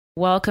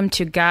Welcome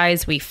to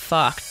Guys We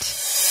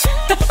Fucked.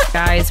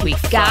 Guys We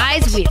Fucked.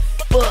 Guys We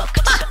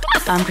Fucked.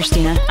 I'm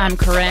Christina. I'm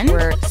Corinne.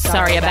 We're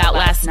sorry about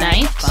last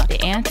night.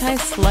 The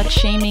anti-slut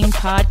shaming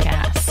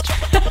podcast.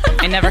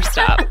 I never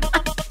stop.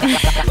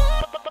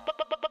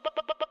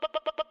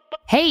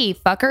 Hey,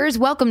 fuckers.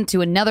 Welcome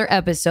to another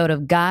episode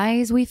of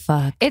Guys We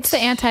Fucked. It's the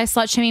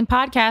anti-slut shaming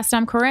podcast.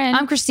 I'm Corinne.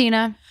 I'm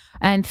Christina.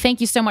 And thank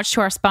you so much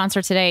to our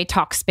sponsor today,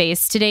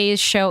 Talkspace. Today's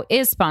show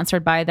is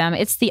sponsored by them.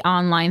 It's the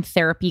online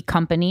therapy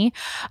company.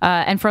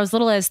 And for as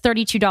little as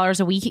 $32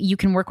 a week, you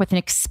can work with an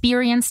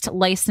experienced,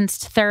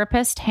 licensed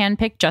therapist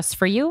handpicked just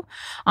for you.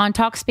 On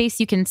Talkspace,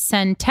 you can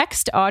send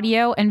text,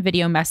 audio, and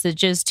video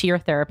messages to your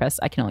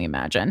therapist. I can only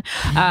imagine.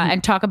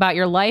 And talk about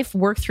your life,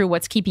 work through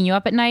what's keeping you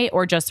up at night,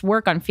 or just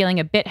work on feeling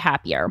a bit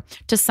happier.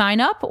 To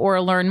sign up or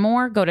learn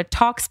more, go to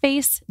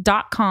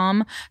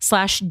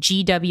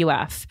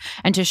Talkspace.com/GWF.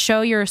 And to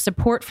show your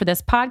support for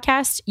this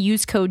podcast,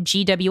 use code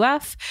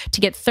GWF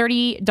to get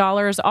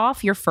 $30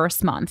 off your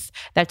first month.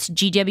 That's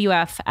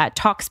GWF at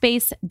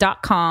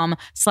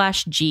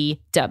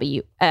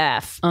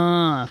Talkspace.com/GWF.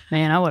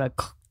 Man, I would have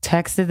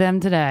texted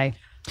them today.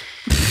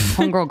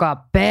 Homegirl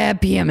got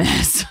bad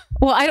PMS.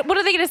 Well, what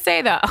are they going to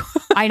say though?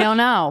 I don't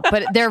know,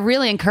 but they're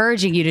really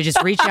encouraging you to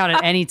just reach out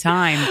at any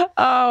time.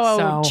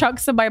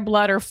 Chunks of my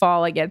blood are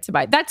falling into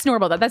my. That's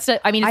normal. That's. It's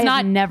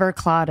not never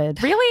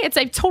clotted. Really, it's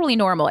like totally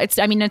normal. It's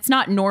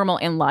not normal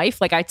in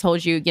life. Like I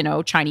told you,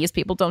 Chinese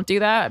people don't do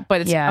that,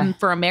 but it's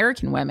for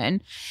American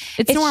women,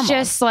 it's normal. It's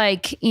just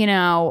like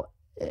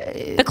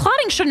the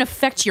clotting shouldn't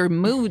affect your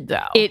mood,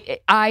 though.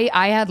 I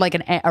had like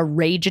a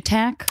rage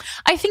attack.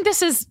 I think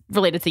this is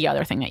related to the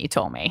other thing that you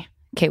told me.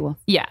 Okay, well,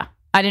 yeah.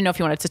 I didn't know if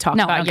you wanted to talk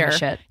about your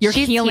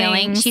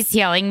healing. She's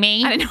healing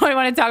me. I didn't know I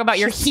wanted to talk about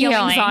your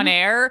healings on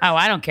air. Oh,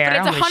 I don't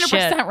care. But it's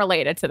 100%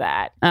 related to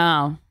that.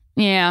 Oh,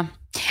 yeah.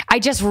 I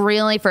just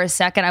really, for a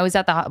second, I was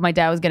at my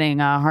dad was getting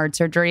heart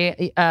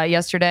surgery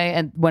yesterday,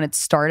 and when it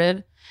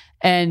started,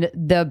 and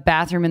the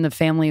bathroom in the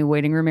family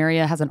waiting room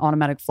area has an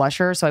automatic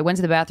flusher. So I went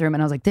to the bathroom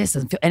and I was like, this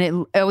doesn't feel,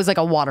 and it was like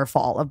a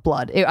waterfall of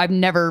blood. I've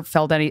never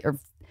felt any or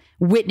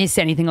witnessed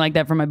anything like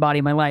that from my body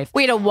in my life.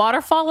 Wait, a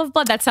waterfall of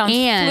blood? That sounds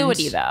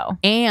fluidy though.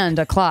 And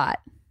a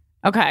clot.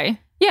 Okay.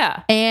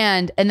 Yeah.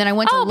 And then I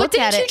went to look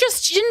at it.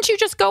 Didn't you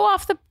just go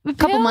off the pill? A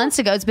couple months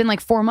ago? It's been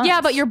like 4 months.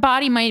 Yeah, but your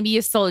body might be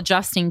still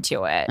adjusting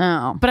to it.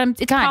 Oh. But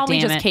it's probably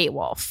just Kate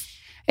Wolf.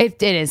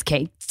 It is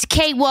Kate. It's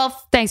Kate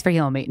Wolf. Thanks for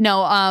healing me.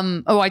 No,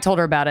 I told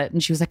her about it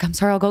and she was like, I'm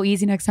sorry, I'll go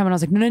easy next time. And I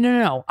was like,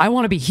 no. I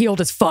want to be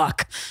healed as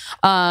fuck.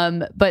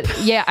 But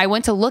yeah, I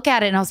went to look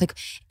at it and I was like,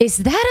 is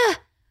that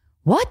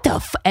what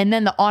the and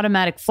then the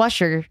automatic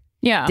flusher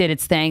did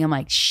its thing. I'm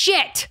like,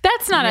 shit.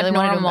 That's not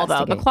abnormal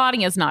though. The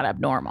clotting is not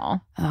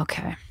abnormal.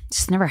 Okay.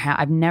 Just never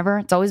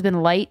it's always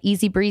been light,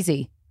 easy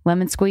breezy,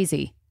 lemon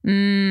squeezy.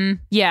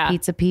 Yeah.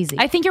 Pizza peasy.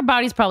 I think your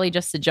body's probably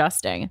just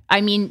adjusting.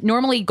 I mean,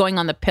 normally going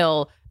on the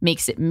pill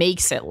makes it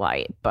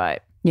light,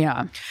 but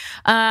yeah.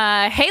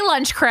 Hey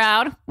lunch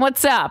crowd.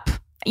 What's up?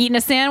 Eating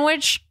a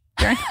sandwich?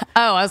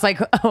 I was like,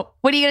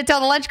 what are you going to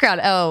tell the lunch crowd?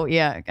 Oh,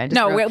 yeah.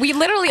 We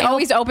literally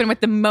always open with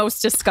the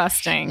most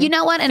disgusting. You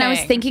know what? And I was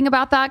thinking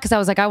about that because I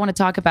was like, I want to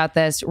talk about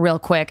this real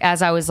quick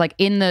as I was like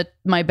in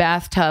my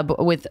bathtub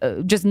with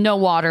just no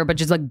water, but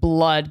just like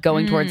blood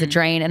going towards the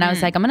drain. And I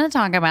was like, I'm going to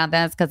talk about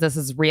this because this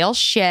is real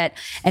shit.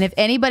 And if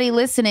anybody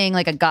listening,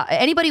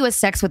 anybody who has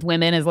sex with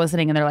women is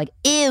listening and they're like,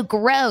 ew,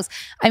 gross.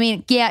 I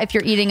mean, yeah, if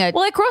you're eating it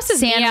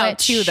grosses me out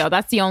too, though.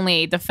 That's the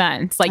only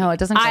defense. Like, it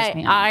doesn't gross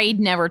me out. I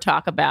never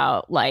talk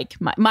about like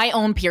my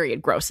own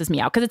period grosses me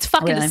out because it's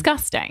fucking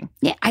disgusting.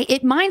 Yeah,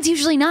 mine's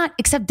usually not,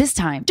 except this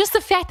time. Just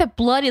the fact that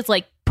blood is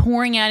like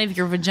pouring out of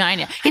your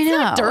vagina. It's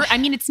not dirt. I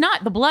mean, it's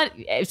not the blood.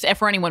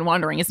 For anyone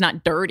wondering, it's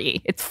not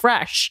dirty. It's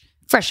fresh.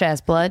 Fresh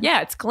ass blood. Yeah,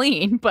 it's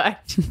clean, but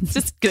it's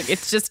just good.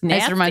 It's just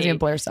nasty. This reminds me of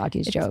Blair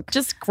Saki's joke.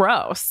 Just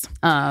gross.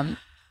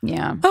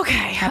 Yeah.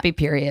 Okay. Happy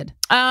period.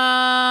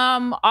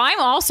 I'm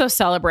also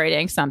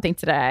celebrating something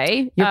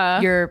today.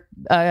 Your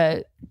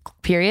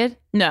period?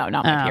 No,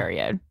 not my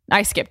period.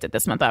 I skipped it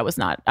this month. I was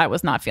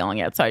not feeling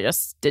it, so I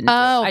just didn't.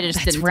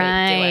 That's didn't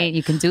right. do it.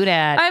 You can do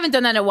that. I haven't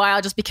done that in a while,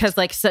 just because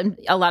like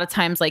a lot of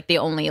times like they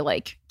only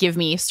like give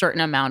me a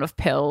certain amount of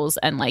pills,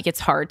 and like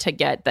it's hard to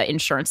get the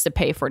insurance to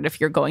pay for it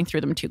if you're going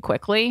through them too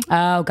quickly.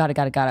 Oh, got it.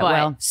 But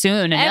well,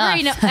 soon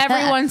enough.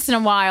 Every once in a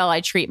while, I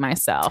treat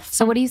myself.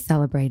 So what are you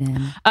celebrating?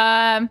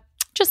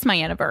 Just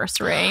my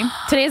anniversary.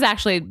 Today is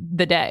actually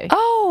the day.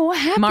 Oh,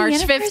 happy March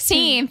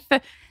anniversary.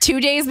 15th. 2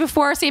 days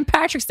before St.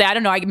 Patrick's Day. I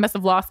don't know. I must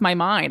have lost my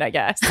mind, I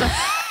guess.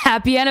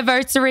 Happy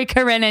anniversary,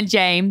 Corinne and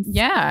James.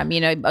 Yeah. I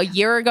mean, a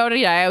year ago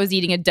today, I was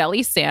eating a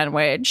deli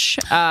sandwich.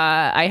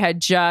 I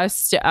had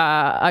just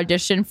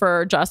auditioned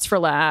for Just for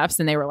Laughs,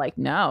 and they were like,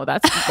 no,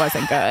 that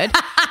wasn't good.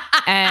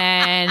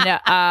 And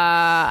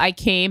I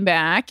came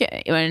back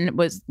and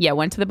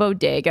went to the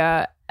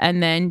bodega,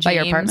 and then James... By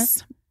your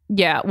apartment?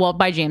 Yeah, well,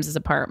 by James's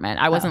apartment.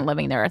 I wasn't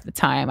living there at the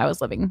time. I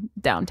was living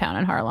downtown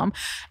in Harlem.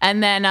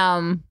 And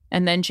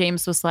then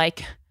James was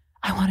like,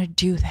 I want to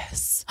do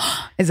this.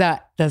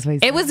 That's what he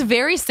said? It was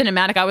very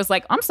cinematic. I was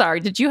like, I'm sorry,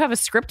 did you have a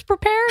script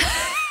prepared?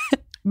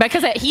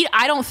 because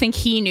I don't think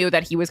he knew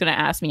that he was going to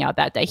ask me out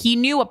that day. He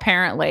knew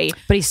apparently,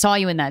 But he saw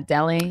you in that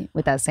deli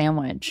with that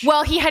sandwich.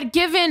 well, he had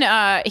given,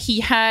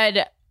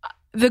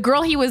 the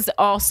girl he was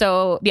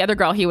also, the other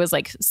girl he was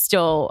like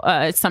still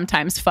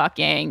sometimes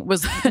fucking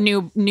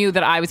knew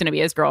that I was going to be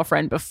his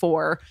girlfriend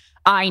before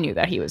I knew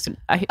that he was.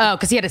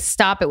 Because he had to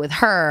stop it with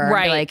her.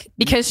 Right. Like,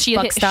 because she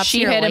buck stops hit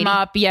here, him lady.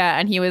 up. Yeah.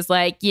 And he was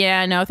like,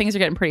 yeah, no, things are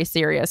getting pretty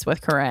serious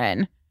with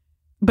Corinne.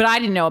 But I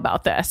didn't know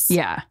about this.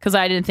 Yeah. Because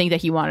I didn't think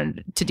that he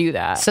wanted to do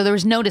that. So there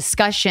was no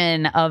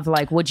discussion of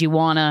like, would you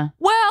want to?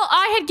 Well,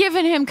 I had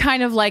given him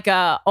kind of like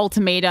a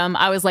ultimatum.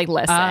 I was like,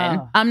 listen,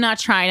 I'm not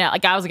trying to,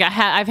 like, I was like,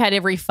 I've had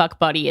every fuck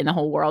buddy in the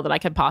whole world that I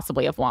could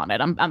possibly have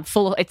wanted. I'm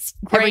full. It's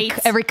great.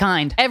 Every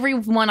kind.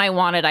 Everyone I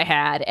wanted, I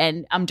had.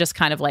 And I'm just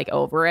kind of like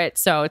over it.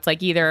 So it's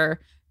like either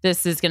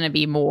this is going to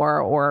be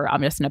more or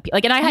I'm just going to,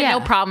 like, and I had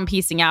no problem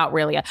piecing out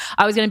really.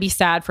 I was going to be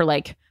sad for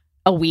like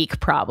a week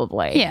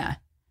probably. Yeah.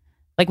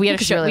 Like we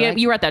had a show. Really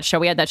You were at that show.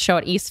 We had that show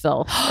at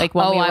Eastville. Like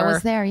when I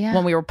was there. Yeah.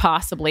 When we were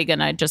possibly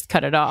gonna just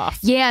cut it off.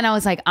 Yeah, and I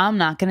was like, I'm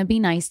not gonna be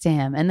nice to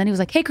him. And then he was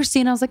like, hey,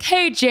 Christina. I was like,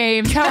 hey,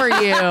 James, how are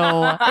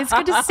you? It's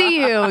good to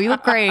see you. You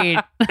look great.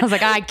 I was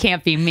like, I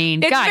can't be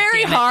mean. It's God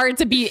very damn it. hard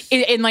to be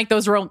in like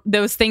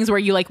those things where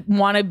you like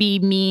want to be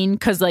mean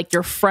because like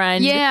your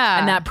friend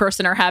and that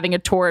person are having a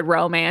torrid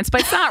romance,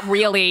 but it's not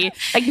really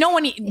like no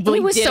one really He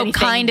was did so anything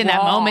kind in that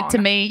wrong. moment to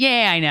me.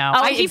 Yeah, I know.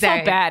 Oh, he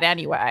felt bad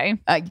anyway.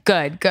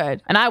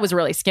 Good. And I was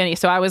really skinny,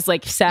 so I was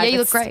like sad. Yeah, you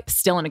but look great.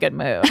 Still in a good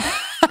mood.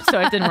 So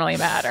it didn't really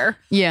matter.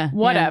 Yeah.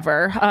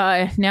 Whatever.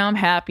 Now I'm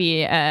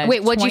happy. And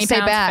Wait, what'd you 20 say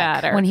pounds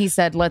back fatter. when he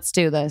said, let's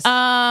do this? Or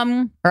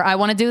I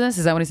want to do this?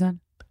 Is that what he said?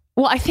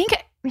 Well, I think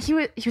he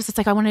was just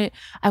like, I want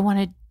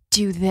to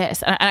do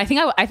this. And I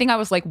think I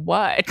was like,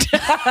 what?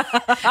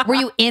 Were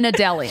you in a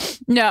deli?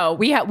 No,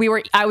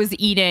 I was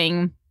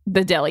eating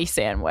the deli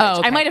sandwich. Oh,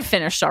 okay. I might have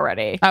finished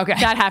already. Okay.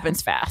 That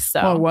happens fast.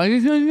 So what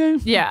is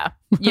it? yeah.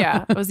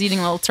 I was eating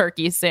a little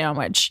turkey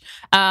sandwich.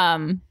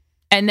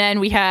 And then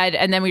we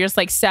just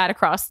like sat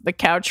across the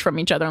couch from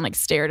each other and like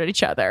stared at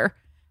each other.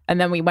 And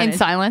then we went In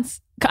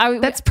silence?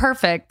 That's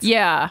perfect.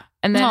 Yeah.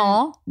 And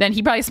then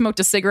he probably smoked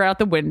a cigarette out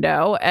the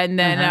window. And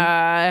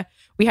then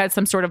we had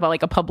some sort of a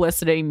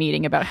publicity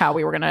meeting about how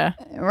we were going to.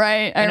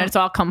 Right. And it's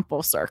all come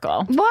full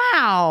circle.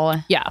 Wow.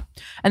 Yeah.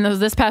 And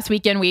this past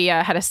weekend, we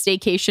had a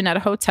staycation at a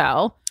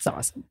hotel. That's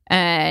awesome.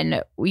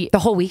 And The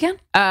whole weekend?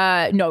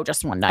 no,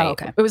 just one night. Oh,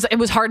 okay. It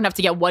was hard enough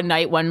to get one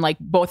night when like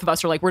both of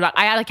us were like, we're not,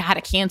 I had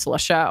to cancel a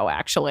show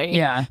actually.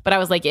 Yeah. But I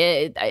was like,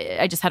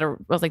 I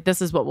was like,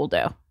 this is what we'll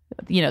do.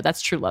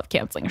 That's true love,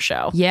 canceling a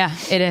show. Yeah,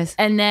 it is.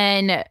 And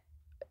then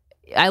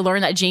I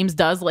learned that James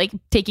does like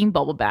taking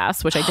bubble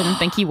baths, which I didn't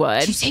think he would.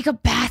 Did you take a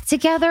bath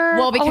together?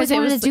 Well, because it it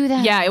was to do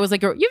that. Yeah, it was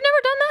like, you've never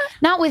done that?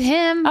 Not with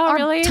him. Oh, Our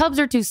really? tubs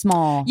are too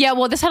small. Yeah,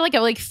 well, this had like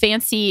a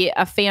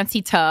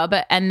fancy tub,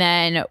 and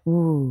then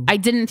I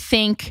didn't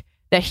think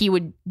that he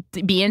would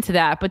be into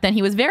that, but then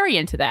he was very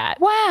into that.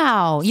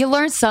 Wow, you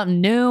learned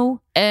something new.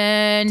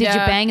 And Did you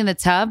bang in the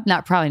tub?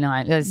 Probably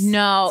not. No, it's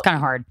kind of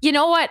hard. You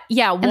know what?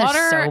 Yeah, there's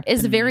water soap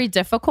is and- very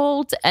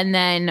difficult, and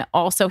then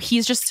also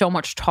he's just so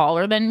much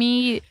taller than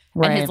me,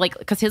 Right. and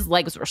because his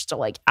legs were still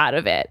like out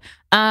of it.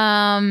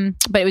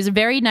 But it was a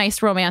very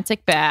nice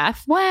romantic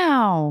bath.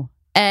 Wow.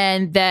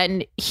 And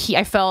then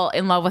I fell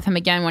in love with him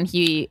again when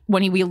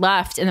we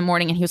left in the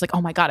morning, and he was like, "Oh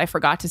my God, I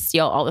forgot to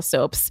steal all the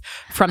soaps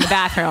from the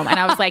bathroom." And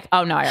I was like,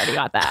 "Oh no, I already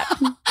got that."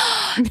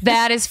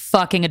 That is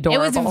fucking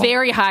adorable. It was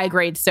very high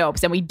grade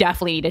soaps, and we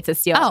definitely needed to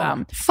steal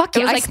them. Fuck It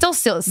yeah. was I like still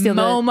steal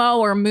Momo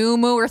or Moo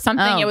Moo or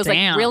something. Oh, It was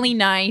damn. like really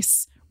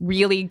nice,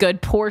 really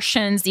good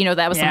portions.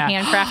 That was some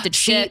handcrafted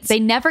shit. They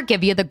never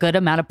give you the good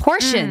amount of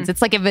portions.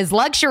 It's like if it's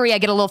luxury, I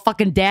get a little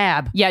fucking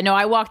dab. Yeah, no,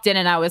 I walked in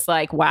and I was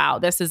like, wow,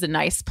 this is a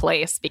nice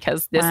place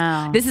because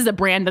this is a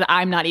brand that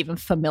I'm not even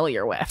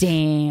familiar with.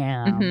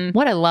 Damn.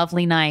 What a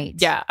lovely night.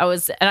 Yeah, I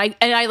was, and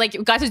I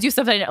like got to do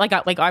something like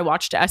I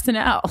watched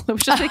SNL. It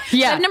was just like,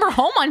 Yeah. I'm never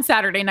home on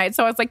Saturday night,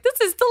 so I was like, this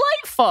is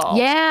delightful.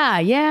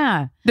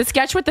 Yeah. The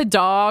sketch with the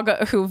dog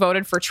who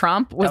voted for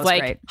Trump was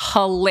like great.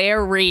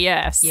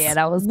 hilarious. Yeah,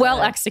 that was well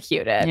good.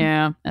 executed.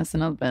 Yeah.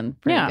 SNL's been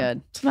pretty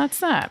good. So that's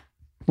that.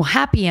 Well,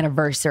 happy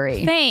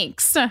anniversary.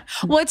 Thanks.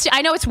 Well,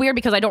 I know it's weird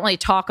because I don't really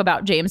talk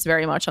about James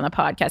very much on the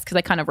podcast because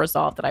I kind of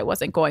resolved that I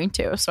wasn't going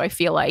to. So I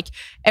feel like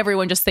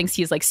everyone just thinks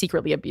he's like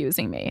secretly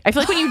abusing me. I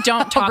feel like when you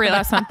don't talk Really?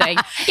 about something,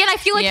 and I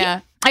feel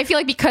like I feel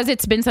like because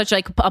it's been such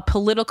like a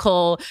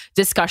political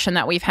discussion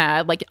that we've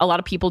had, like a lot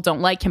of people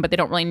don't like him, but they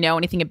don't really know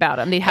anything about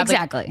him. They have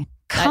Exactly.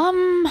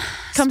 come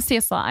see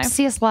us live.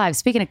 See us live.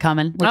 Speaking of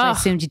coming, which I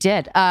assumed you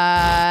did.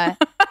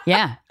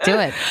 Yeah. Do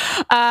it.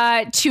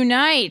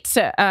 Tonight,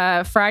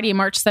 Friday,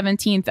 March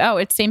 17th. Oh,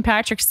 it's St.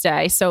 Patrick's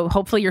Day. So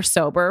hopefully you're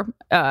sober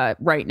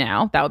right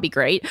now. That would be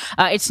great.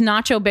 It's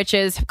Nacho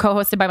Bitches,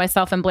 co-hosted by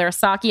myself and Blair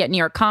Saki at New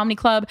York Comedy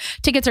Club.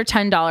 Tickets are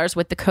 $10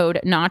 with the code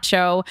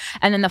Nacho.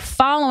 And then the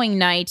following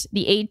night,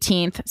 the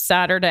 18th,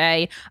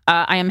 Saturday,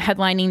 I am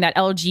headlining that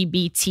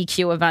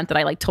LGBTQ event that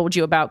I told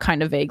you about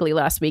kind of vaguely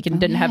last week and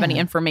didn't have any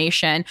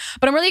information.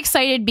 But I'm really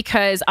excited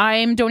because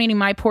I'm donating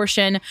my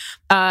portion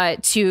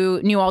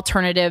to New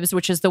Alternatives,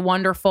 which is the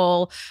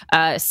wonderful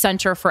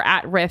Center for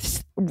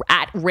at-risk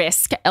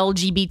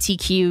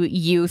LGBTQ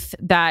youth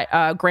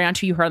that Grant,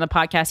 who you heard on the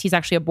podcast, he's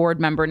actually a board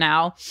member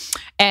now.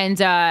 And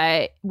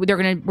we're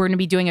gonna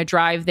be doing a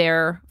drive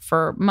there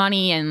for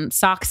money and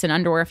socks and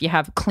underwear if you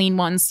have clean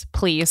ones,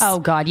 please. Oh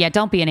God, yeah,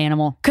 don't be an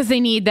animal. Because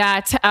they need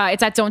that.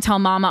 It's at Don't Tell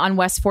Mama on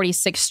West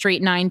 46th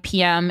Street, 9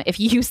 p.m.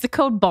 If you use the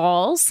code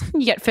BALLS,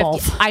 you get 50.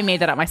 Balls. I made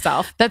that up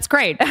myself. That's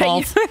great.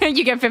 Balls.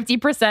 You get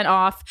 50%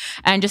 off,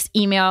 and just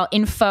email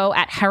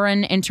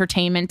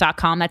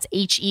info@heronentertainment.com. That's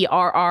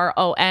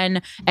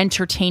HERRON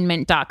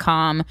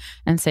entertainment.com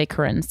and say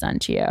Corinne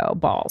sent you.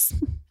 Balls.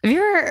 Have you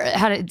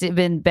ever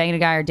been banging a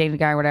guy or dating a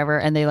guy or whatever,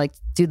 and they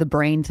do the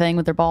brain thing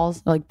with their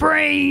balls? They're like,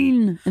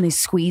 brain! And they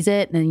squeeze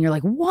it, and then you're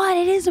like, what?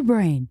 It is a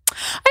brain.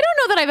 I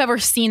don't know that I've ever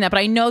seen that, but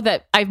I know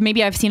that I've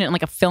seen it in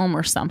a film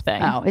or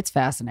something. Oh, it's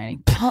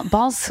fascinating.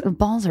 Balls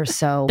are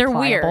so they're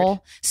pliable. Weird.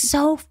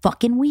 So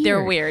fucking weird.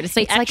 They're weird. It's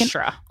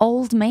extra. Like an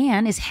old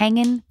man is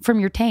hanging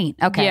from your taint.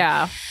 Okay.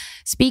 Yeah.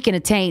 Speaking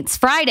of taints,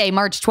 Friday,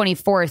 March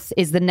 24th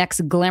is the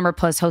next Glamour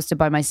Plus hosted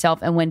by myself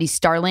and Wendy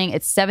Starling.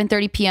 It's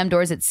 7:30 p.m.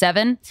 Doors at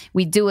 7.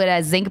 We do it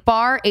at Zinc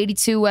Bar,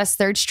 82 West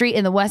 3rd Street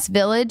in the West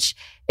Village.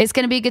 It's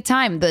going to be a good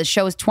time. The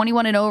show is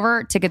 21 and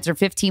over. Tickets are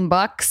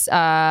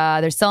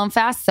 $15. They're selling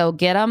fast, so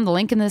get them. The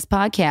link in this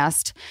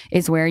podcast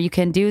is where you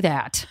can do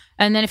that.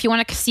 And then if you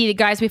want to see the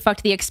Guys We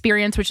Fucked the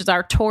Experience, which is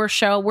our tour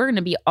show, we're going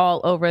to be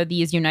all over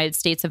these United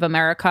States of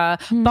America.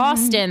 Mm-hmm.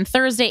 Boston,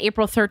 Thursday,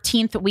 April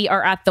 13th. We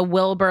are at the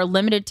Wilbur.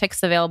 Limited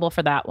tickets available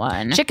for that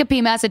one.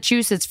 Chicopee,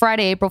 Massachusetts,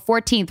 Friday, April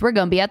 14th. We're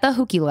going to be at the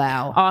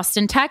Hukilau.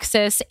 Austin,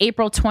 Texas,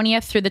 April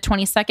 20th through the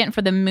 22nd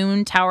for the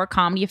Moon Tower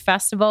Comedy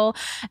Festival.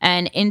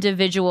 And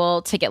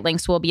individual ticket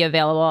links will be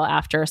available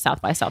after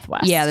South by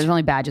Southwest. Yeah, there's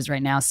only badges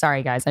right now.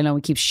 Sorry, guys. I know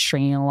we keep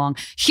stringing along.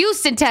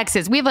 Houston,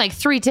 Texas. We have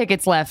 3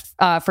 tickets left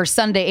for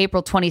Sunday, April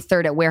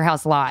 23rd at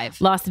Warehouse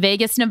Live. Las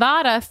Vegas,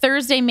 Nevada,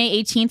 Thursday,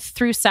 May 18th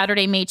through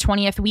Saturday, May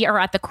 20th. We are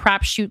at the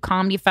Crapshoot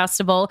Comedy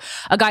Festival.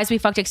 A Guys We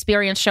Fucked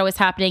Experience show is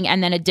happening,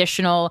 and then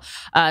additional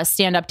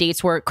stand-up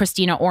dates where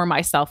Christina or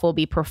myself will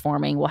be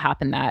performing will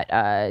happen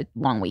that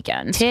long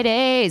weekend.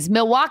 Today's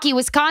Milwaukee,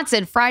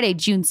 Wisconsin, Friday,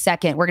 June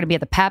 2nd. We're going to be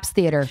at the Pabst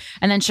Theater.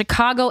 And then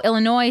Chicago,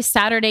 Illinois,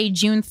 Saturday,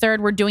 June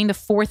 3rd. We're doing the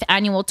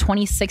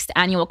 26th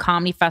annual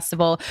Comedy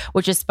Festival,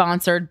 which is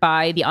sponsored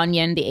by The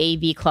Onion, the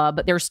AV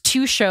Club. There's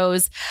 2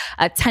 shows,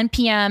 a 10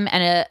 p.m.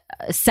 and a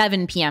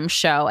 7 p.m.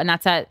 show. And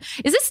that's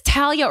is this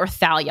Talia or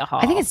Thalia Hall?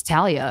 I think it's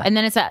Talia. And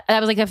then if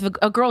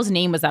a girl's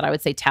name was that, I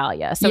would say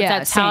Talia. So yeah,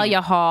 it's at Talia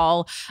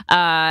Hall.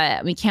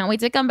 We can't wait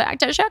to come back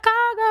to Chicago.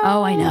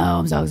 Oh, I know.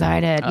 I'm so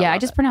excited. I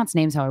just pronounce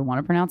names how I want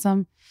to pronounce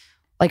them.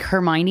 Like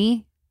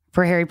Hermione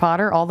for Harry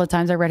Potter. All the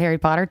times I read Harry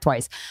Potter,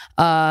 twice.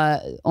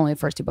 Only the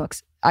first 2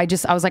 books. I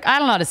was like, I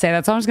don't know how to say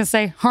that, so I'm just going to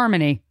say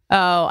Harmony.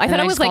 Oh, I thought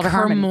it was like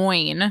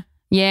Hermione.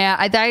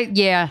 Yeah, but I went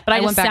just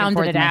back and sounded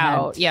forth it in my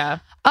out. head. Yeah.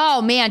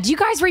 Oh man, do you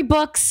guys read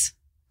books?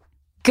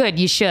 Good,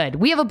 you should.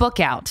 We have a book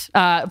out,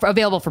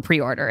 available for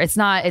pre-order. It's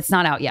not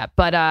out yet,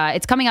 but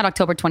it's coming out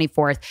October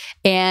 24th,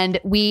 and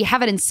we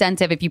have an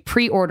incentive if you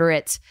pre-order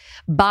it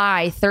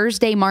by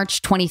Thursday,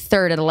 March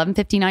 23rd at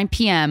 11:59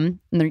 p.m.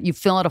 And you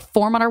fill out a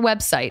form on our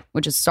website,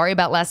 which is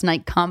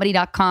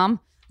sorryaboutlastnightcomedy.com.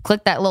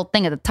 Click that little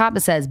thing at the top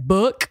that says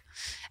book.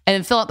 And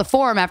then fill out the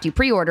form after you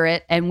pre-order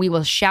it, and we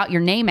will shout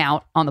your name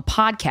out on the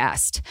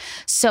podcast.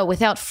 So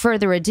without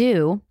further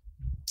ado,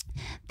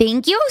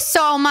 thank you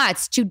so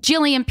much to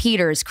Jillian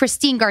Peters,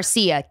 Christine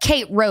Garcia,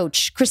 Kate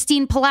Roach,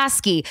 Christine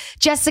Pulaski,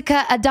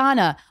 Jessica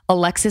Adana,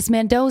 Alexis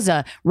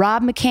Mendoza,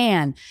 Rob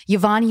McCann,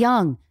 Yvonne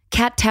Young,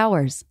 Kat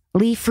Towers,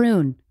 Lee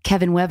Froon,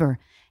 Kevin Weber,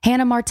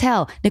 Hannah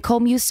Martell, Nicole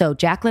Musso,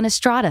 Jacqueline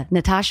Estrada,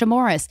 Natasha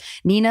Morris,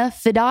 Nina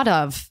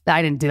Fedotov.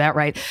 I didn't do that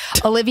right.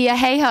 Olivia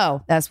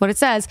Hayho. That's what it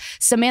says.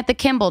 Samantha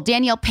Kimball,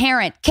 Danielle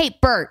Parent, Kate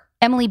Burt,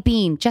 Emily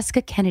Bean,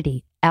 Jessica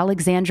Kennedy,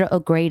 Alexandra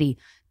O'Grady,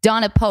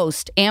 Donna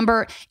Post,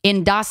 Amber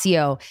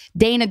Indacio,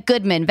 Dana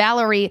Goodman,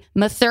 Valerie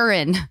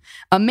Mathurin,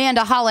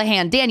 Amanda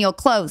Holohan, Danielle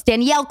Close,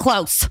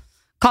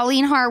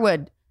 Colleen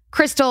Harwood,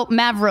 Crystal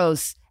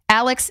Mavros,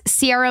 Alex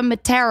Sierra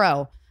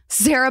Matero,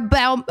 Sarah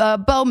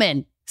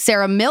Bowman,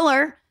 Sarah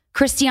Miller,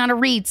 Christiana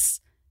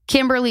Reitz,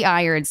 Kimberly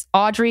Irons,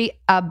 Audrey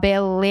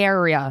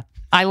Abelaria.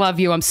 I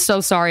love you. I'm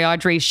so sorry,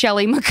 Audrey.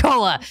 Shelly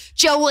McCullough,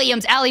 Joe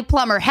Williams, Allie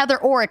Plummer, Heather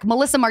Orick,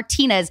 Melissa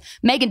Martinez,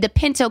 Megan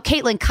DePinto,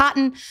 Caitlin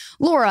Cotton,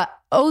 Laura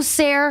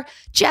Osair,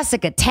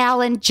 Jessica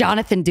Talon,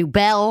 Jonathan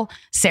Dubell,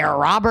 Sarah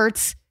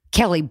Roberts,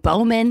 Kelly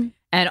Bowman,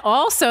 And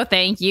also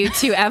thank you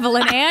to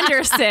Evelyn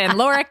Anderson,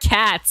 Laura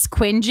Katz,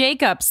 Quinn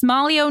Jacobs,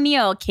 Molly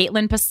O'Neill,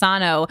 Caitlin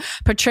Pisano,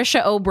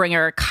 Patricia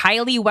Obringer,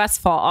 Kylie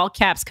Westfall, all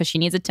caps because she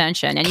needs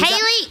attention. And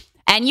Kylie!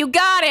 And you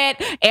got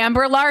it.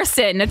 Amber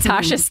Larson,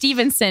 Natasha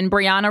Stevenson,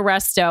 Brianna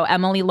Resto,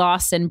 Emily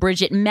Lawson,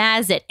 Bridget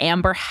Mazet,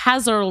 Amber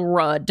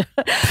Hazelrud,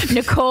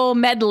 Nicole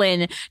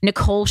Medlin,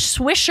 Nicole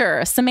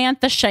Swisher,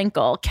 Samantha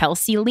Schenkel,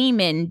 Kelsey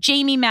Lehman,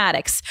 Jamie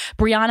Maddox,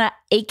 Brianna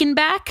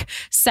Aikenback,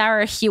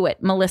 Sarah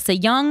Hewitt, Melissa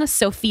Young,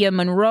 Sophia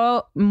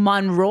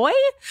Monroy,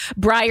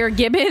 Briar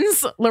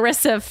Gibbons,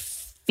 Larissa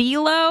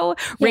Philo,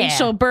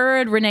 Rachel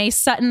Bird, Renee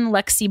Sutton,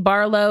 Lexi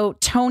Barlow,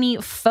 Tony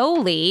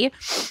Foley,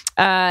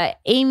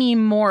 Amy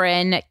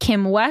Morin,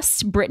 Kim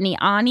West, Brittany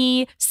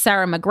Ani,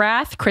 Sarah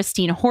McGrath,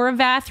 Christine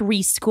Horvath,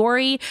 Reese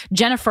Gorey,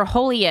 Jennifer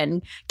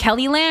Holian,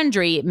 Kelly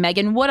Landry,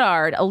 Megan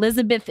Woodard,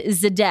 Elizabeth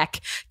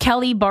Zedek,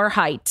 Kelly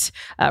Barheit,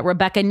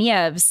 Rebecca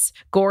Nieves,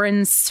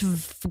 Goran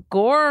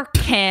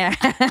Svorkan.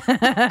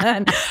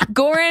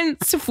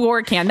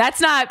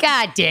 That's not.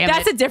 God damn it.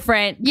 That's a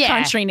different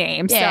country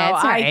name, so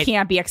I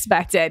can't be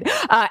expected.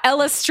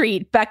 Ella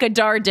Street, Becca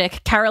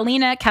Dardick,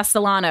 Carolina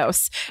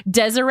Castellanos,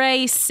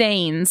 Desiree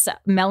Sains,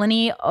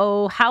 Melanie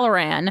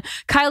O'Halloran,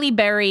 Kylie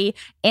Berry,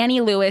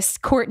 Annie Lewis,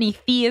 Courtney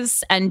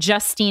Thieves, and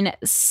Justine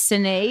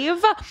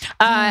Sinave.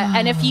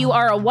 And if you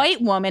are a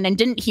white woman and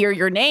didn't hear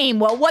your name,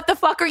 well, what the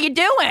fuck are you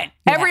doing?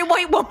 Yeah. Every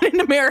white woman in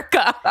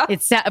America,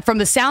 it's from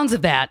the sounds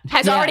of that,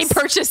 has already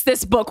purchased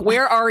this book.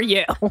 Where are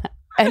you?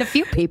 And a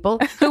few people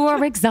who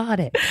are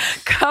exotic.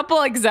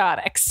 Couple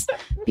exotics.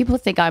 People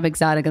think I'm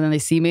exotic and then they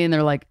see me and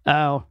they're like,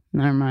 oh,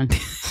 never mind.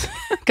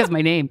 Because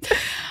my name.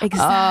 Exactly.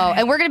 Oh,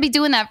 and we're going to be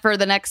doing that for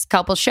the next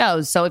couple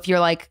shows. So if you're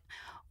like,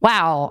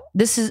 wow,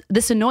 this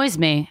annoys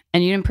me,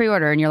 and you didn't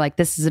pre-order and you're like,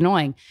 this is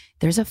annoying,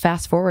 there's a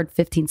fast forward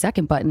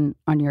 15-second button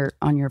on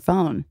your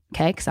phone.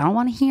 Okay. Because I don't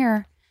want to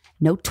hear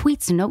no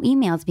tweets and no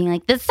emails being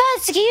like,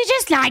 can you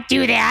just not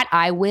do that?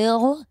 I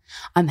will.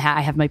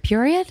 I have my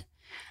period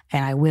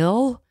and I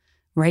will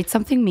write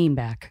something mean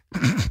back.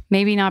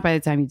 Maybe not by the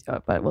time you do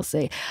it, but we'll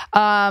see.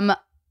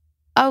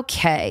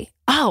 Okay.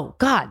 Oh,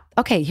 God.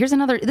 Okay,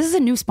 this is a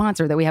new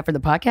sponsor that we have for the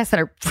podcast that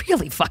I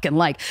really fucking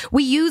like.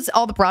 We use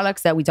all the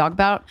products that we talk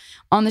about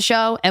on the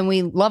show, and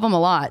we love them a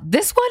lot.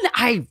 This one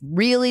I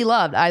really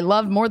loved. I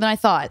loved more than I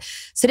thought.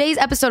 Today's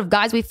episode of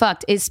Guys We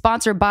Fucked is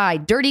sponsored by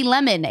Dirty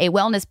Lemon, a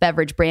wellness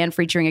beverage brand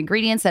featuring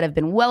ingredients that have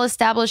been well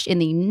established in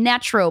the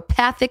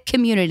naturopathic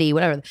community.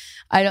 Whatever.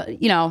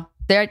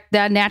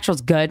 That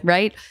natural's good,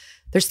 right?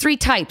 There's 3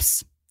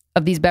 types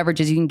of these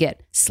beverages you can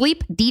get: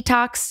 sleep,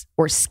 detox,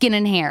 or skin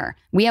and hair.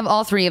 We have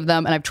all 3 of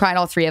them, and I've tried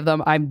all 3 of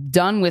them. I'm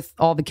done with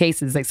all the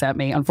cases they sent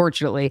me,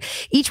 unfortunately.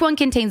 Each one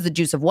contains the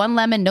juice of 1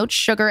 lemon, no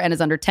sugar, and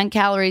is under 10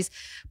 calories.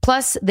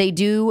 Plus, they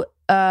do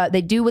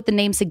what the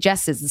name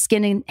suggests. The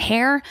skin and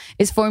hair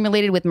is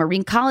formulated with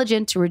marine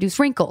collagen to reduce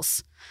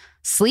wrinkles.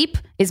 Sleep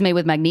is made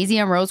with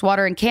magnesium, rose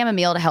water, and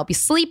chamomile to help you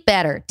sleep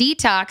better.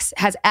 Detox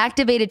has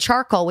activated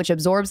charcoal, which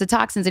absorbs the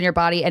toxins in your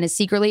body and is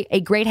secretly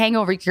a great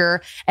hangover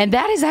cure. And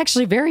that is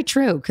actually very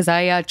true because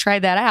I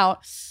tried that out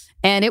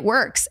and it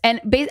works.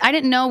 And I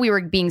didn't know we were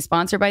being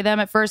sponsored by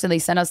them at first, and they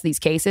sent us these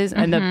cases.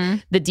 And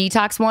the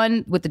detox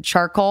one with the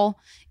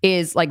charcoal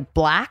is like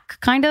black,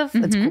 kind of.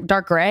 It's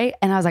dark gray.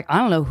 And I was like, I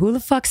don't know who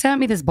the fuck sent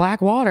me this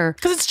black water.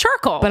 Because it's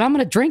charcoal. But I'm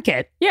going to drink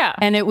it. Yeah.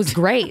 And it was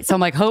great. So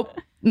I'm like, hope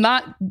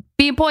not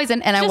being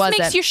poisoned, and I wasn't.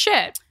 Just makes you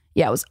shit.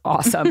 Yeah, it was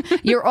awesome.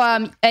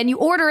 And you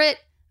order it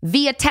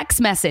via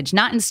text message,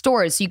 not in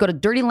stores. So you go to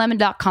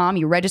dirtylemon.com,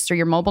 you register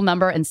your mobile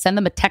number and send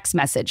them a text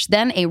message.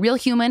 Then a real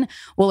human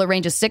will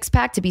arrange a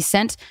 6-pack to be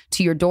sent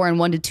to your door in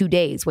 1 to 2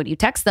 days. When you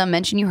text them,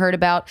 mention you heard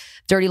about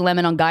Dirty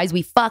Lemon on Guys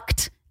We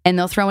Fucked, and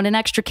they'll throw in an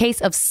extra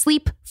case of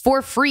sleep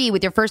for free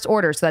with your first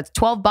order. So that's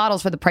 12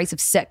 bottles for the price of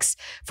 6.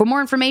 For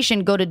more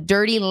information, go to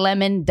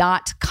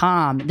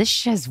dirtylemon.com. This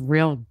shit is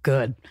real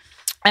good.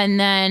 And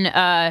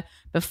then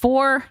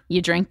before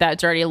you drink that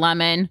Dirty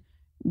Lemon,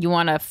 you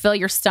want to fill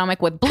your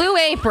stomach with Blue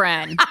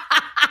Apron.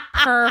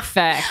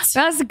 Perfect.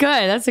 That's good.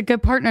 That's a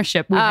good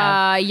partnership we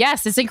have.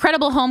 Yes, it's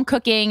incredible home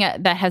cooking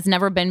that has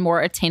never been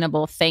more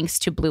attainable thanks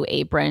to Blue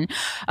Apron.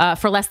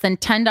 For less than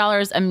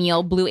 $10 a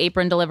meal, Blue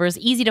Apron delivers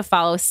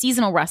easy-to-follow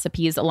seasonal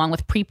recipes along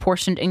with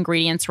pre-portioned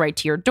ingredients right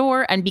to your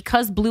door. And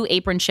because Blue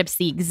Apron ships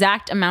the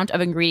exact amount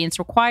of ingredients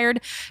required,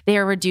 they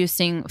are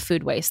reducing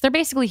food waste. They're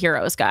basically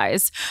heroes,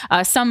 guys.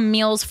 Some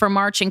meals for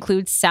March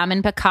include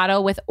salmon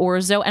piccata with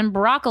orzo and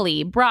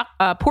broccoli,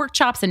 pork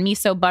chops and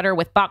miso butter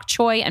with bok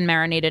choy and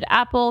marinated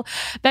apple,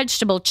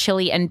 vegetable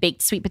chili and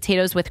baked sweet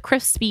potatoes with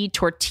crispy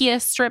tortilla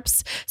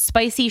strips,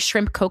 spicy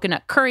shrimp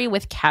coconut curry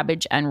with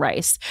cabbage and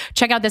rice.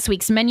 Check out this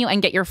week's menu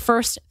and get your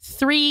first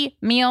 3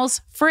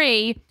 meals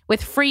free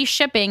with free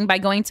shipping by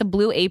going to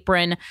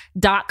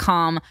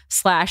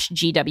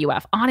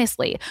blueapron.com/GWF.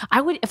 Honestly,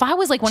 I would, if I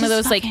was like one of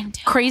those like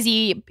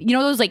crazy, you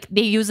know, those like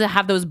they used to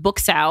have those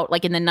books out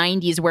like in the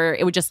 90s where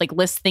it would just like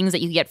list things that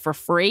you get for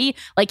free.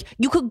 Like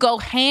you could go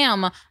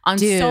ham on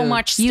so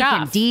much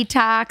stuff. You can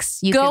detox.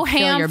 You go can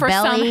fill ham your for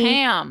belly. some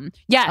ham.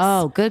 Yes.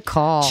 Oh, good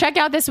call. Check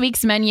out this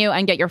week's menu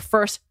and get your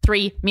first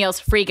 3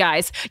 meals free,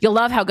 guys. You'll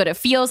love how good it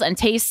feels and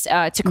tastes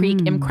to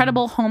create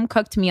incredible home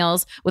cooked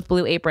meals with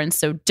Blue Apron.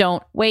 So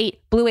don't wait.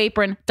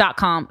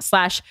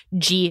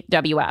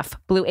 blueapron.com/GWF.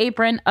 Blue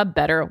Apron, a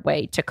better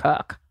way to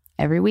cook.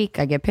 Every week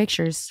I get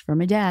pictures from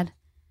my dad.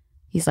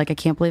 He's like, I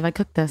can't believe I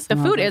cooked this. The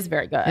food is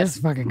very good. It's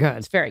fucking good.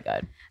 It's very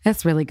good.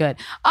 That's really good.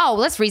 Oh,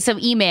 let's read some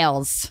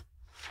emails.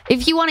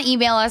 If you want to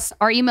email us,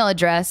 our email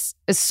address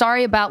is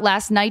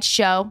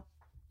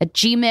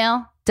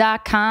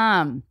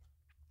sorryaboutlastnightshow@gmail.com.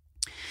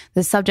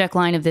 The subject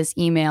line of this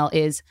email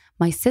is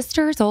my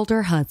sister's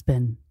older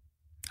husband.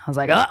 I was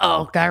like,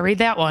 uh-oh, gotta read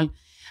that one.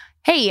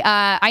 Hey,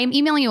 I am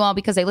emailing you all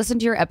because I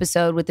listened to your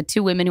episode with the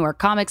 2 women who are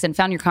comics and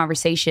found your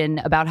conversation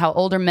about how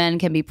older men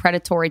can be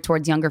predatory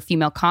towards younger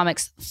female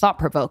comics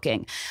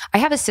thought-provoking. I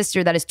have a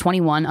sister that is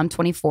 21, I'm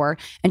 24,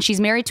 and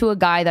she's married to a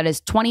guy that is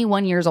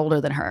 21 years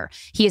older than her.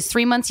 He is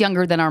 3 months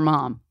younger than our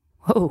mom.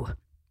 Whoa.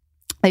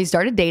 They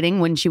started dating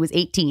when she was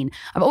 18.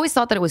 I've always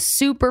thought that it was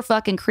super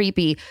fucking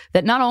creepy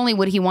that not only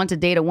would he want to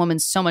date a woman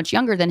so much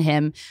younger than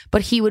him,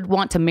 but he would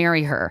want to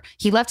marry her.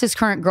 He left his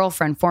current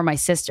girlfriend for my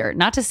sister.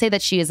 Not to say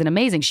that she isn't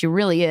amazing, she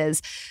really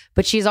is,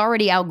 but she's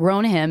already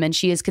outgrown him and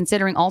she is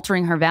considering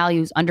altering her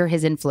values under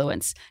his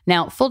influence.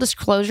 Now, full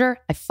disclosure,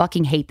 I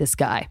fucking hate this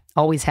guy.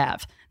 Always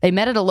have. They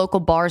met at a local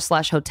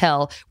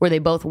bar/hotel where they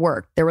both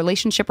worked. Their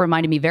relationship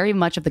reminded me very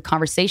much of the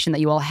conversation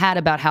that you all had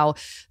about how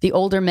the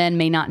older men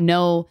may not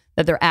know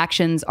that their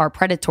actions are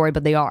predatory,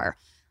 but they are.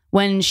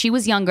 When she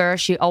was younger,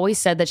 she always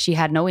said that she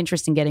had no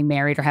interest in getting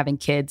married or having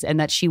kids and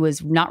that she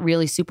was not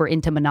really super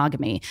into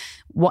monogamy,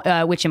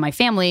 which in my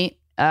family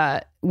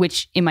was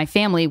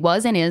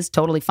and is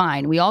totally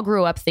fine. We all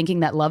grew up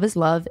thinking that love is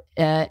love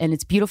and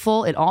it's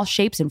beautiful in all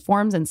shapes and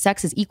forms, and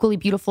sex is equally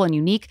beautiful and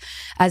unique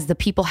as the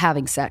people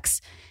having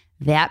sex.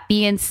 That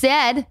being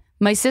said,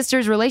 my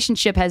sister's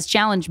relationship has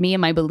challenged me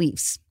and my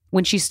beliefs.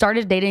 When she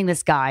started dating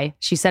this guy,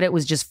 she said it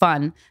was just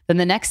fun. Then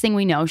the next thing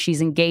we know, she's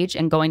engaged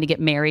and going to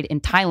get married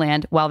in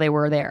Thailand while they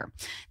were there.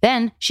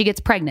 Then she gets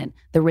pregnant.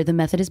 The rhythm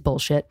method is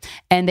bullshit.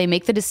 And they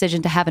make the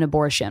decision to have an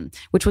abortion,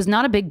 which was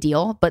not a big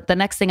deal. But the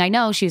next thing I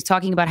know, she was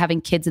talking about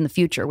having kids in the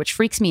future, which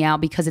freaks me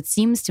out because it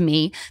seems to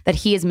me that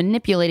he is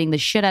manipulating the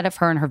shit out of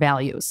her and her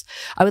values.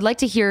 I would like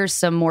to hear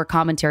some more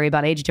commentary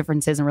about age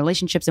differences and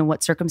relationships and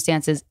what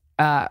circumstances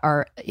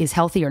is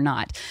healthy or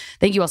not.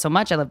 Thank you all so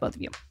much. I love both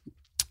of you.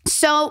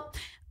 So,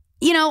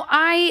 you know,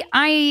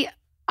 I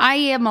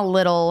am a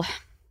little,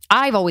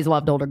 I've always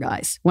loved older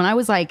guys. When I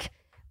was like,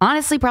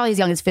 honestly, probably as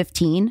young as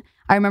 15,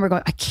 I remember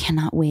going, I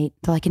cannot wait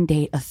till I can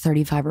date a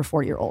 35 or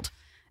 40-year-old.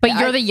 But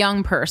you're the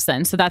young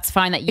person, so that's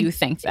fine that you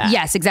think that.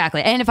 Yes,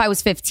 exactly. And if I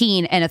was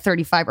 15 and a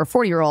 35 or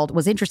 40-year-old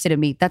was interested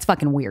in me, that's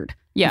fucking weird.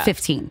 Yeah. I'm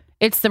 15.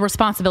 It's the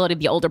responsibility of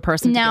the older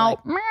person now,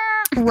 to be like,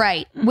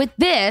 right. With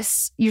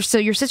this, your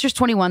sister's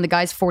 21, the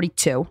guy's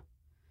 42.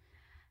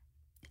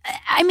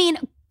 I mean,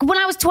 when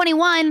I was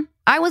 21,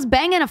 I was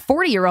banging a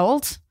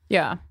 40-year-old.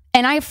 Yeah.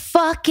 And I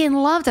fucking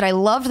loved it. I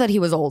loved that he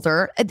was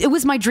older. It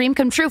was my dream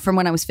come true from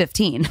when I was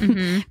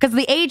 15. Because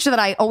the age that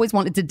I always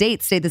wanted to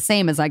date stayed the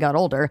same as I got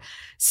older.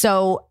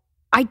 So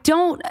I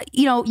don't,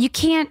 you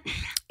can't,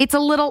 it's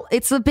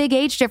a big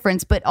age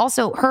difference, but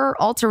also her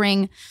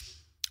altering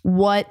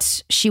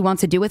what she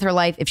wants to do with her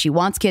life. If she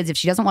wants kids, if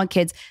she doesn't want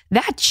kids,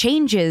 that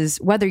changes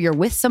whether you're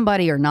with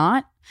somebody or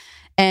not.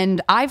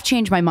 And I've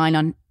changed my mind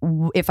on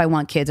if I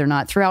want kids or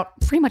not throughout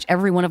pretty much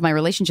every one of my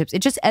relationships. It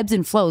just ebbs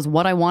and flows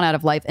what I want out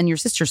of life. And your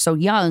sister's so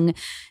young,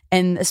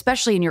 and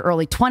especially in your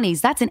early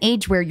 20s, that's an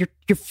age where you're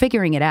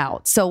figuring it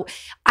out. So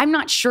I'm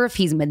not sure if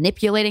he's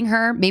manipulating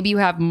her. Maybe you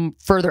have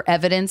further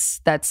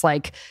evidence that's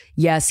like,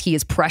 yes, he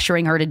is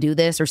pressuring her to do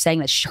this or saying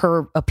that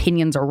her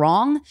opinions are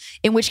wrong.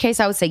 In which case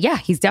I would say, yeah,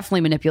 he's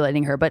definitely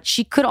manipulating her. But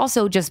she could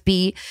also just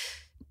be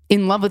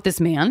in love with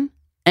this man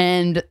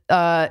and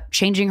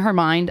changing her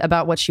mind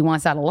about what she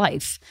wants out of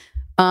life.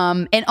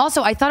 And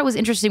also, I thought it was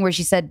interesting where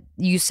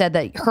you said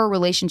that her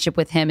relationship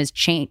with him is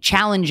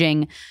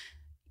challenging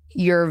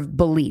your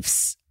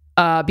beliefs.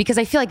 Because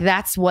I feel like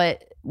that's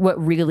what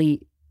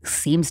really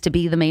seems to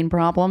be the main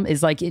problem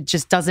is like, it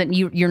just doesn't,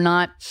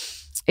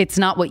 it's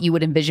not what you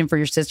would envision for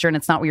your sister, and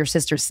it's not what your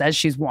sister says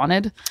she's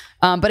wanted.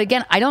 But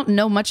again, I don't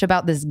know much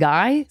about this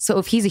guy. So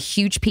if he's a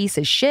huge piece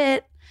of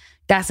shit,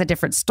 that's a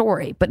different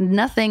story. But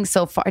nothing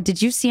so far.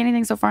 Did you see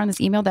anything so far in this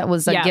email that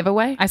was a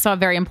giveaway? I saw a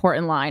very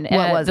important line.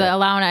 What was it?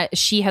 Alana,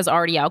 she has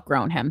already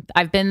outgrown him.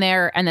 I've been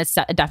there, and it's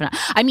definite.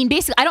 I mean,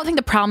 basically, I don't think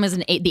the problem is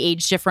the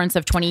age difference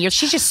of 20 years.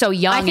 She's just so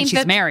young and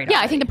she's married. Yeah,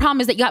 I think the problem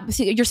is that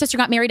your sister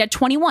got married at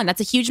 21. That's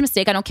a huge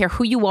mistake. I don't care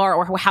who you are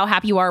or how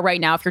happy you are right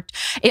now.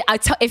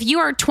 If you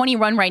are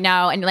 21 right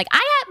now and you're like, I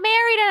got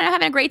married and I'm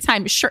having a great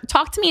time, sure,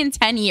 talk to me in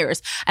 10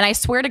 years. And I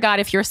swear to God,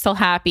 if you're still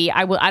happy,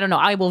 I will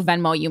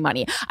Venmo you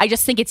money. I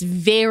just think it's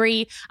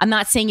I'm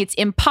not saying it's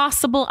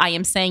impossible. I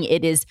am saying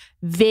it is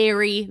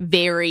very,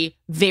 very,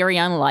 very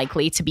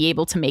unlikely to be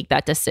able to make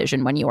that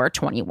decision when you are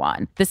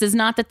 21. This is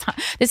not the time.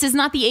 This is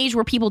not the age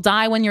where people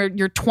die when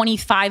you're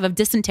 25 of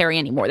dysentery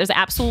anymore. There's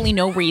absolutely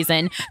no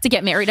reason to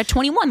get married at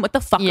 21. What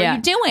the fuck are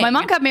you doing? My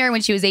mom got married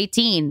when she was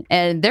 18,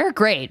 and they're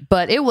great,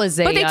 but it was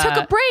But they took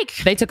a break.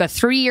 They took a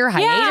 3-year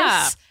hiatus.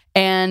 Yeah.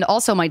 And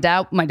also my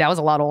dad was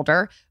a lot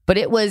older, but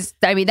it was,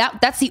 I mean,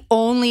 that's the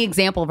only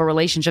example of a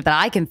relationship that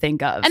I can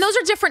think of. And those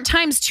are different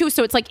times too.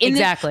 So it's like in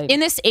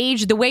this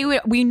age, the way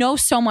we know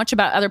so much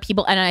about other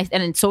people,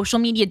 and social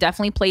media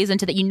definitely plays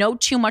into that. You know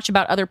too much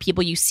about other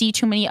people. You see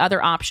too many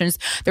other options.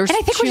 And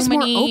I think we're just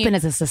more open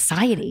as a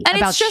society and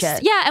about it's just,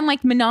 shit. Yeah. And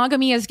like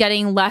monogamy is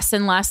getting less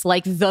and less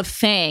like the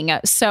thing.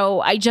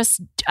 So I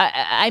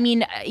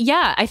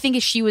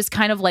think she was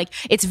kind of like,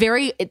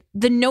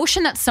 the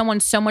notion that someone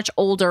so much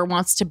older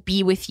wants to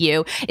be with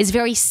you is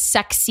very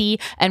sexy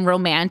and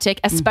romantic,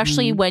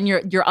 especially when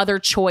your other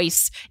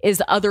choice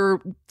is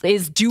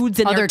dudes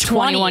in their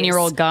 20s.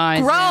 21-year-old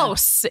guys.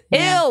 Gross.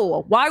 Yeah.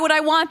 Ew. Why would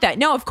I want that?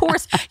 No, of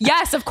course.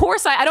 Yes, of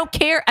course. I don't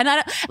care. And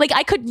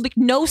I could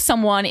know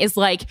someone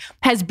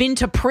has been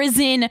to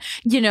prison,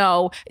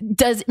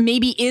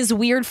 is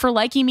weird for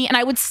liking me. And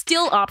I would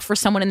still opt for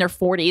someone in their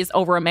 40s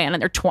over a man in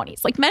their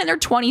 20s. Like men in their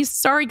 20s,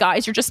 sorry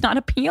guys, you're just not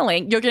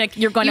appealing. You're going to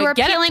get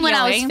appealing when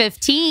I was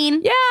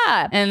 15.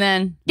 Yeah. And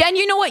then. Yeah. And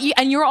you know what?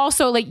 And you're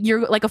also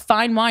you're like a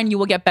fine wine. You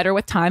will get better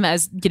with time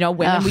as,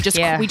 women. We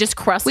just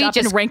crust up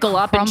and wrinkle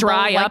up and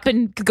dry up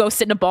and go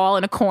sit in a ball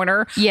in a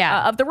corner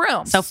of the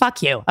room. So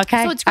fuck you.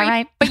 Okay. So it's great. All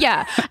right. But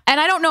yeah. And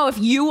I don't know if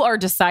you are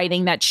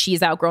deciding that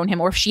she's outgrown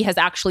him or if she has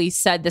actually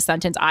said the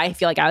sentence, I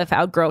feel like I've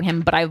outgrown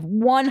him, but I've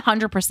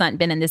 100%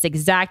 been in this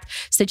exact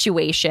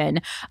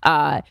situation.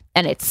 And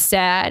it's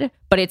sad.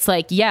 But it's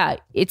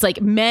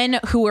like men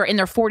who are in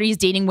their 40s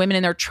dating women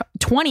in their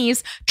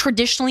 20s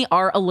traditionally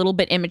are a little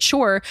bit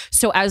immature.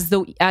 So as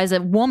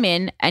a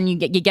woman and you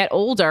get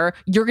older,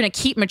 you're going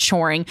to keep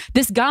maturing.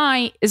 This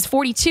guy is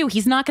 42.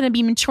 He's not going to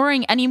be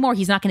maturing anymore.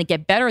 He's not going to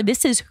get better.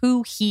 This is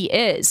who he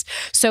is.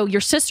 So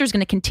your sister's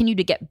going to continue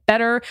to get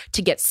better,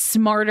 to get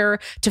smarter,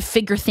 to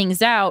figure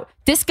things out.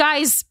 This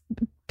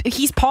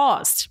he's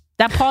paused.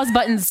 That pause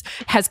button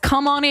has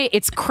come on it.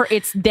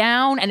 It's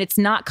down and it's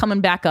not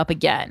coming back up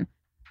again.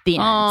 The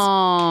end.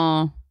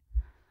 Oh,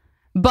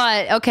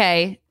 but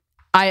okay.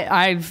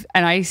 I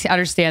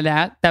understand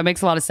that. That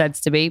makes a lot of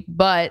sense to me.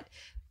 But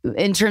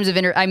in terms of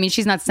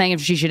she's not saying if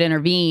she should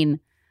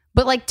intervene,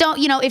 but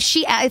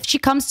if she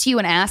comes to you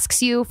and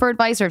asks you for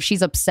advice or if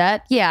she's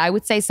upset, I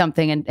would say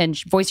something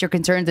and voice your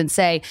concerns and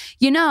say,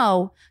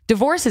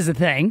 divorce is a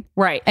thing.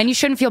 Right. And you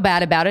shouldn't feel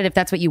bad about it if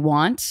that's what you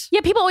want.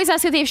 Yeah. People always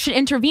ask if they should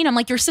intervene. I'm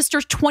like, your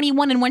sister's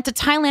 21 and went to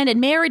Thailand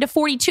and married a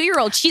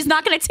 42-year-old. She's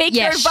not going to take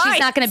your advice. She's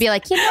not going to be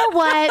like, you know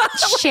what?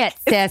 Shit,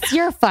 sis,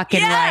 you're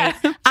fucking right.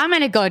 I'm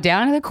going to go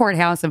down to the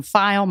courthouse and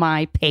file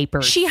my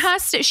papers. She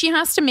has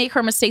to make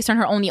her mistakes on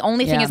her own. The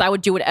only thing is I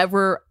would do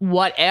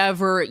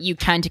whatever you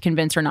can to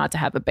convince her not to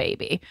have a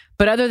baby.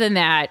 But other than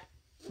that,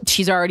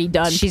 she's already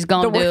done. She's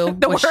gonna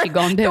do what she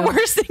gonna do. The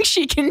worst thing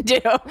she can do.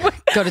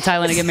 Go to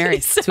Thailand and get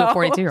married to a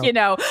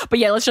 42-year-old. But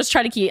yeah, let's just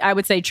try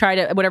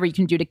to whatever you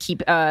can do to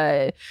keep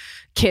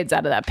kids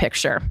out of that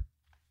picture.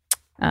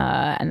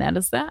 And that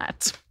is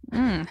that.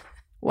 Wow.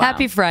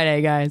 Happy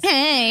Friday, guys.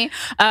 Hey.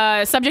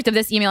 Subject of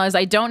this email is,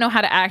 I don't know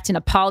how to act in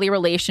a poly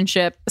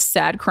relationship.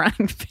 Sad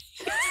crying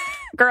face.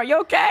 Girl, you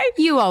okay?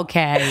 You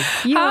okay?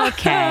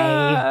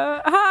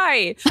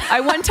 Hi.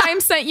 I one time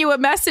sent you a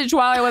message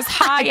while I was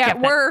high at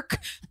work.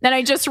 Then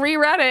I just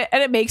reread it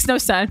and it makes no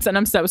sense. And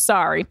I'm so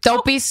sorry.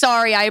 Don't be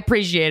sorry. I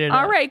appreciate it.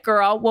 All right,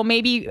 girl. Well,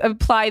 maybe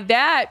apply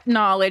that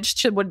knowledge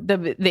to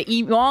the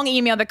long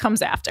email that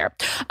comes after.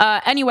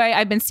 Anyway,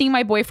 I've been seeing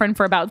my boyfriend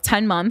for about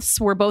 10 months.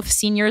 We're both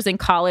seniors in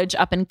college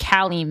up in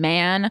Cali,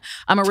 man.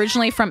 I'm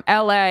originally from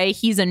LA.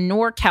 He's a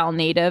NorCal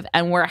native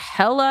and we're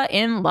hella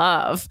in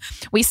love.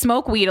 We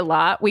smoke weed a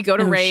lot. We go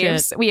to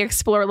raves. Shit. We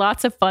explore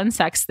lots of fun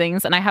sex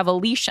things and I have a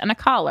leash and a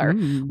collar.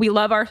 We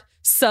love our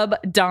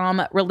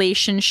sub-dom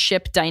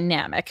relationship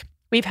dynamic.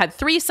 We've had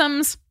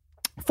threesomes,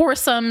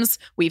 foursomes,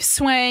 we've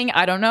swang.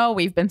 I don't know.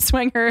 We've been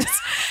swingers.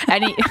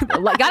 And he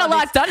got a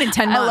lot done in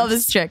 10 months. I love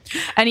this chick.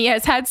 And he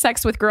has had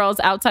sex with girls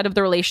outside of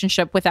the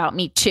relationship without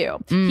me too.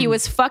 He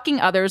was fucking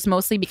others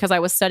mostly because I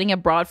was studying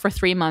abroad for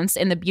 3 months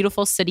in the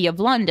beautiful city of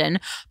London.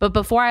 But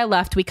before I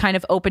left, we kind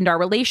of opened our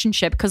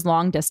relationship because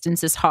long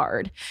distance is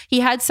hard. He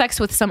had sex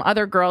with some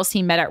other girls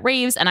he met at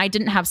raves, and I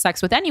didn't have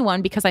sex with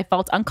anyone because I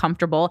felt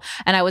uncomfortable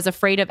and I was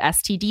afraid of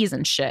STDs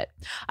and shit.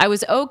 I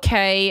was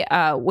okay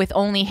with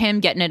only him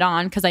getting it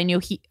on because I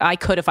knew I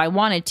could if I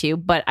wanted to,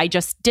 but I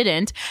just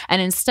didn't.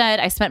 And instead,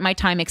 I spent my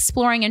time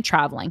exploring and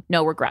traveling.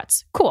 No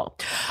regrets. Cool.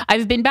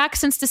 I've been back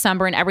since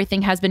December and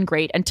everything has been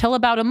great until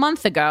about a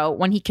month ago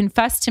when he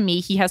confessed to me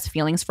he has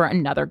feelings for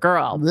another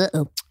girl.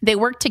 Uh-oh. They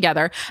work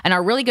together and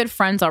are really good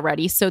friends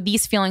already, so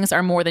these feelings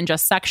are more than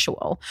just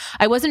sexual.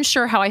 I wasn't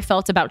sure how I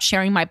felt about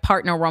sharing my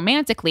partner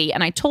romantically,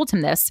 and I told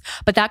him this,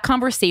 but that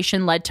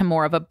conversation led to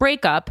more of a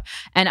breakup,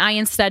 and I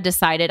instead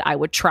decided I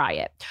would try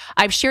it.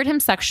 I've shared him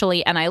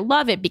sexually, and I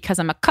love it because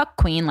I'm a cuck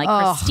queen like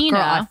Christina.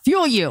 Girl, I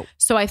feel you.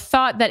 So I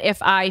thought that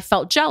if I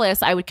felt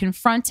jealous, I would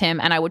confront him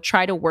and I would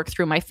try to work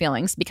through my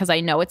feelings because I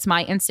know it's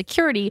my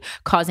insecurity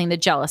causing the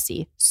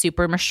jealousy.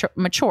 Super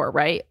mature,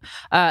 right?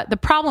 The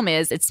problem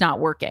is it's not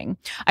working.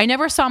 I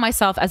never saw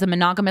myself as a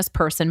monogamous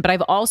person, but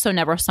I've also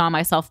never saw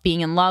myself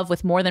being in love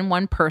with more than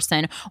one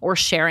person or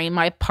sharing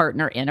my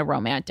partner in a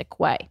romantic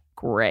way.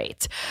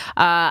 Great.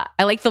 I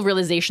like the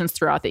realizations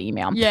throughout the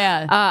email.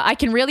 Yeah. I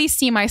can really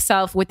see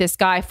myself with this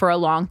guy for a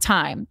long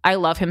time. I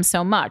love him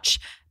so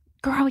much.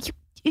 Girl,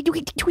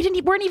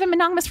 we weren't even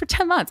monogamous for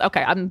 10 months.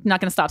 Okay, I'm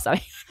not going to stop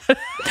studying.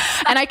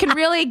 And I can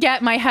really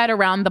get my head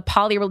around the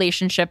poly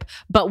relationship,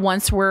 but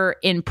once we're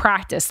in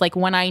practice, like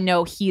when I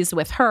know he's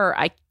with her,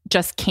 I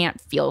just can't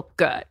feel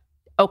good.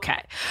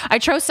 Okay. I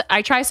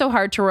try so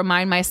hard to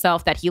remind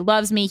myself that he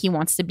loves me, he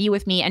wants to be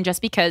with me, and just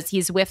because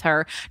he's with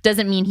her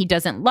doesn't mean he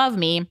doesn't love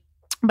me.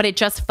 But it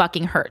just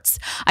fucking hurts.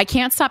 I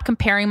can't stop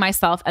comparing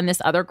myself and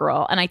this other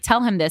girl. And I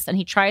tell him this and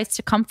he tries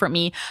to comfort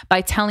me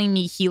by telling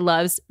me he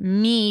loves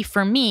me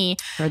for me.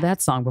 Heard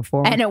that song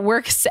before. And it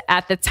works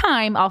at the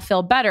time. I'll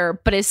feel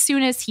better. But as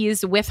soon as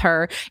he's with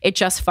her, it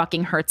just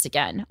fucking hurts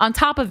again. On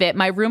top of it,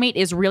 my roommate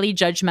is really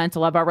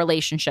judgmental of our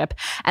relationship.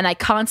 And I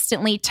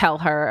constantly tell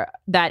her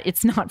that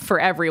it's not for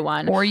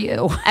everyone. Or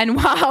you. And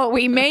while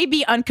we may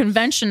be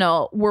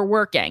unconventional, we're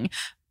working.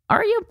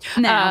 Are you?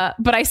 No.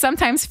 But I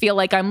sometimes feel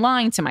like I'm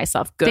lying to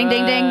myself. Good. Ding,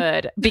 ding,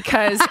 ding.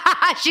 Because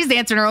she's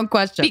answering her own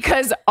question.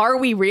 Because are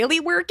we really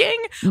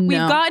working? No. We've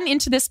gotten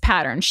into this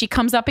pattern. She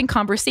comes up in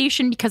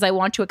conversation because I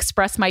want to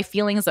express my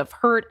feelings of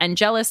hurt and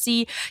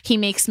jealousy. He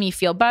makes me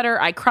feel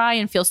better. I cry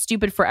and feel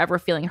stupid for ever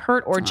feeling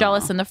hurt or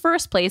jealous in the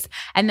first place.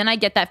 And then I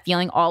get that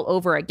feeling all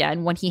over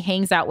again when he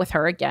hangs out with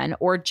her again,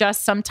 or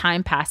just some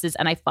time passes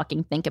and I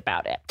fucking think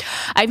about it.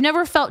 I've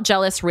never felt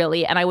jealous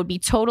really, and I would be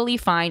totally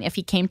fine if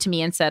he came to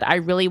me and said, I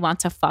really want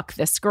to fuck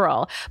this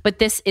girl. But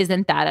this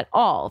isn't that at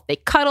all. They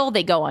cuddle,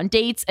 they go on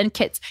dates and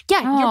kids.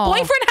 Yeah, your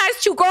boyfriend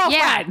has 2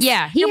 girlfriends.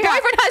 Yeah. Your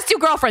boyfriend has 2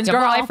 girlfriends,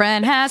 Your girl.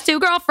 boyfriend has 2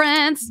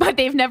 girlfriends. But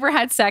they've never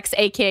had sex,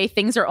 aka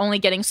things are only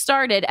getting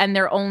started and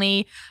they're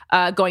only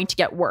going to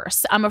get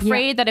worse. I'm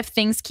afraid that if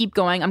things keep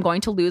going, I'm going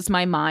to lose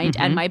my mind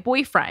and my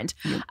boyfriend.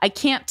 I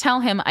can't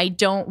tell him I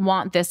don't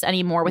want this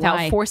anymore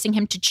without forcing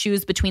him to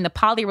choose between the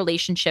poly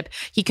relationship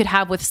he could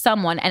have with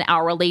someone and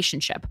our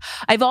relationship.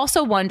 I've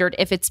also wondered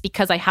if it's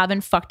because I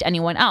haven't fucked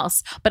anyone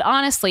else, but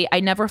honestly, I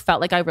never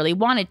felt like I really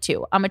wanted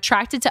to. I'm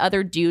attracted to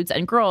other dudes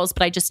and girls,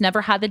 but I just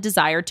never had the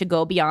desire to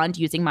go beyond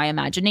using my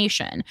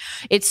imagination.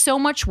 It's so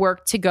much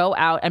work to go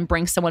out and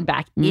bring someone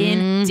back.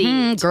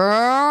 Indeed.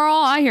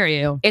 Girl, I hear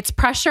you. It's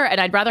pressure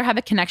and I'd rather have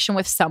a connection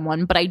with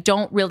someone, but I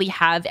don't really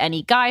have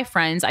any guy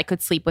friends I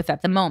could sleep with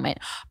at the moment.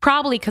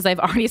 Probably because I've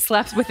already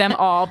slept with them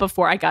all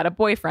before I got a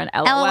boyfriend.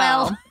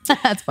 LOL.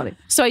 That's funny.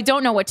 So I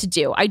don't know what to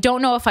do. I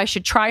don't know if I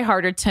should try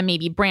harder to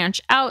maybe branch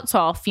out so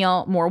I'll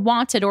feel more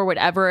wanted or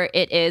whatever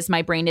it is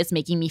my brain is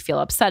making me feel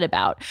upset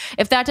about.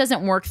 If that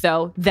doesn't work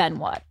though, then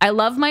what? I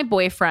love my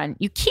boyfriend.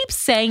 You keep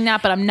saying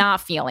that, but I'm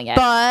not feeling it.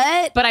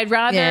 But I'd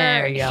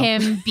rather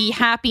him be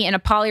happy in a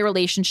poly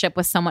relationship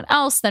with someone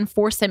else than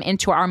force him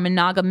into our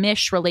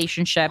monogamish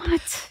relationship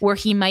where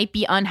he might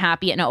be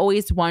unhappy, and I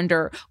always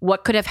wonder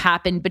what could have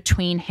happened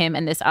between him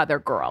and this other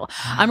girl.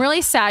 I'm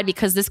really sad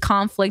because this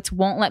conflict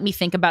won't let me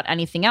think about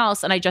anything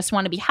else, and I just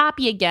want to be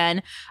happy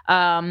again.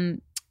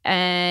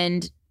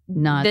 And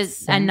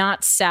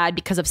not sad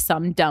because of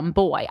some dumb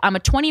boy. I'm a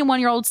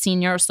 21-year-old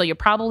senior, so you'll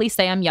probably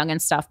say I'm young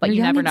and stuff, but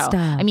you never know.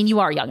 I mean,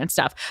 you are young and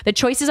stuff. The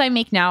choices I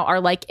make now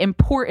are like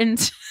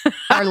important.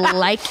 Are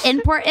like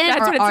important,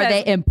 or are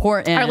they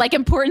important? Are like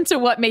important to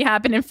what may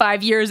happen in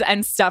 5 years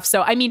and stuff.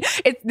 So I mean,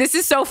 this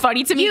is so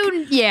funny to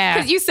me.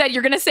 Because you said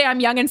you're going to say I'm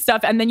young and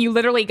stuff, and then you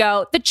literally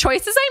go, the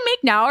choices I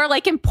make now are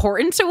like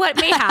important to what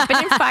may happen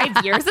in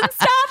 5 years and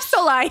stuff.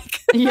 So like,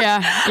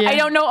 I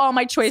don't know all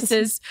my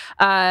choices.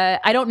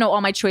 I don't know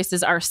all my choices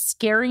choices are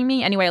scaring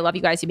me. Anyway, I love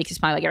you guys. You make me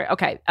smile. Like,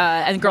 okay.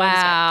 And girl.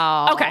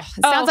 Wow. Okay.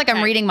 It sounds like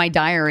I'm reading my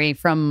diary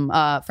from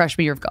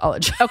freshman year of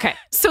college. Okay.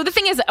 So the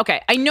thing is,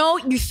 okay, I know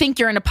you think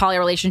you're in a poly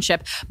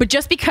relationship, but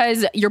just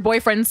because your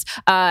boyfriend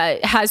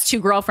has 2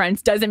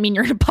 girlfriends doesn't mean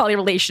you're in a poly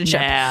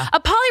relationship. Yeah. A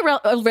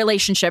poly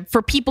relationship,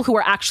 for people who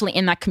are actually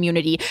in that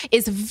community,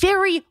 is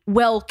very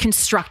well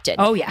constructed.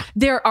 Oh, yeah.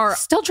 There are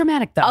Still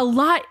dramatic, though. a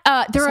lot.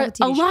 There are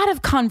Still a a TV show. lot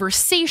of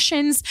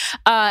conversations,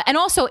 and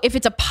also if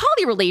it's a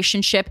poly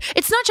relationship,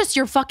 it's not just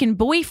your fucking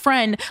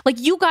boyfriend. Like,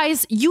 you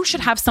guys, you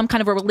should have some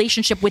kind of a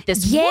relationship with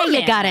this woman.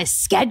 you gotta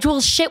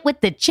schedule shit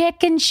with the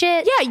chick and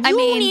shit. Yeah,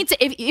 you need to.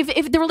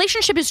 If the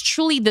relationship is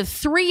truly the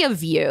 3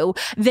 of you,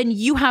 then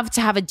you have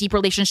to have a deep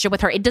relationship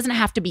with her. It doesn't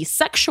have to be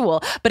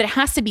sexual, but it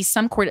has to be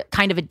some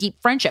kind of a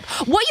deep friendship.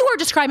 What you are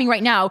describing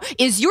right now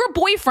is your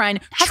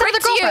boyfriend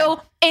tricked you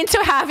into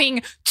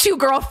having 2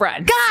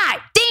 girlfriends.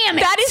 God damn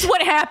it. That is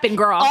what happened,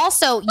 girl.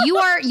 Also, you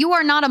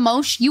are not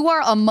you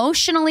are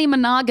emotionally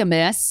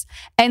monogamous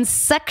and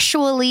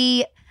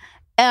sexually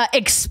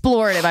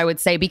explorative, I would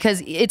say,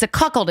 because it's a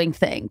cuckolding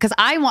thing. Because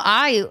I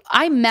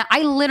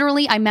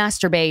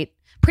masturbate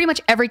pretty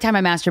much every time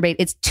I masturbate.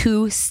 It's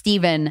to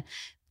Steven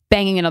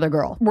banging another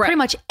girl, right. Pretty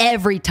much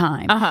every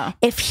time.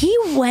 If he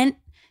went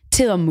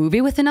to a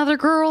movie with another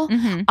girl,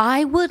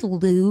 I would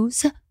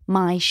lose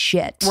my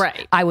shit.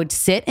 Right. I would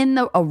sit in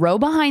a row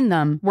behind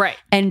them. Right.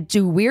 And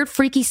do weird,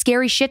 freaky,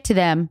 scary shit to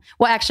them.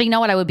 Well, actually, you know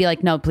what? I would be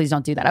like, no, please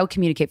don't do that. I would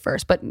communicate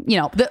first. But,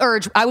 the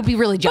urge, I would be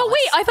really jealous. But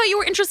wait, I thought you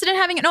were interested in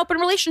having an open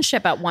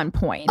relationship at one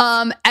point.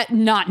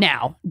 Not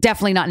now.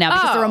 Definitely not now.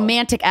 Because the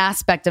romantic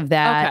aspect of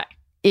that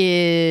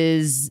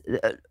is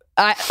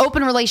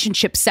open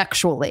relationship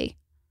sexually.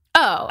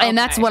 Oh, okay. And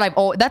that's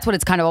what that's what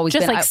it's kind of always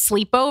just been. Like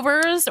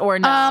sleepovers or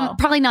no?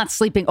 Probably not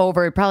sleeping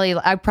over. We'd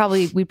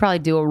probably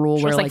do a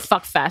rule where like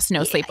fuck fest,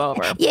 no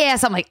sleepover. Yeah,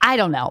 something like, I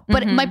don't know.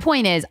 But my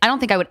point is, I don't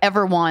think I would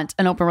ever want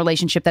an open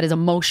relationship that is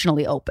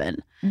emotionally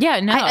open. Yeah,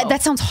 no.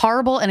 That sounds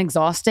horrible and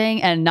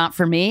exhausting and not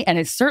for me. And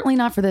it's certainly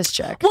not for this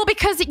chick. Well,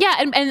 because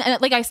and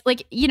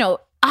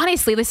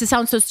honestly, this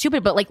sounds so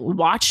stupid, but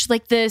watch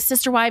the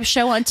Sister Wives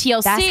show on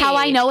TLC. That's how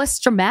I know it's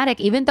dramatic,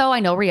 even though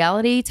I know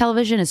reality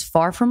television is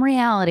far from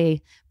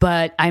reality.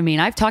 But I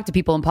mean, I've talked to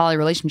people in poly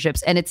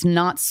relationships and it's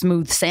not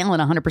smooth sailing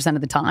 100%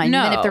 of the time,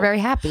 even if they're very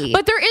happy.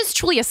 But there is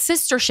truly a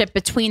sistership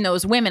between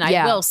those women.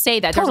 I will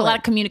say that. There's a lot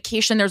of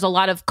communication. There's a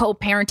lot of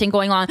co-parenting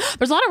going on.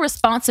 There's a lot of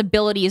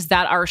responsibilities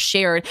that are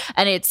shared.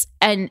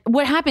 And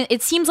what happened,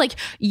 it seems like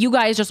you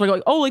guys just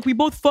like, oh, we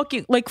both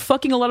fucking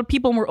a lot of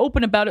people and we're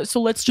open about it. So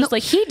let's just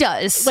he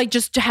does.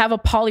 Just to have a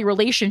poly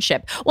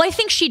relationship. Well, I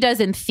think she does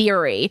in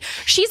theory.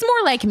 She's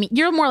more like me.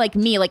 You're more like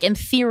me. In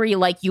theory,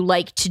 you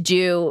like to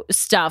do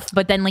stuff,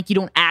 but then you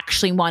don't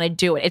actually want to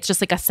do it. It's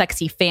just a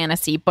sexy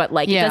fantasy, but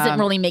it doesn't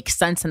really make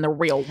sense in the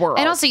real world.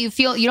 And also you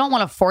don't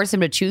want to force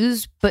him to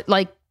choose, but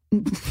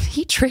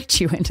he tricked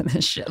you into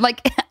this shit.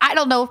 I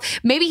don't know.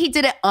 Maybe he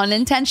did it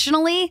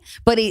unintentionally,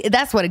 but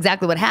that's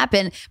exactly what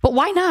happened. But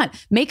why not?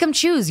 Make him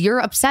choose. You're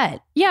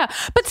upset. Yeah.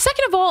 But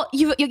second of all,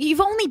 you've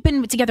only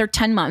been together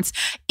 10 months.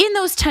 In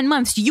those 10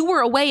 months, you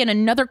were away in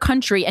another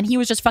country and he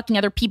was just fucking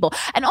other people.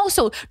 And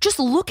also, just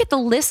look at the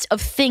list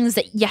of things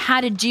that you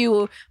had to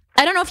do.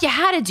 I don't know if you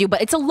had to do,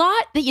 but it's a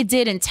lot that you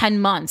did in 10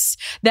 months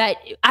that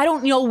I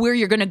don't know where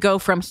you're going to go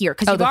from here.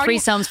 Because the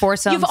threesomes,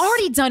 foursomes. You've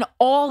already done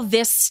all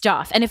this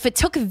stuff. And if it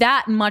took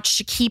that much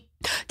to keep,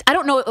 I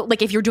don't know,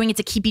 if you're doing it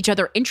to keep each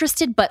other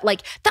interested, but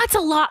that's a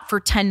lot for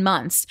 10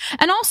 months.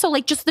 And also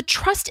just the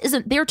trust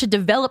isn't there to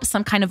develop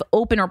some kind of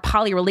open or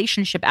poly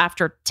relationship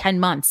after 10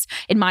 months,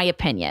 in my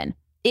opinion.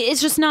 It's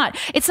just not.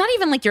 It's not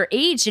even your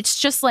age. It's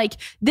just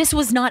this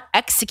was not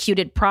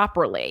executed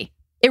properly.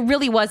 It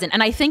really wasn't.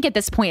 And I think at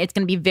this point, it's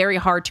going to be very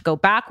hard to go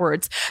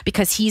backwards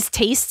because he's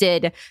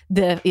tasted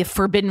the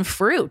forbidden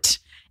fruit.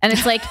 And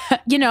it's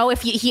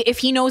if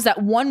he knows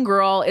that one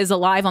girl is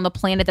alive on the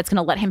planet that's going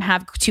to let him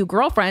have 2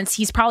 girlfriends,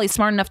 he's probably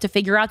smart enough to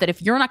figure out that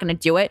if you're not going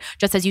to do it,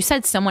 just as you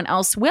said, someone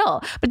else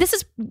will. But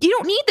you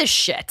don't need this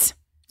shit.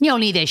 You don't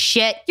need this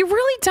shit. You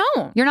really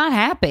don't. You're not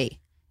happy.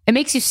 It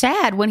makes you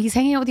sad when he's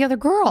hanging out with the other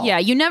girl. Yeah,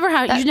 you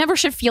never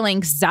should feel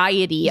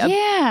anxiety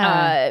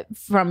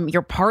from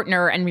your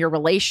partner and your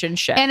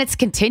relationship. And it's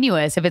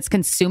continuous. If it's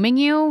consuming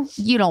you,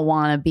 you don't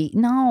want to be.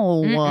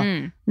 No.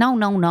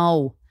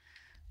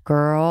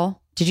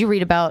 Girl, did you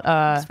read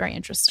about it's very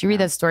interesting. Did you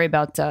read that story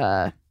about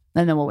and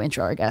then we'll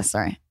intro our guest,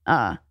 sorry.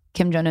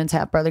 Kim Jong-un's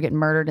half brother getting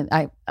murdered,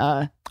 and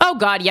oh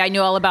god, yeah, I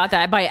knew all about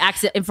that by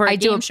accident for a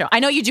game show. I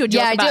know you do a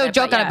joke. Yeah, I do a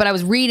joke on it, but I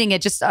was reading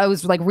it. I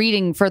was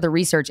reading further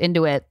research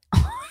into it.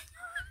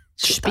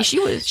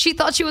 She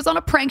thought she was on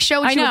a prank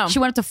show. I know. She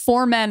went up to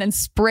 4 men and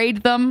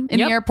sprayed them in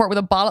the airport with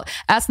a bottle.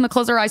 Asked them to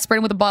close their eyes, sprayed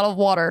them with a bottle of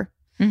water.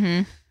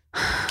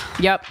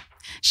 Mm-hmm. Yep.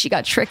 She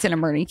got tricked into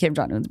murdering Kim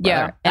Jong-un's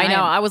brother. Yeah, I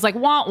know. I was like,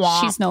 wah wah.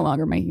 She's no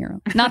longer my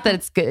hero. Not that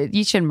it's good.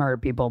 You shouldn't murder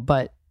people,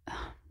 but.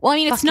 Well, I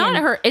mean, it's not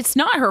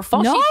her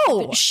fault.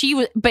 No, she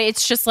was, but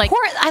it's just poor,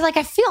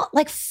 I feel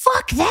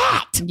fuck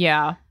that.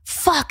 Yeah.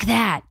 Fuck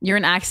that. You're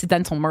an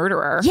accidental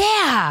murderer.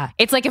 Yeah.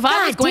 It's like if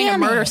I was God going to damn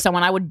murder it.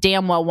 someone, I would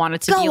damn well want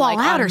it to Go be like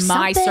all out on or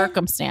my something.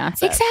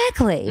 circumstances.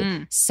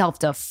 Exactly.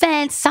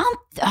 Self-defense,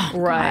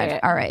 Right. God.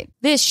 All right.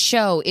 This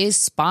show is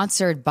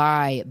sponsored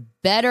by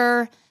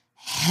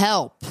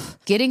BetterHelp.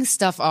 Getting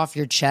stuff off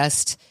your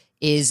chest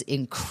is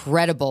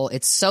incredible.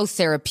 It's so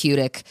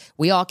therapeutic.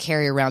 We all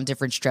carry around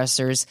different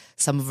stressors.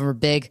 Some of them are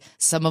big,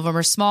 some of them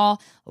are small,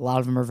 a lot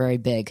of them are very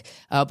big.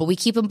 But we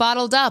keep them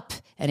bottled up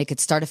and it could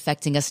start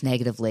affecting us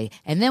negatively.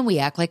 And then we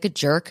act like a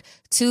jerk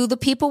to the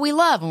people we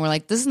love. And we're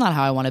like, this is not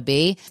how I want to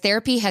be.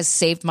 Therapy has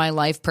saved my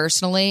life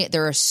personally.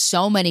 There are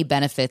so many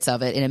benefits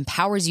of it. It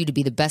empowers you to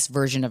be the best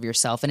version of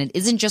yourself. And it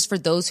isn't just for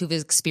those who've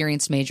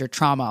experienced major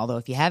trauma, although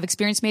if you have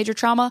experienced major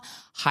trauma,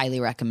 highly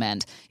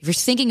recommend. If you're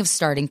thinking of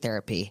starting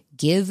therapy,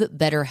 give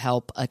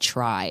BetterHelp a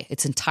try.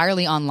 It's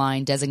entirely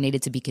online,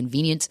 designated to be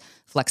convenient,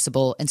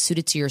 flexible, and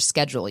suited to your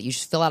schedule. You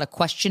just fill out a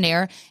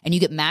questionnaire and you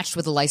get matched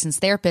with a licensed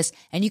therapist,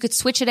 and you could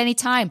switch at any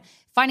time.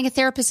 Finding a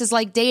therapist is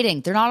like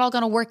dating. They're not all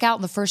going to work out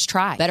in the first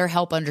try.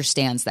 BetterHelp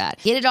understands that.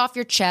 Get it off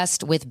your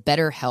chest with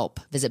BetterHelp.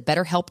 Visit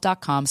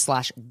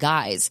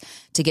betterhelp.com/guys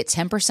to get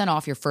 10%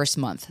 off your first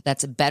month.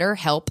 That's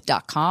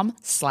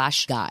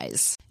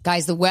betterhelp.com/guys.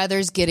 Guys, the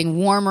weather's getting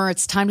warmer.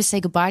 It's time to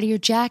say goodbye to your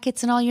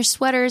jackets and all your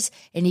sweaters,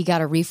 and you got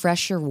to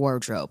refresh your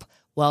wardrobe.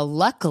 Well,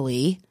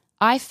 luckily,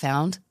 I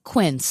found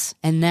Quince.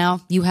 And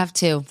now you have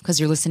too, because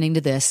you're listening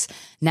to this.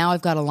 Now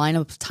I've got a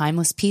lineup of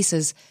timeless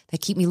pieces that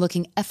keep me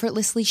looking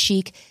effortlessly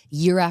chic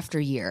year after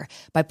year.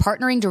 By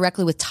partnering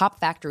directly with top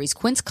factories,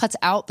 Quince cuts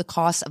out the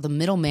cost of the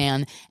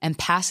middleman and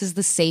passes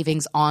the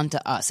savings on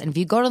to us. And if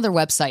you go to their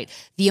website,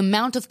 the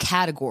amount of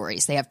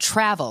categories, they have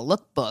travel,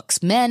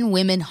 lookbooks, men,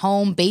 women,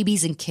 home,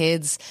 babies, and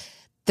kids.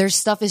 Their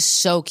stuff is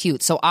so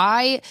cute. So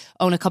I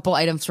own a couple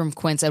items from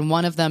Quince, and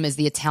one of them is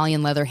the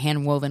Italian leather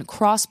hand-woven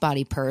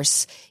crossbody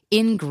purse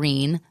in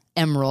green,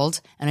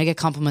 emerald, and I get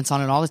compliments on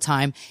it all the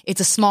time.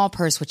 It's a small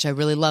purse, which I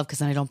really love because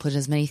then I don't put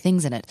as many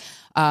things in it.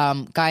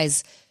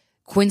 Guys,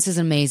 Quince is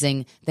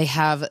amazing. They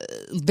have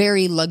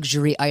very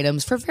luxury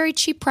items for very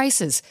cheap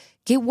prices.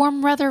 Get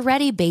warm weather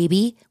ready,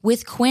 baby,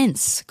 with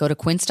Quince. Go to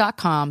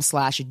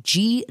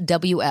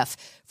quince.com/GWF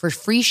for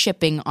free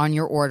shipping on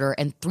your order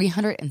and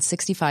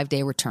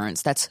 365-day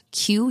returns. That's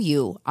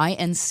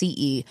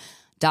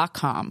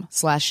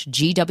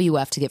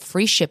QUINCE.com/GWF to get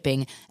free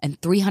shipping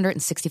and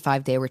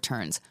 365-day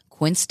returns.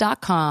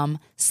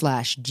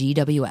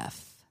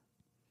 Quince.com/GWF.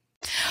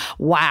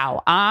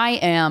 Wow, I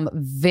am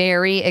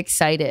very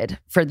excited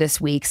for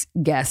this week's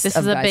guest. This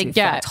is a big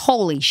get.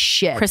 Holy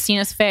shit.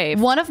 Christina's fave.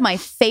 One of my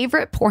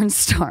favorite porn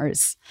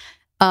stars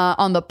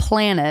on the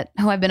planet,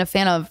 who I've been a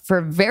fan of for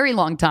a very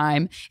long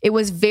time. It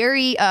was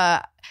very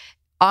odd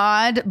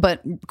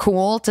but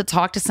cool to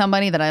talk to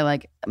somebody that I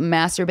like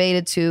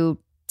masturbated to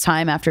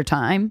time after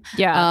time.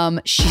 Yeah.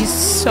 She's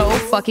so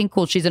fucking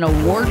cool. She's an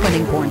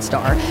award-winning porn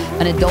star,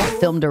 an adult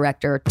film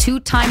director,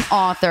 two-time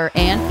author,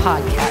 and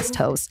podcast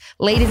host.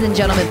 Ladies and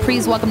gentlemen,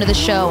 please welcome to the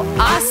show,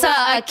 Asa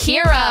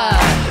Akira.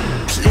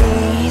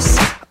 Please,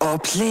 oh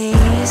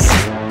please,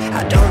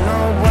 I don't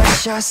know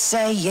what you're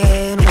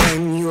saying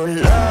when you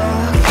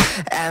look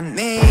at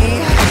me.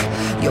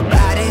 Your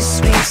body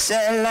speaks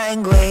a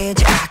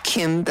language I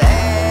can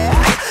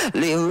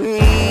barely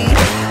read.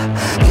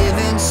 Give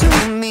it to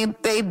me,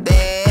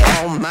 baby.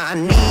 On my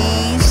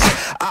knees,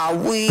 I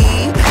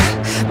weep.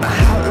 My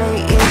heart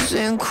rate is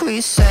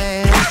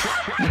increasing.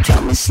 You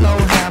tell me slow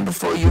down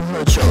before you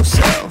hurt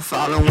yourself.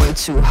 Falling way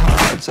too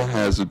hard to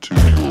hazard to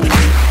you.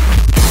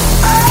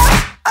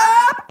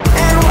 Up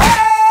and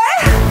away.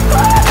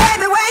 Oh,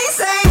 baby, when you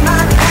say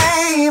my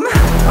name.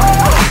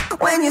 Oh,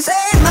 when you say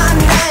my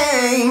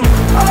name.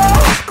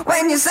 Oh,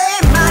 when you say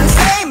my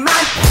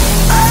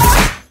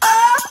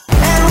up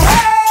and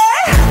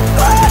away.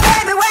 Oh,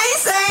 baby, when you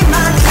say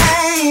my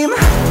name.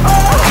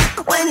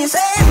 Oh, when you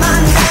say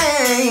my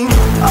name.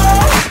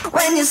 Oh,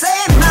 when you say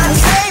my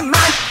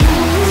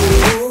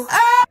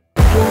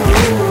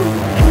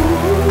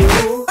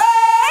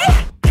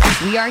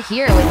We are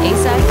here with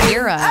Asa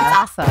Akira.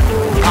 Awesome.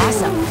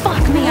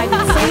 Fuck me, I've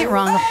been saying it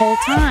wrong the whole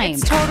time.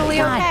 It's totally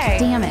God okay.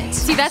 damn it.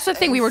 See, that's the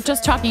thing. We were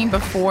just talking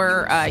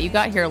before you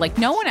got here. Like,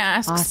 no one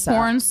asks Asa.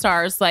 porn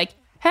stars, like,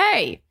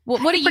 hey,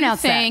 what do you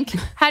pronounce think?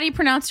 How do you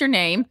pronounce your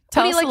name?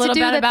 Tell do you us like a to little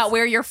do bit that's about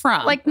where you're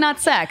from. Like, not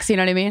sex, you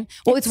know what I mean?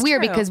 Well, it's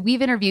weird true. because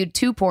we've interviewed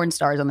two porn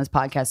stars on this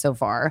podcast so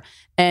far,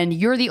 and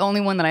you're the only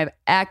one that I've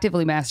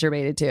actively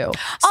masturbated to.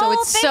 So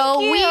it's so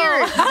thank you.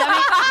 weird.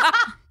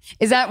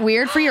 Is that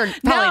weird for you? Or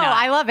probably No, not.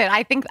 I love it.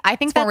 I think more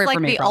that's weird like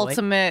for me, the probably.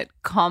 ultimate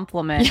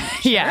compliment.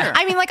 Yeah.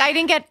 I mean, like, I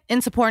didn't get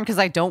into porn because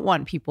I don't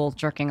want people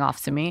jerking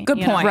off to me. Good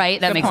you know? point.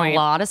 Right, that Good makes point. a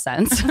lot of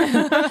sense.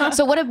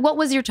 So what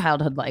was your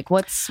childhood like?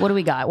 What do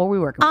we got? What were we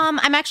working with?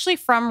 I'm actually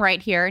from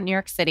right here in New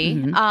York City.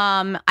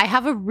 Mhm. I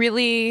have a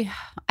really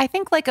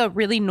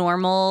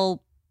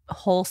normal,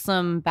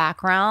 wholesome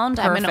background.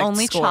 I'm Perfect an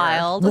only score.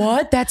 Child.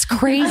 What? That's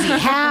crazy.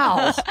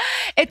 How?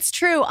 It's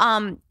true.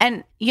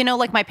 And you know,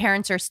 like, my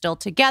parents are still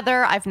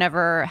together. I've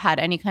never had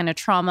any kind of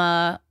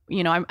trauma.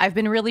 You know, I've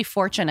been really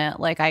fortunate.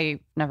 Like,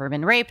 I've never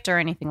been raped or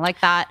anything like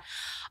that.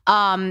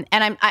 And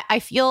I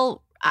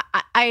feel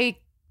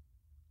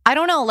I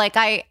don't know, like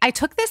I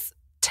took this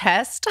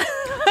test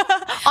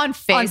on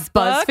Facebook.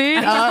 On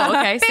BuzzFeed? Oh,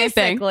 okay.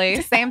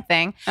 Same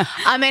thing.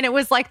 And it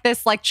was like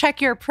this, like,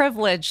 check your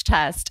privilege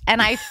test.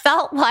 And I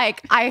felt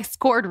like I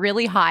scored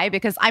really high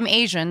because I'm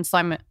Asian, so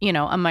I'm,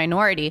 a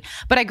minority.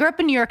 But I grew up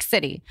in New York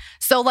City.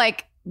 So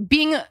like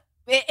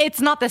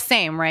it's not the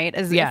same, right?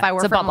 As if I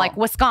were from like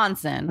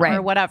Wisconsin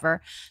or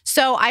whatever.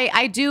 So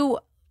I do.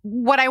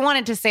 What I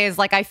wanted to say is,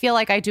 like, I feel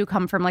like I do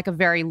come from like a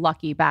very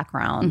lucky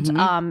background.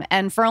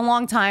 And for a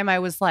long time I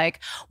was like,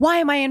 why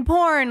am I in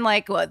porn?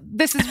 Like,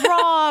 this is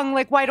wrong.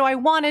 Like, why do I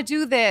want to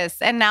do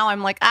this? And now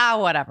I'm like,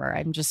 whatever.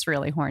 I'm just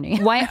really horny.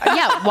 Why?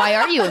 Yeah. Why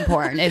are you in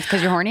porn? It's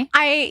because you're horny?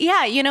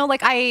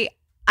 I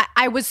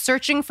was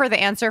searching for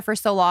the answer for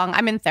so long.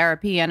 I'm in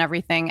therapy and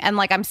everything. And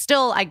like, I'm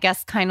still, I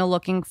guess, kind of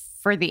looking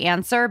for the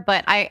answer.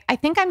 But I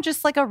think I'm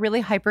just like a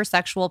really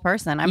hypersexual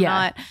person.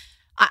 I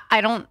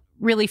don't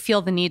really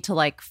feel the need to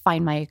like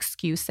find my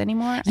excuse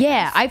anymore.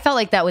 I felt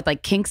like that with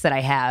like kinks that I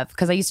have,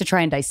 because I used to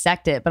try and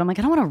dissect it, but I'm like,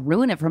 I don't want to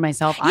ruin it for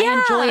myself. I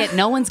enjoy it.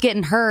 No one's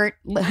getting hurt.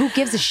 Who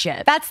gives a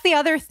shit? That's the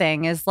other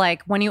thing, is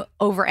like when you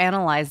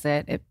overanalyze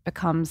it, it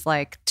becomes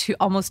like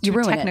almost too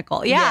technical.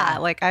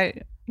 Like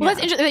Well,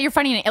 that's interesting that you're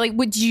finding it. Like,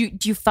 do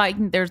you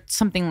find there's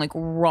something like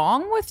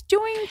wrong with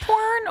doing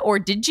porn, or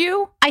did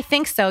you? I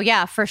think so.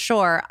 Yeah, for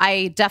sure.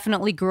 I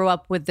definitely grew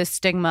up with the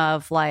stigma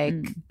of like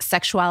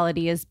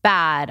sexuality is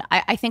bad.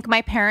 I think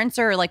my parents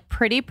are like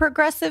pretty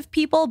progressive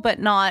people, but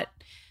not.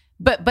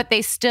 But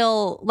they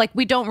still, like,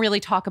 we don't really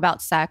talk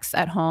about sex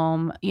at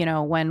home.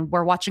 When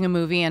we're watching a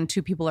movie and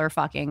two people are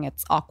fucking,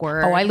 it's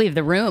awkward. Oh, I leave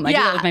the room. I do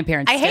that with my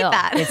parents. I hate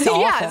that. It's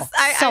awful.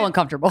 So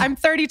uncomfortable. I'm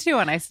 32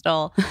 and I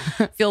still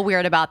feel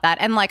weird about that.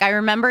 And like, I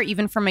remember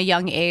even from a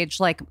young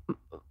age, like,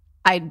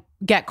 I'd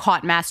get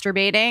caught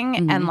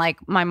masturbating and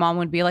like my mom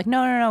would be like,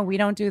 no, we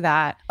don't do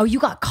that. Oh, you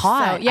got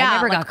caught? So, I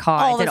never got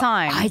caught. All the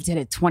time. I did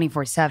it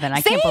 24/7.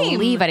 I can't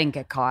believe I didn't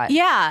get caught.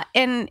 Yeah.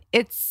 And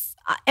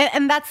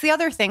and that's the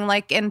other thing,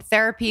 like in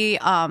therapy,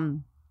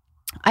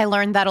 I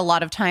learned that a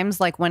lot of times,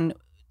 like when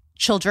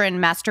children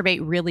masturbate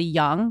really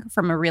young,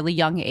 from a really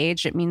young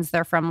age, it means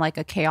they're from like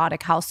a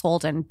chaotic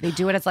household and they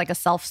do it as like a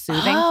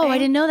self-soothing thing. I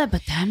didn't know that,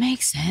 but that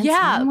makes sense.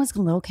 Yeah. Mine was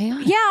a little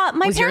chaotic. Yeah.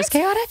 My was yours parents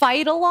chaotic?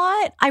 fight a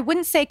lot. I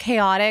wouldn't say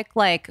chaotic.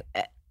 Like,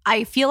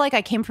 I feel like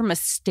I came from a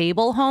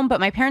stable home, but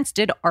my parents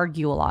did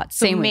argue a lot.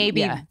 So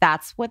maybe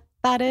that's what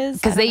that is.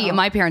 Because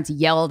my parents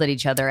yelled at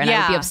each other, and I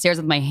would be upstairs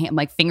with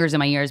my fingers in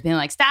my ears, being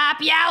like, "Stop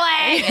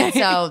yelling!" And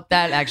so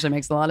that actually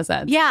makes a lot of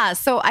sense. Yeah.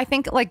 So I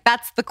think like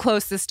that's the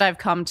closest I've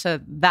come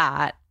to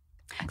that.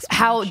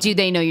 How do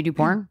they know you do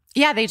porn?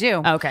 Yeah, they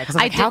do. Okay, because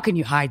how can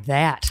you hide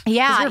that?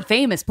 Yeah, 'cause you're a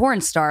famous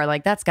porn star.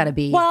 Like, that's got to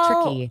be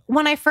tricky.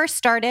 When I first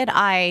started,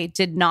 I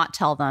did not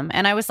tell them,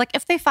 and I was like,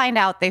 if they find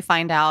out, they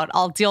find out.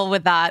 I'll deal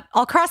with that.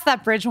 I'll cross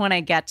that bridge when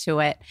I get to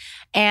it.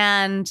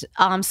 And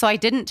so I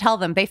didn't tell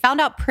them. They found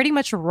out pretty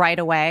much right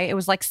away. It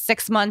was like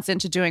 6 months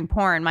into doing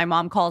porn, my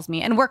mom calls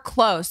me, and we're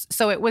close.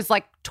 So it was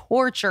like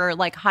torture,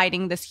 like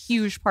hiding this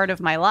huge part of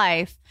my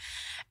life.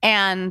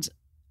 And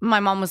my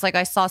mom was like,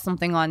 I saw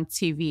something on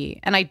TV,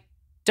 and I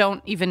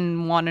don't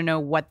even want to know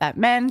what that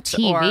meant.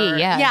 TV,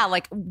 yeah.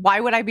 Like,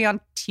 why would I be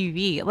on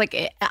TV?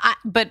 Like,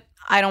 but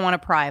I don't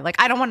want to pry. Like,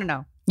 I don't want to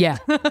know. Yeah,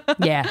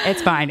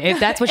 it's fine. If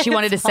that's what she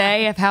wanted to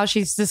say, of how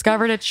she's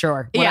discovered it,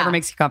 sure, whatever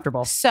makes you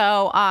comfortable.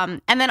 So,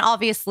 and then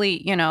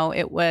obviously,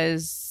 it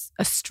was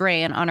a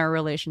strain on our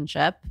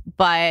relationship,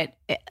 but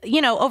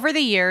over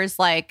the years,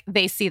 like,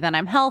 they see that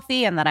I'm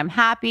healthy and that I'm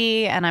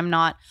happy and I'm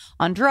not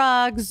on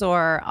drugs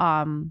or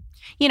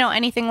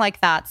anything like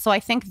that. So I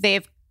think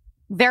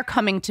they're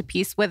coming to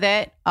peace with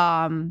it.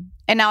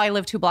 And now I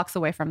live 2 blocks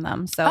away from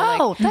them.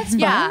 So that's fun.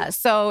 Yeah.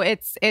 So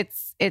it's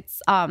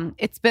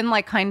been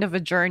like kind of a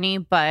journey,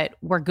 but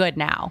we're good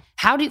now.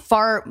 How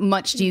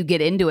much do you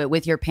get into it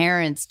with your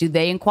parents? Do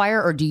they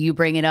inquire, or do you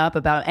bring it up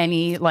about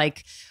any,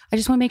 like, I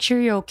just want to make sure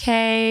you're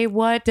okay.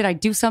 What, did I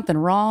do something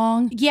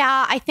wrong?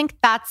 Yeah, I think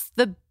that's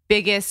the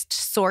biggest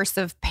source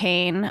of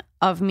pain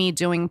of me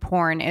doing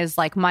porn is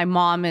like my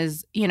mom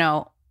is,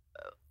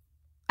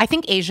 I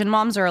think Asian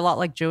moms are a lot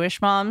like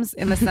Jewish moms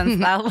in the sense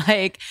that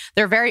like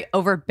they're very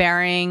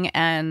overbearing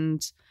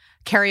and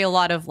carry a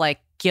lot of like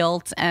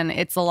guilt, and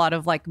it's a lot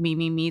of like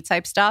me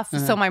type stuff.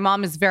 So my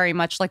mom is very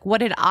much like, what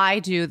did I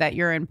do that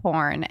you're in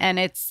porn? And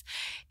it's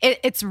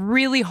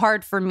really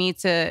hard for me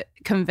to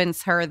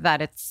convince her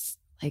that it's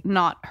like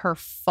not her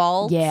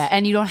fault. Yeah,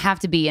 and you don't have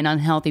to be an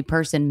unhealthy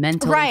person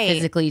mentally,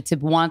 physically, to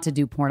want to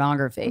do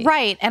pornography.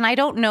 Right, and I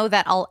don't know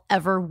that I'll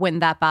ever win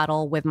that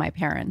battle with my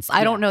parents.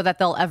 I don't know that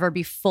they'll ever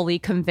be fully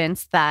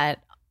convinced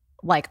that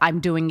like I'm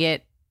doing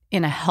it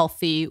in a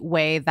healthy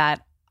way,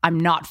 that I'm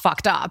not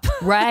fucked up.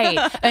 Right.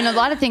 And a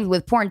lot of things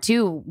with porn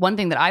too. One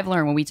thing that I've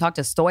learned when we talked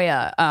to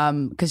Stoya,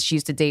 because she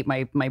used to date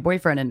my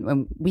boyfriend,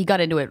 and we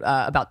got into it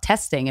about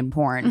testing in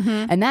porn.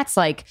 And that's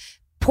like,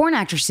 porn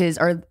actresses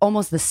are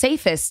almost the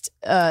safest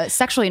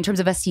sexually in terms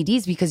of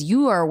STDs because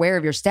you are aware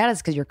of your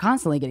status because you're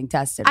constantly getting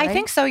tested, right? I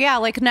think so, yeah.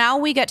 Like now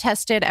we get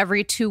tested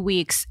every 2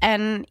 weeks.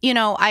 And, you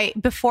know,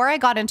 before I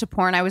got into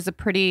porn, I was a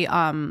pretty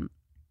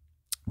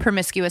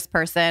promiscuous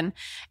person.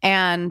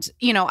 And,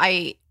 you know,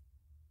 I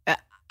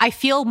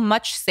feel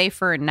much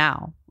safer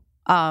now.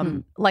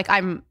 Like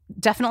I'm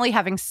definitely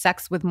having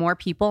sex with more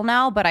people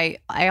now, but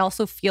I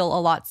also feel a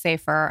lot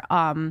safer.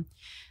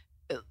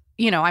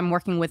 You know, I'm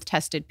working with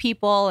tested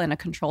people in a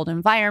controlled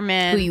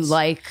environment. Who you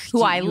like?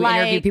 Who I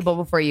like. Interview people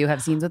before you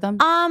have scenes with them?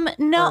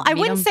 No, I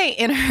wouldn't say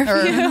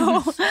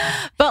interview,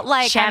 but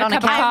like Chat on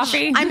a cup of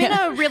coffee. I'm in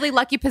a really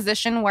lucky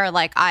position where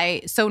like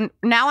so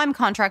now I'm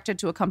contracted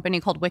to a company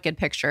called Wicked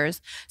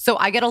Pictures. So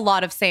I get a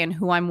lot of say in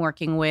who I'm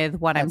working with,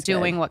 what I'm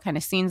doing, what kind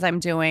of scenes I'm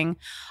doing.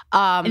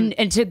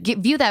 And to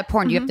view that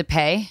porn, do you have to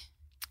pay?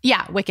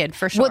 Yeah, Wicked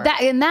for sure. Well,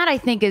 that I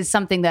think is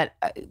something that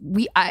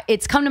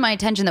it's come to my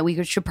attention that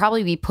we should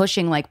probably be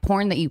pushing like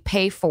porn that you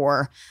pay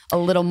for a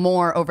little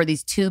more over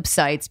these tube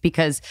sites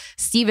because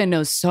Steven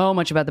knows so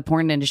much about the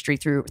porn industry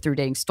through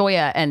dating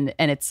Stoya, and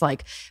it's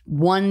like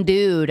one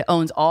dude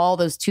owns all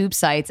those tube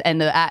sites,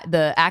 and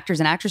the actors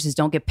and actresses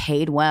don't get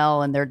paid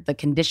well, and the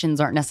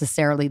conditions aren't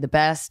necessarily the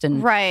best,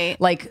 and right.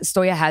 Like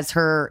Stoya has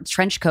her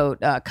trench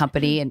coat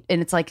company, and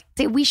it's like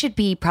we should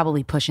be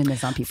probably pushing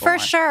this on people for more.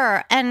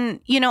 sure. And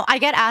you know, I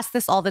get asked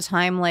this all the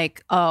time,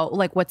 like, oh,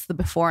 like what's the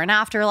before and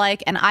after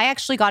like? And I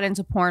actually got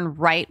into porn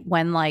right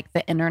when like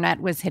the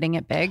internet was hitting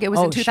it big. It was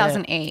in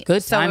 2008. Shit.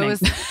 Good timing.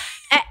 So it was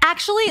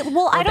actually,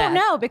 well, I don't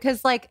know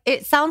because like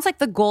it sounds like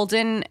the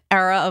golden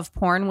era of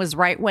porn was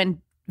right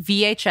when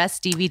VHS,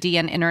 DVD,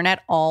 and internet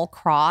all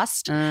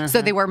crossed.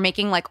 So they were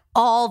making like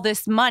all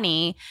this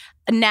money.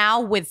 Now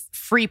with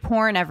free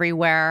porn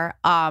everywhere,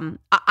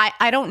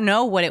 I don't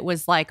know what it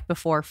was like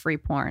before free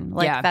porn.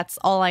 Like that's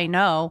all I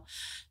know.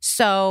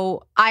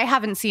 So I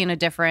haven't seen a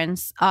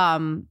difference.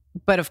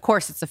 But of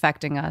course it's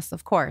affecting us.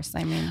 Of course.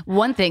 I mean,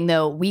 one thing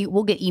though,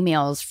 we'll get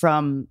emails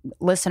from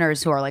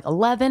listeners who are like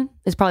 11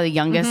 is probably the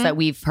youngest that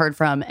we've heard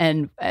from.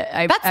 And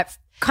that's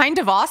kind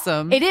of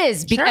awesome. It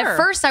is. Sure. At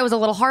first I was a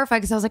little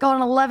horrified because I was like, oh,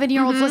 an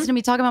 11-year-old's listening to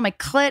me talking about my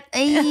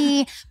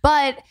clit.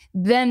 But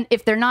then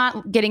if they're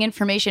not getting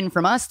information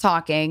from us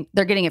talking,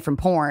 they're getting it from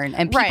porn.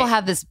 And people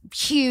have this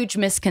huge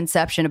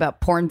misconception about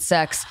porn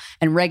sex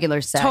and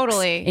regular sex.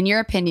 Totally. In your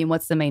opinion,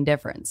 what's the main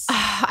difference?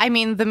 I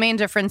mean, the main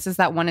difference is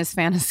that one is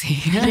fantasy.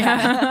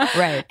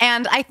 Right.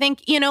 And I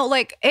think, you know,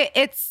 like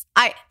it's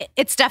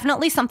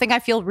definitely something I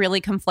feel really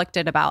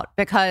conflicted about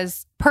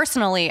because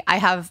personally I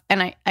have,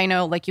 and I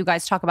know like you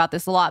guys talk about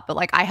this a lot, but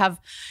like I have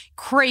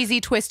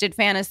crazy twisted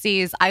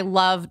fantasies. I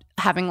love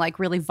having like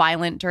really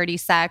violent, dirty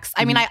sex.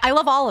 I mean, I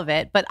love all of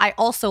it, but I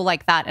also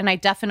like that. And I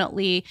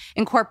definitely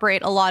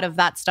incorporate a lot of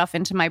that stuff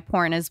into my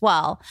porn as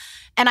well.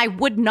 And I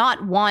would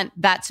not want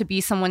that to be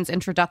someone's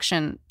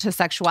introduction to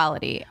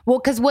sexuality. Well,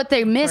 because what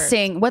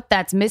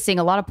that's missing,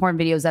 a lot of porn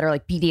videos that are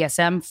like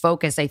BDSM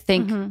focused, I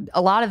think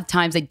a lot of the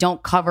times they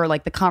don't cover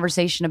like the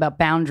conversation about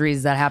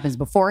boundaries that happens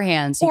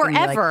beforehand. So or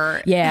ever.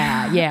 Like,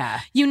 yeah.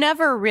 You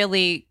never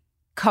really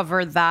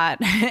cover that.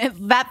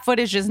 That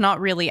footage is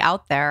not really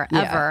out there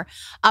ever.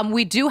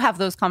 We do have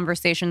those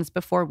conversations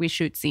before we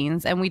shoot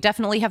scenes, and we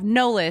definitely have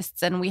no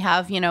lists, and we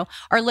have, you know,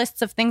 our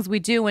lists of things we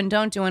do and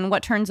don't do and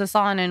what turns us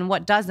on and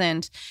what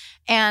doesn't.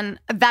 And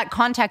that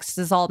context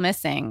is all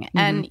missing.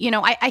 And, you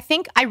know, I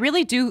think I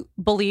really do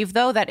believe,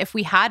 though, that if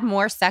we had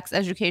more sex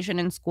education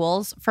in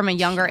schools from a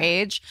younger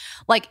age,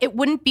 like it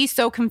wouldn't be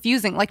so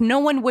confusing. Like no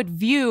one would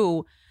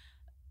view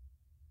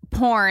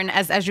porn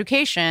as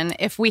education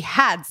if we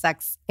had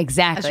sex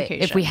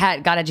education. If we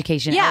had got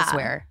education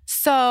elsewhere.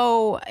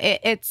 So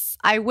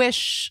I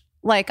wish,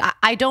 like,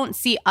 I don't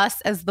see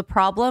us as the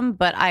problem,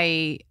 but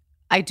I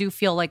do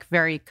feel like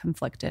very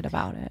conflicted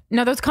about it.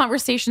 Now, those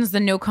conversations,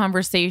 the no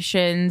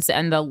conversations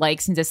and the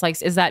likes and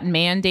dislikes, is that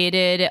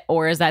mandated,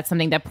 or is that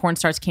something that porn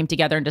stars came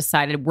together and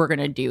decided we're going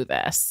to do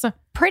this?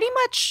 Pretty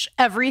much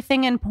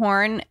everything in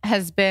porn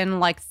has been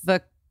like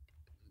the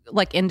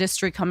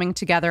industry coming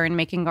together and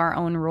making our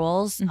own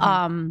rules.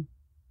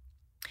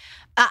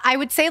 I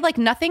would say like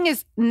nothing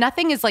is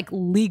like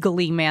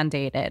legally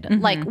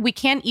mandated. Like we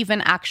can't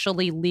even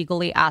actually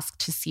legally ask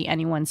to see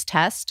anyone's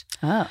test.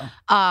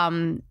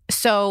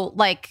 So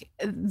like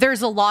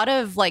there's a lot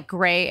of like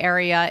gray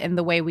area in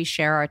the way we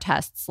share our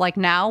tests. Like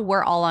now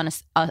we're all on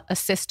a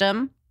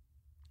system.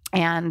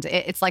 And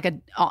it's like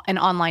an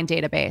online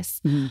database.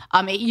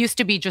 It used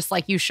to be just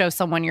like you show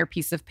someone your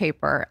piece of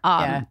paper.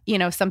 You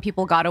know, some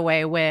people got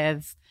away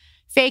with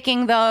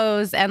faking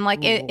those, and like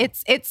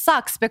it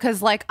sucks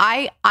because like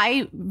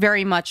I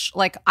very much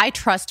like I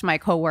trust my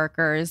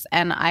coworkers,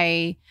 and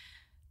I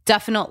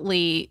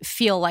definitely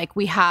feel like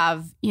we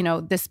have, you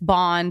know, this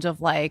bond of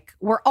like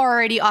we're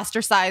already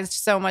ostracized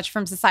so much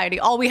from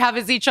society. All we have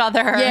is each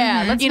other.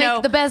 Yeah, let's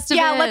make the best of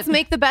it. Yeah, let's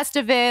make the best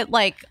of it.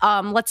 Like,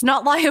 let's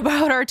not lie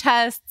about our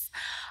tests.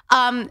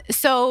 Yeah,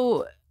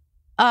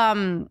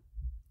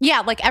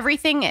 like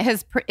everything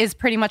is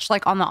pretty much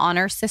like on the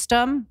honor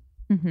system.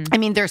 I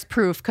mean, there's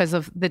proof because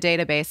of the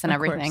database and Of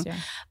course, everything. yeah.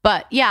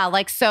 But yeah,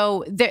 like,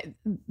 so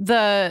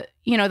the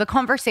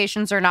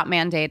conversations are not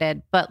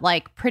mandated, but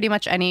like pretty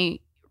much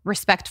any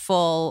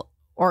respectful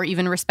or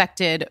even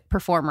respected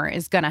performer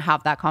is going to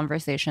have that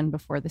conversation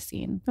before the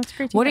scene. That's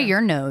great. to What are hear.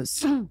 your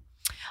no's?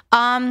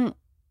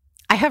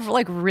 I have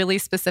like really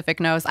specific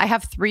no's. I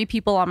have 3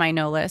 people on my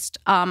no list.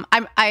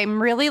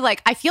 I'm really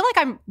like, I feel like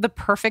I'm the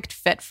perfect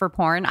fit for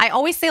porn. I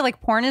always say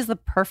like porn is the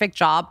perfect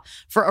job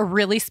for a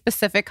really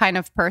specific kind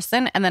of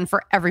person, and then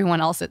for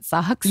everyone else it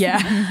sucks. Yeah.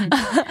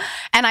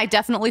 And I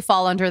definitely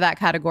fall under that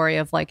category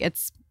of like,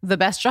 it's the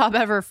best job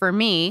ever for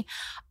me.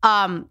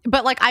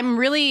 But like,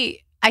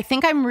 I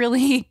think I'm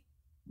really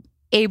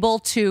able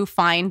to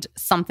find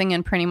something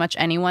in pretty much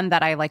anyone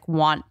that I like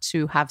want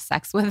to have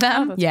sex with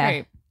them. That's Yeah.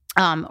 great.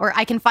 Or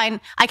I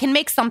can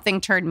make something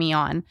turn me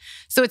on.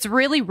 So it's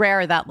really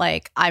rare that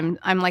like I'm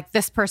like,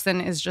 this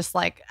person is just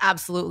like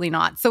absolutely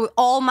not. So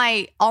all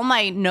my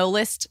no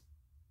list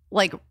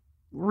like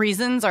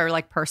reasons are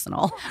like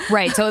personal.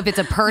 Right. So if it's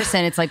a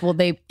person, it's like, well,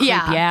 they creep you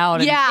out.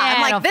 and- Yeah. I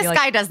I'm like, don't this feel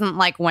guy doesn't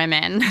like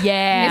women.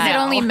 Yeah. Is it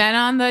No. only men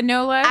on the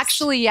no list?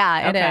 Actually,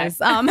 yeah, it Okay.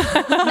 is.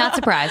 Not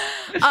surprised.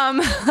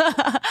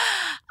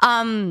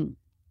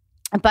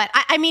 But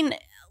I mean,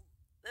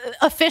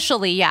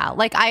 officially, yeah.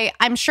 Like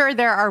I'm sure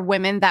there are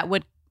women that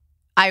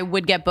I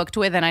would get booked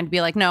with, and I'd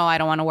be like, no, I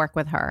don't want to work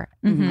with her.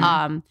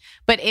 Mhm.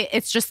 But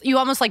it's just, you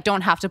almost like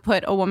don't have to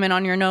put a woman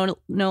on your no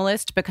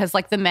list, because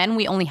like the men,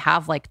 we only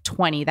have like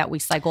 20 that we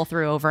cycle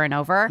through over and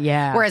over.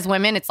 Yeah. Whereas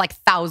women, it's like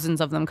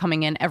thousands of them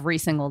coming in every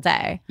single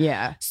day.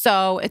 Yeah.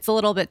 So it's a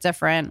little bit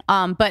different.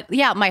 But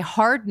yeah, my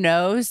hard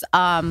nose.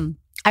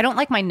 I don't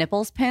like my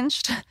nipples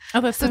pinched. Oh,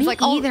 that's So it's Me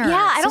like, either.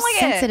 yeah, I So don't like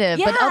sensitive.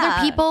 it. But other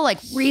Yeah. people like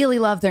really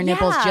love their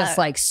nipples Yeah. just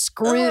like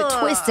screwed, Ugh.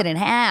 twisted in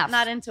half.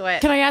 Not into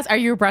it. Can I ask, are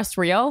your breasts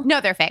real?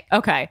 No, they're fake.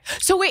 Okay.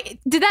 So wait,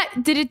 did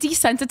it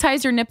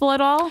desensitize your nipple at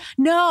all?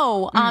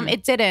 No,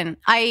 it didn't.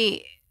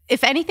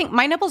 If anything,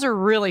 my nipples are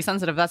really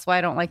sensitive. That's why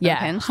I don't like them Yeah.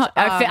 pinched.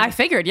 I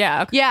figured,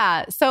 yeah. Okay.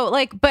 Yeah. So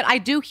like, but I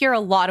do hear a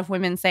lot of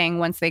women saying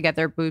once they get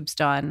their boobs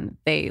done,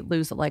 they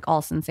lose like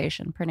all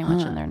sensation pretty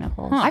much in their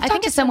nipples. I've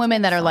talked to some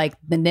women that are like,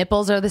 the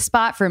nipples are the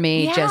spot for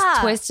me. Yeah.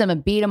 Just twist them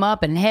and beat them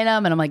up and hit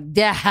them. And I'm like,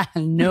 yeah,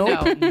 no.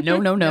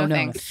 No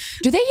thanks.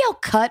 Do they yell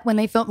cut when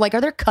they film? Like,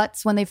 are there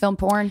cuts when they film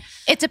porn?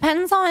 It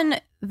depends on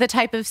the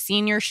type of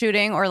scene you're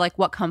shooting or like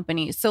what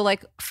company. So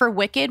like for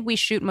Wicked, we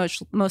shoot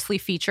mostly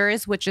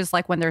features, which is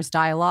like when there's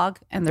dialogue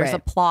and there's Right. a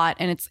plot,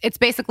 and it's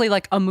basically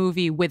like a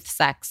movie with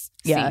sex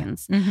Yeah.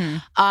 scenes.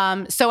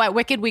 Mm-hmm. So at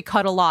Wicked, we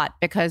cut a lot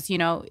because, you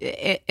know,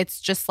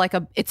 it's just like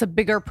it's a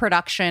bigger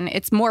production.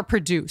 It's more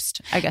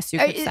produced, I guess you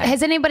could say.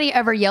 Has anybody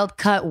ever yelled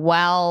cut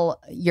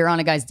while you're on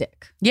a guy's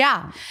dick?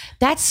 Yeah,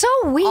 That's so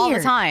weird. all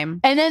the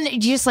time. And then you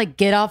just like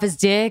get off his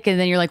dick, and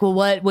then you're like, well,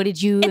 what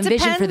did you envision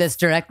for depends. this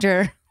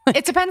director?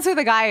 It depends who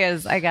the guy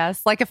is, I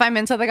guess. Like if I'm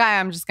into the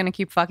guy, I'm just gonna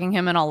keep fucking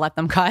him and I'll let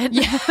them cut.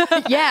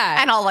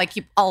 Yeah. And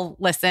I'll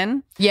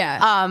listen. Yeah.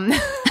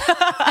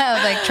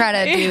 Like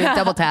try to do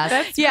double task.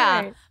 That's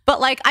Yeah. great. But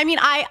like, I mean,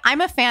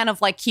 I'm a fan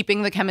of like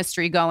keeping the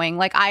chemistry going.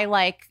 Like I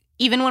like,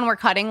 even when we're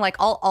cutting, like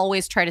I'll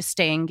always try to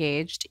stay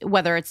engaged,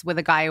 whether it's with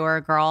a guy or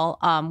a girl,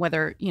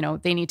 whether, you know,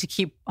 they need to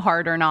keep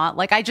hard or not.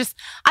 Like I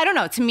don't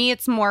know. To me,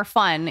 it's more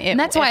fun. And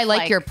that's why I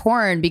like your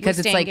porn, because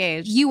we it's stay like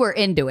engaged. you were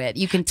into it.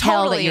 You can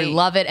tell that you Totally.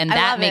 love it, and I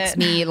that love makes it.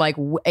 me like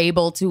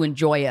able to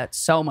enjoy it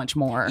so much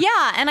more.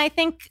 Yeah. And I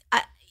think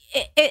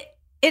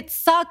it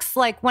sucks.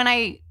 Like when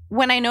I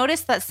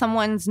notice that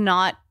someone's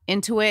not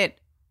into it,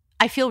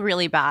 I feel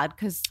really bad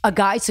because A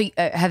guy. So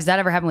has that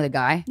ever happened with a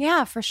guy?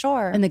 yeah, for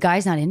sure. And the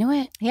guy's not into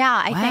it?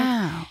 yeah, I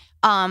Wow.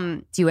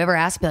 think Do you ever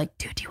ask, be like,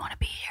 dude, do you want to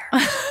be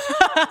here?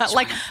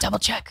 like Double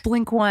check.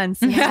 blink once.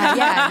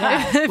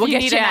 Yeah. If We'll you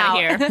get need you an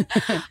out out.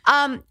 of here.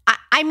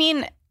 I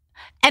mean,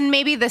 and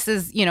maybe this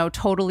is, you know,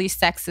 totally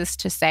sexist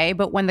to say,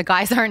 but when the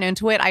guys aren't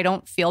into it, I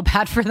don't feel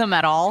bad for them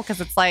at all, because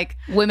it's like,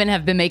 Women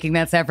have been making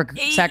that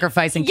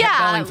sacrifice and kept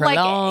going for like,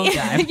 a long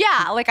time.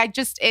 yeah, like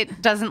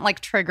it doesn't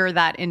like trigger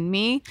that in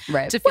me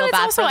Right. to feel Well, it's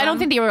bad also, for I don't them.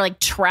 think they were like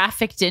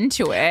trafficked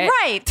into it.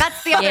 Right.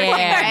 That's the other thing,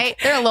 right?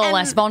 They're a little And-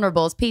 less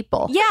vulnerable as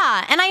people.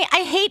 Yeah. And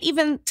I hate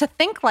even to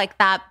think like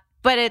that,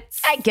 but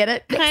it's I get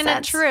it. Makes kind of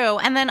sense. true.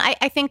 And then I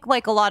think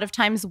like a lot of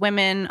times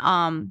women,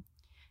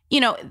 you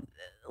know,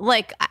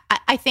 like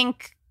I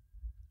think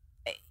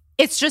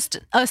it's just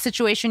a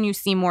situation you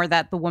see more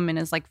that the woman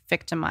is like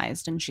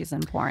victimized and she's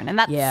in porn, and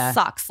that Yeah.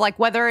 sucks. Like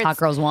whether it's Hot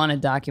Girls Wanted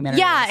documentary.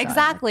 yeah, I saw.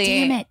 exactly.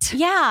 Damn it.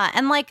 Yeah,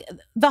 and like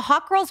the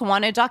Hot Girls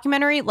Wanted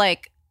documentary,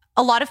 like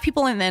a lot of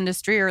people in the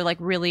industry are like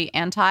really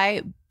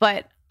anti,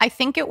 but I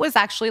think it was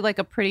actually like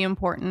a pretty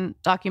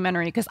important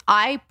documentary because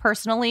I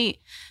personally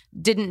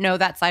didn't know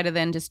that side of the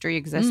industry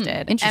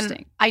existed. interesting.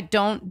 And I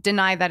don't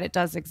deny that it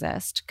does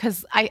exist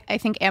because I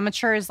think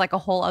amateur is like a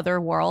whole other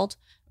world.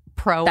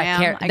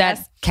 Pro-am, I guess.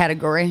 That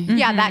category.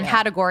 Yeah, that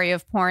category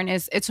of porn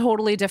it's a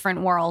totally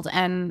different world.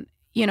 And,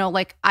 you know,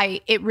 like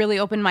it really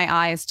opened my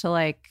eyes to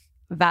like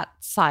that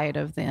side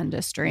of the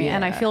industry.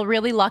 And I feel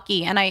really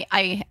lucky. And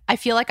I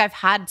feel like I've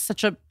had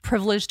such a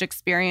privileged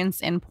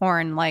experience in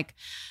porn, like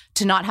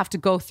to not have to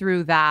go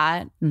through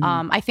that.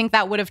 I think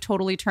that would have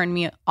totally turned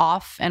me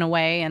off in a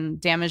way and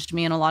damaged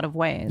me in a lot of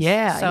ways.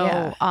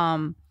 So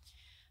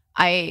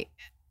I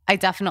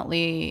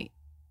definitely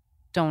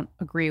don't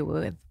agree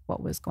with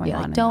what was going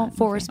on. Like, don't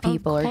force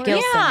people or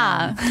guilt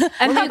them.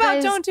 And how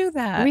about don't do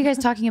that? What were you guys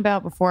talking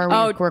about before we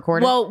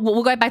recorded? Well,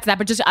 we'll go back to that,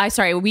 but just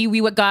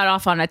we got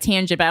off on a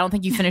tangent, but I don't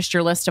think you finished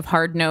your list of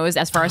hard no's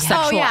as far as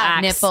sexual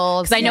acts.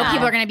 Nipples. Because I know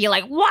people are going to be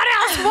like, what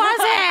else was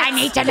it? I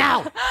need to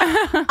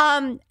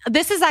know.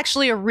 This is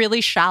actually a really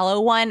shallow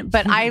one,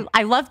 but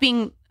I love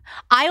being.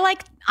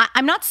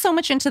 I'm not so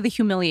much into the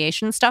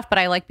humiliation stuff, but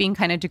I like being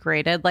kind of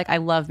degraded. Like I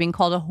love being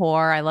called a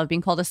whore. I love being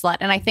called a slut.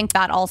 And I think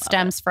that all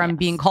stems from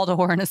being called a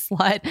whore and a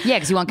slut. Yeah,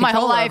 because you want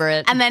control over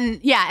it. And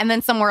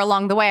then somewhere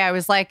along the way, I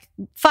was like,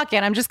 fuck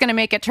it. I'm just going to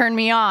make it turn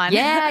me on.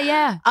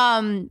 Yeah.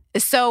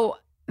 So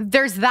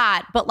there's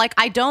that. But like,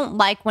 I don't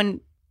like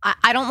when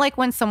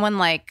someone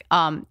like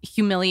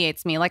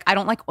humiliates me. Like I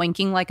don't like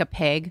oinking like a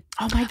pig.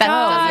 Oh my God.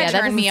 That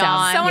doesn't turn me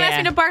on. Someone asked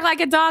me to bark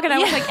like a dog and I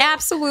was like,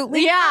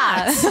 absolutely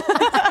not.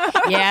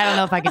 I don't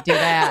know if I could do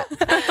that.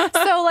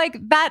 So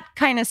like that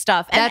kind of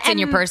stuff. That's in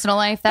your personal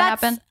life that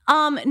happened?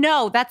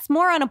 No, that's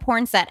more on a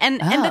porn set. And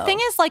the thing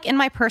is, like in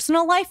my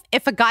personal life,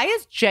 if a guy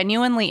is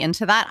genuinely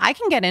into that, I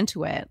can get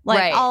into it.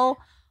 Like I'll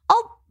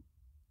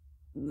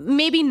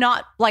maybe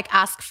not like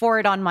ask for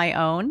it on my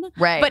own.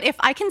 Right. But if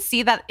I can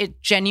see that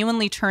it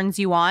genuinely turns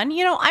you on,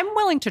 you know, I'm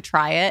willing to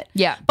try it.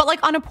 Yeah. But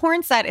like on a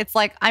porn set, it's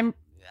like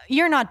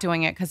you're not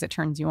doing it because it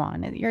turns you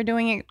on. You're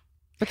doing it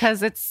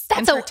because it's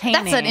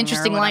entertaining. That's an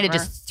interesting line to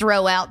just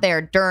throw out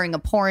there during a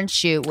porn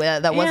shoot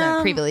that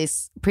wasn't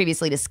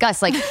previously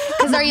discussed. Like,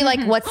 because are you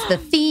like, what's the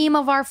theme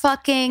of our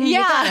fucking?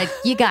 Yeah.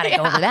 You gotta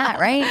go over that,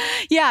 right?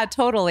 Yeah,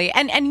 totally.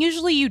 And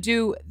usually you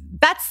do.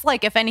 That's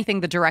like, if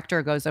anything, the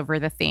director goes over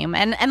the theme.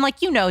 And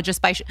like, you know,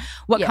 just by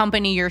what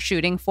company you're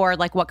shooting for,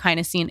 like what kind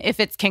of scene. If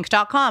it's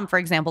kink.com, for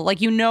example,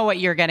 like, you know what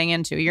you're getting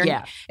into.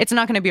 It's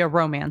not going to be a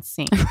romance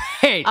scene.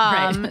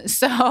 Right.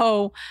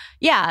 So,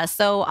 yeah.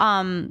 So,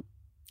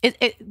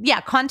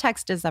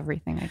 context is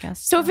everything, I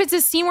guess. So if it's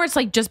a scene where it's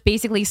like just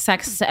basically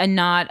sex and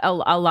not a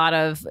lot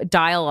of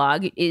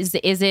dialogue,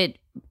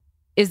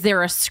 is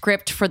there a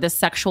script for the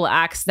sexual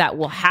acts that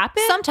will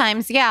happen?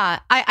 Sometimes, yeah.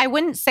 I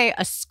wouldn't say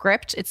a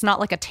script. It's not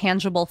like a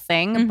tangible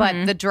thing,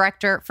 but the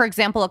director, for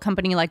example, a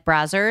company like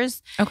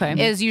Brazzers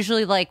is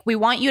usually like, we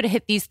want you to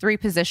hit these 3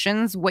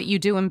 positions. What you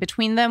do in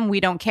between them, we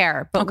don't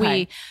care.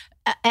 But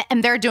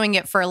and they're doing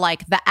it for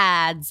like the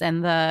ads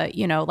and the,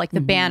 you know, like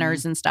the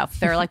banners and stuff.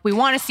 They're like, we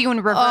want to see you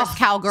in reverse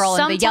cowgirl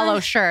and the yellow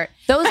shirt.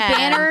 Those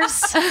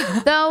banners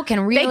though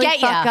can really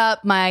fuck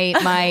up my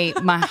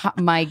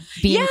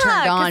being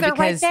turned on because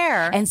right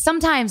there. And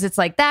sometimes it's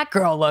like, that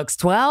girl looks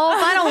 12.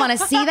 I don't want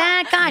to see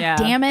that.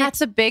 God damn it. That's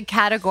a big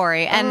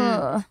category.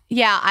 And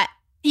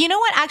you know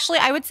what? Actually,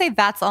 I would say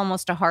that's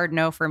almost a hard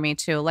no for me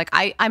too. Like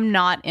I'm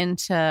not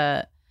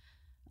into.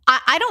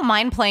 I don't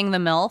mind playing the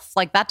MILF.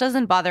 Like, that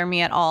doesn't bother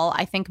me at all.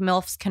 I think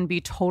MILFs can be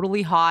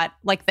totally hot.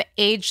 Like, the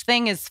age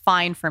thing is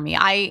fine for me.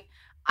 I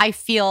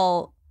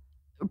feel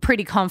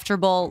pretty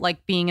comfortable,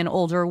 like, being an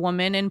older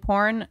woman in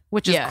porn,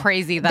 which is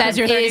crazy. That's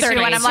your 30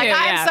 when I'm like,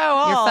 I'm so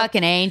old. You're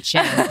fucking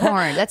ancient in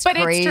porn. That's but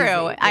crazy. It's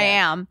true. Yeah. I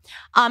am.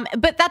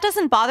 But that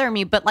doesn't bother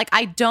me. But, like,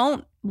 I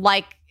don't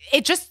like,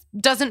 it just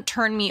doesn't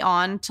turn me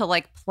on to,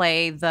 like,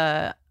 play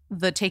the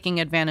taking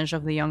advantage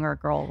of the younger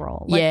girl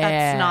role. Like,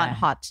 that's not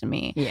hot to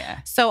me. Yeah.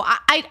 So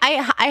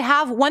I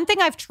have one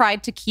thing I've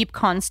tried to keep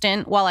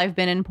constant while I've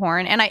been in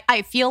porn. And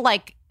I feel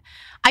like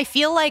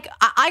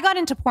I got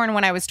into porn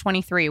when I was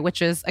 23,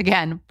 which is,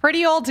 again,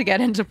 pretty old to get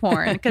into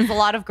porn because a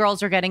lot of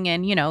girls are getting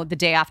in, you know, the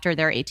day after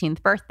their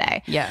 18th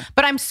birthday. Yeah.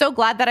 But I'm so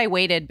glad that I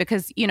waited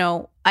because, you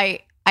know,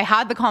 I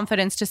had the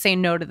confidence to say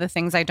no to the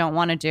things I don't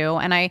want to do.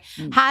 And I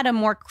had a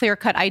more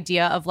clear-cut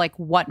idea of like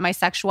what my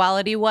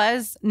sexuality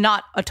was.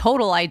 Not a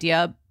total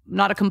idea,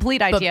 not a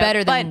complete idea. But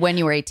better than when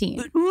you were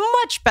 18.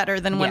 Much better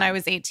than when I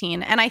was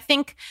 18. And I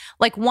think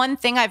like one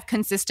thing I've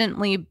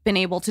consistently been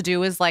able to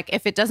do is like,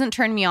 if it doesn't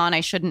turn me on, I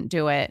shouldn't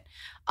do it.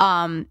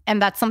 And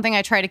that's something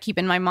I try to keep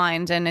in my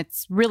mind. And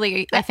it's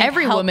really, I think,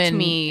 every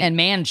woman and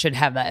man should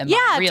have that in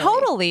mind.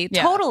 Really.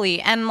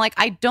 Totally. And like,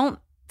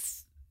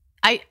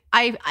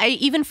 I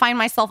even find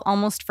myself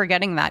almost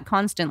forgetting that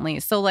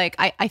constantly. So like,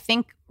 I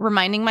think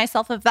reminding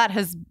myself of that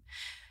has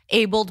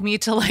abled me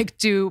to like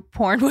do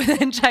porn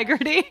with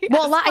integrity.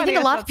 Well, I think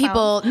a lot of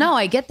people, no,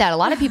 I get that. A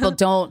lot of people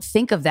don't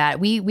think of that.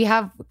 Corinne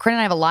and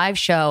I have a live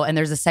show and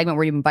there's a segment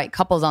where you invite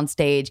couples on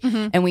stage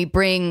and we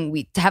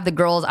have the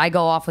girls, I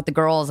go off with the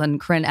girls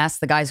and Corinne asks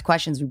the guys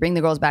questions. We bring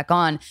the girls back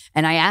on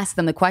and I ask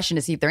them the question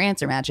to see if their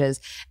answer matches.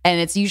 And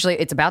it's usually,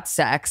 it's about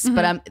sex,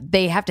 but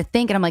they have to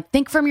think and I'm like,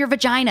 think from your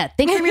vagina,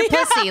 think from your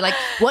pussy. Like,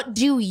 what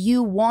do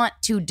you want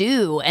to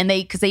do? And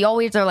cause they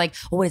always are like,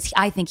 well, what does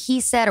I think he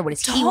said or what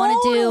does he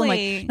want to do? I'm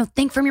like, No,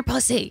 think from your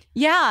pussy.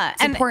 Yeah.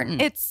 It's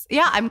important.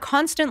 I'm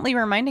constantly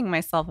reminding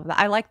myself of that.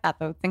 I like that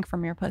though. Think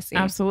from your pussy.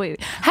 Absolutely.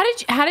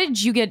 How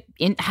did you get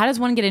in? How does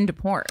one get into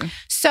porn?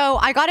 So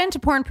I got into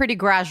porn pretty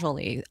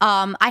gradually.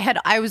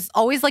 I was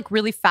always like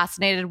really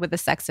fascinated with the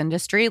sex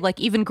industry. Like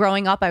even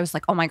growing up, I was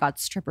like, oh my God,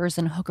 strippers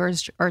and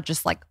hookers are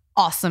just like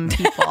awesome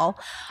people.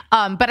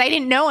 But I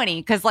didn't know any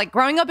because like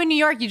growing up in New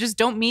York, you just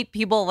don't meet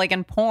people like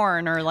in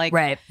porn or like,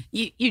 Right.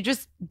 You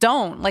just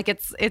don't like,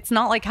 it's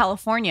not like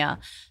California.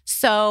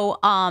 So,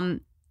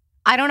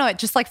 I don't know. It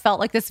just like felt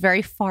like this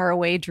very far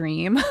away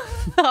dream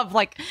of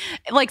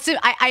so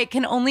I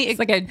can only, It's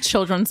like a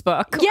children's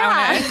book.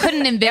 yeah. You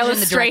couldn't envision the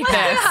Illustrate direct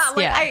this. path.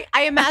 Yeah, like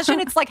I imagine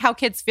it's like how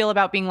kids feel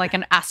about being like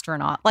an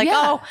astronaut. Like, Yeah.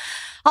 oh,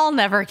 I'll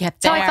never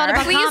get there. how I thought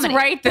about Please comedy.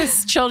 write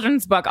this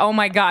children's book. Oh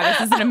my God,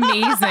 this is an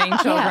amazing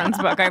children's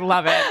book. I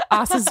love it.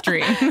 Asa's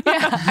dream. Yeah,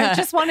 I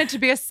just wanted to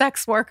be a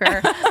sex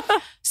worker.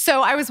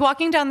 So I was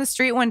walking down the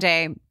street one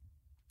day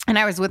and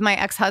I was with my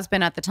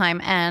ex-husband at the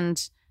time,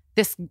 and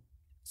this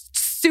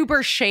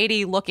super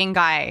shady looking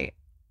guy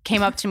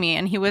came up to me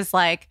and he was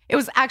like, it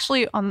was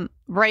actually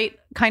right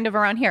kind of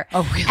around here.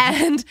 Oh, really?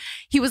 And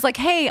he was like,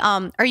 hey,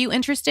 are you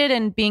interested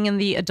in being in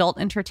the adult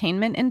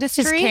entertainment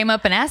industry? Just came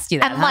up and asked you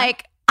that. and huh?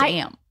 like,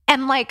 damn.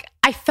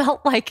 I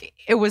felt like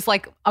it was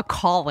like a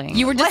calling.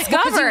 You were Because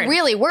discovered. you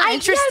really were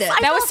interested. yes,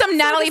 I That was felt some so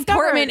Natalie discovered.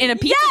 Portman in a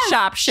pizza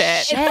shop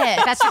shit. Shit.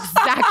 That's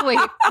exactly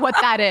what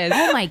that is.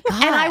 Oh my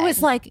God. And I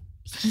was like,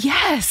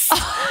 yes.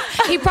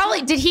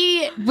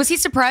 Was he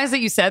surprised that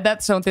you said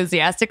that so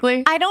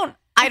enthusiastically? I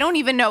don't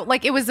even know.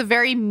 Like it was a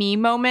very me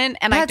moment,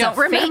 and That's I don't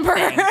a fate remember.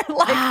 thing.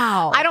 Like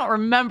Wow. I don't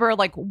remember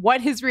like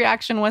what his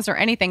reaction was or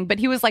anything. But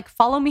he was like,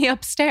 "Follow me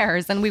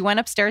upstairs," and we went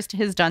upstairs to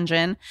his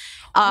dungeon.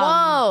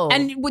 Whoa.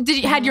 And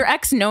had your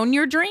ex known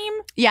your dream?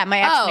 Yeah, my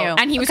ex Oh, knew,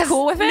 And he was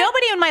cool with it?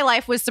 Nobody in my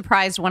life was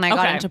surprised when I got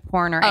Okay. into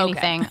porn or Okay.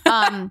 anything.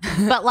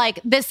 But like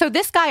this, so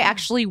this guy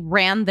actually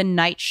ran the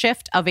night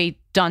shift of a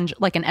dungeon,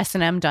 like an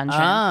S&M dungeon.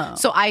 Oh.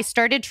 So I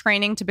started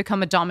training to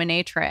become a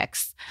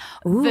dominatrix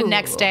the Ooh.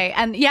 next day,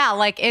 and yeah,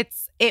 like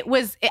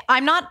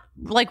I'm not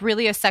like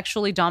really a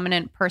sexually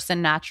dominant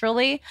person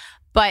naturally,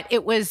 but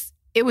it was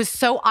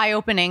so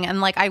eye-opening,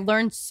 and like I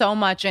learned so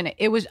much, and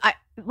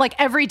like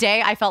every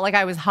day I felt like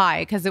I was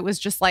high because it was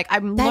just like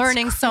I'm That's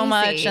learning so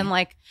much, crazy. and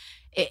like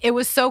it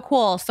was so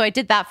cool. So I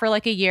did that for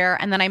like a year,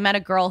 and then I met a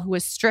girl who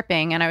was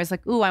stripping, and I was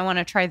like, ooh, I want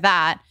to try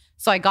that.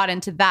 So I got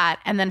into that,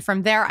 and then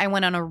from there I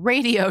went on a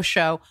radio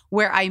show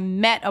where I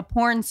met a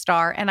porn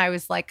star, and I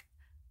was like,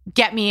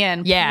 get me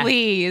in, Yeah.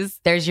 please.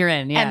 There's your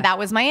in. Yeah. And that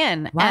was my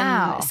in.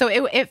 Wow. And so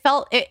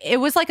it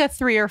was like a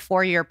 3 or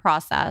 4 year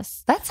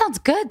process. That sounds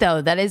good though.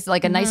 That is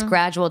like a nice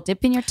gradual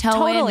dipping your toe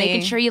in, Totally.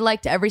 making sure you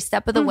liked every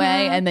step of the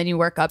way, and then you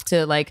work up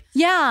to like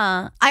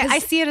Yeah. I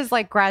see it as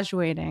like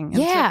graduating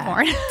into Yeah.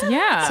 porn.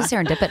 Yeah. so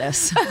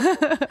serendipitous.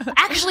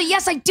 Actually,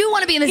 yes, I do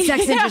want to be in the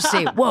sex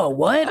industry. Whoa,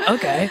 what?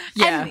 Okay.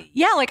 Yeah. And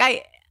yeah, like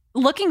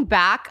looking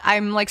back,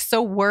 I'm like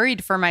so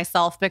worried for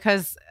myself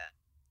because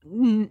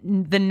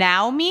the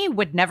now me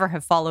would never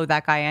have followed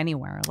that guy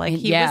anywhere. Like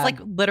he Yeah. was like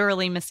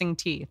literally missing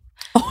teeth.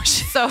 Oh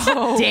shit. So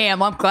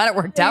Damn, I'm glad it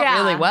worked out Yeah.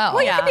 really well.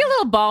 Well, Yeah. you could be a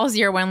little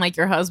ballsier when like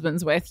your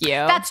husband's with you.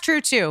 that's true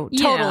too.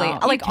 You Totally. know,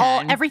 you Like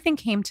can. everything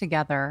came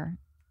together.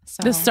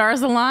 So the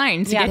stars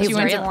aligned to Yeah, get they you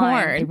really into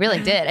aligned. porn. He really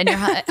did. And your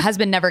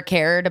husband never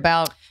cared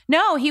about.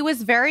 No, he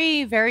was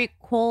very, very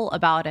cool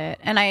about it.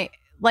 And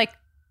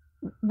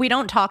we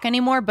don't talk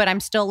anymore, but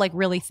I'm still like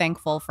really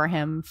thankful for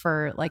him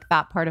for like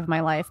that part of my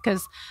life.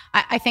 Cause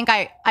I think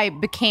I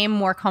became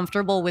more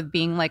comfortable with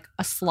being like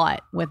a slut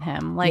with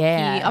him. Like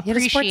Yeah, he he had a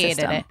support appreciated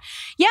system. it.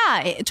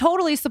 Yeah,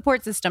 totally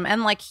support system.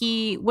 And like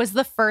he was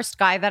the first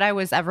guy that I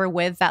was ever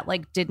with that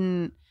like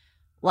didn't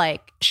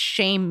like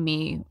shame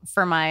me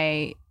for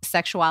my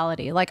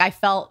sexuality. Like I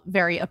felt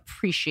very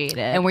appreciated.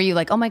 And were you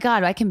like, oh my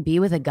God, I can be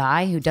with a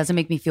guy who doesn't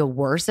make me feel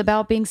worse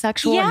about being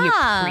sexual and he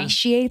Yeah.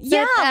 appreciates it?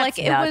 Yeah, That's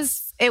like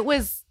nuts.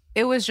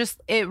 it was just,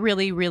 it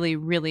really, really,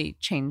 really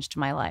changed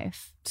my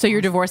life. So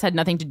your divorce had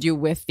nothing to do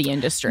with the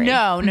industry.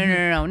 No,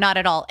 not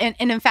at all. And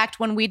in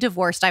fact, when we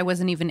divorced, I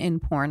wasn't even in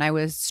porn. I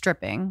was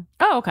stripping.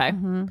 Oh, okay.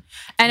 Mm-hmm.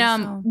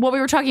 And So- what we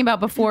were talking about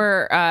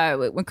before,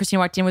 when Christina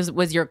walked in,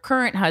 was your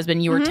current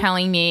husband. You were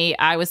telling me,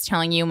 I was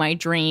telling you my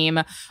dream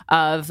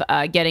of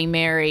getting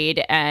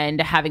married and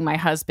having my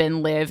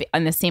husband live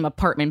in the same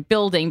apartment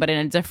building, but in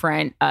a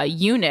different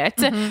unit.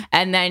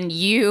 And then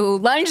you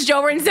lunged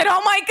over and said,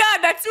 "Oh my God,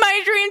 that's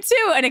my dream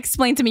too!" And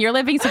explained to me your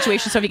living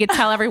situation, so if you could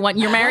tell everyone,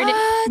 you're married.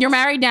 You're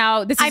married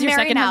now. This is I'm your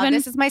married second now. husband.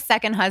 This is my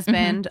second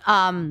husband.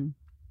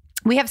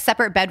 We have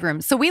separate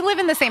bedrooms. So we live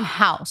in the same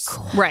house,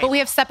 Right. but we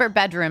have separate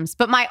bedrooms.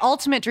 But my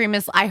ultimate dream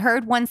is, I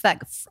heard once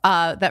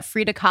that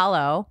Frida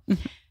Kahlo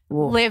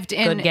lived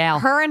in, good gal.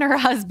 her and her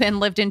husband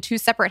lived in 2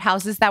 separate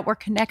houses that were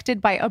connected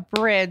by a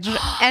bridge.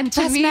 And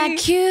to That's me, mad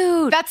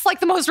cute. that's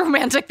like the most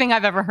romantic thing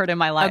I've ever heard in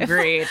my life.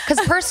 Agreed.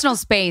 Because personal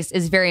space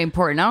is very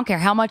important. I don't care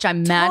how much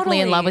I'm madly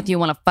in love Totally. with you,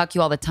 want to fuck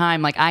you all the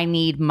time. Like I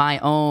need my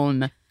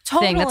own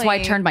thing. That's why I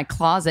Totally. turned my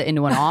closet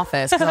into an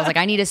office because I was like,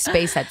 I need a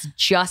space that's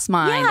just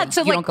mine that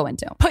to, you like, don't go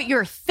into. put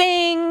your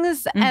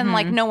things and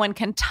like Mhm. no one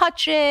can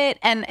touch it.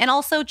 And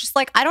also just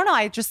like, I don't know,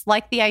 I just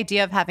like the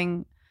idea of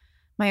having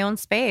my own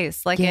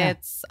space. Like Yeah.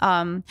 it's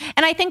and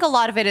I think a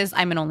lot of it is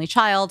I'm an only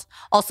child.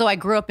 Also, I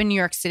grew up in New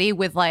York City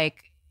with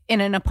like in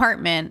an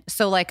apartment.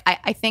 So like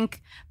I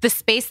think the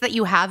space that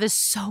you have is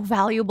so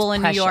valuable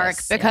in New York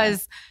precious, yeah.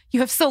 because you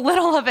have so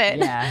little of it.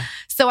 Yeah.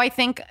 So I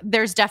think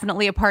there's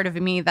definitely a part of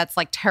me that's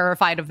like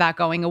terrified of that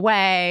going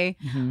away.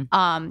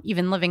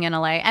 Even living in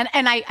LA. And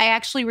I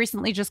actually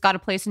recently just got a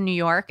place in New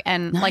York,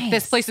 and like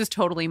this Nice. place is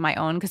totally my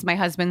own because my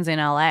husband's in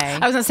LA. I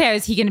was gonna say,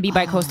 is he gonna be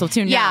bi-coastal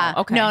too? Yeah.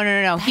 now? Okay.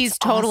 No. He's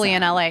totally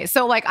in awesome. LA.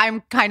 So like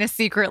I'm kind of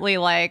secretly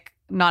like,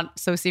 not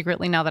so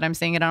secretly now that I'm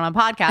saying it on a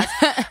podcast,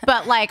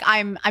 but like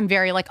I'm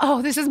very like,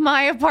 oh, this is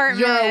my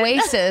apartment. Your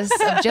oasis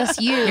of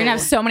just you. You're gonna have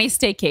so many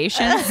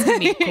staycations. It's gonna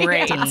be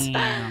great.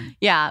 Damn.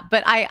 Yeah,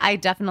 but I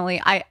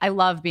definitely I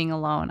love being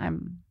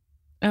alone.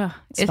 Ugh.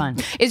 It's fun.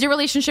 Is your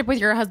relationship with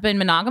your husband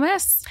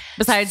monogamous?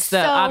 Besides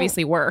the So-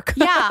 obviously work.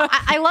 Yeah,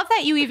 I love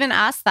that you even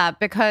asked that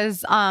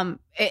because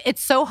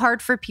it's so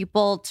hard for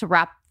people to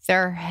wrap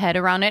their head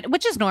around it,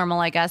 which is normal,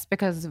 I guess,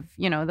 because of,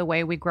 you know, the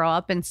way we grow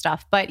up and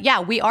stuff. But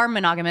yeah, we are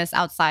monogamous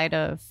outside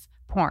of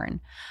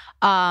porn.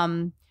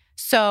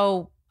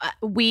 So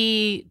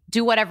we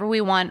do whatever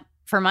we want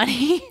for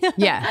money.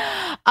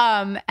 Yeah.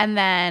 And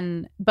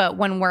then, but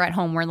when we're at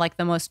home, we're like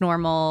the most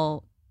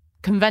normal,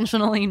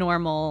 conventionally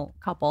normal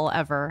couple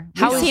ever.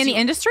 How How is he is in the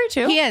industry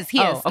too? He is.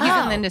 Oh, okay. He's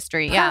in the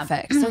industry. Yeah.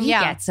 Perfect. So he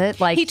Yeah. gets it.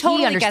 Like He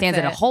totally gets understands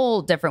it a it.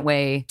 whole different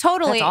way.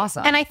 Totally. That's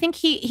awesome. And I think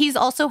he's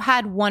also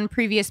had one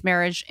previous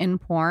marriage in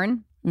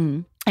porn,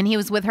 Mhm. and he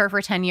was with her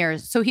for 10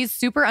 years. So he's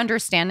super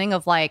understanding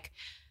of like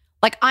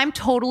I'm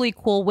totally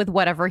cool with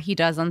whatever he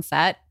does on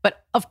set.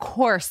 But of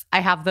course I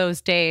have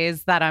those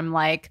days that I'm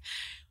like,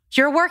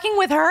 you're working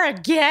with her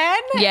again?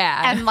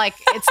 Yeah. And like,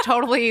 it's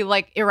totally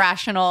like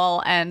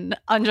irrational and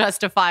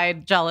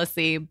unjustified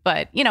jealousy.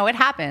 But you know, it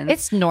happens.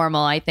 It's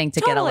normal, I think,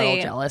 to get a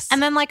little jealous.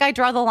 And then like I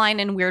draw the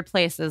line in weird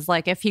places.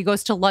 Like if he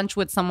goes to lunch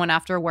with someone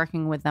after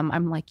working with them,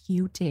 I'm like,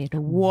 you did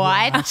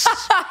what?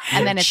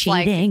 And then it's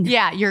cheating. like,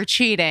 yeah, you're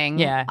cheating.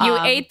 Yeah. You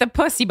Um, ate the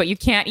pussy, but you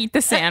can't eat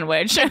the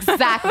sandwich.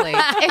 exactly.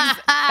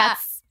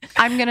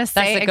 I'm gonna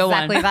say That's a good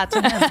one.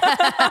 exactly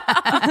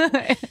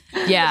that to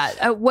him.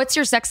 yeah. What's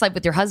your sex life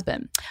with your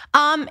husband?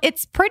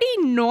 It's pretty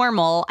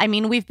normal. I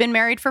mean, we've been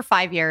married for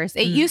 5 years.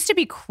 It used to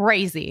be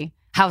crazy.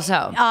 How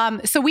so?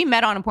 So we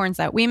met on a porn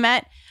set. We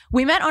met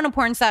on a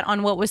porn set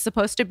on what was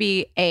supposed to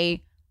be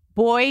a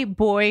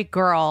boy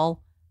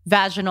girl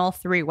vaginal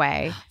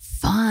 3-way.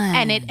 Fun.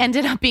 And it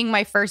ended up being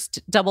my first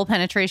double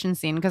penetration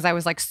scene because I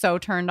was like so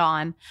turned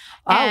on.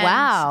 Oh, And-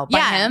 wow. By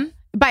yeah, him?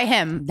 By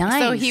him.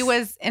 Nice. So he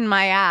was in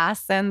my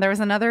ass and there was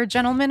another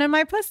gentleman in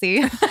my pussy.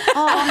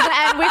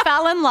 And we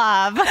fell in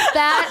love.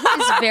 That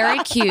is very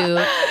cute.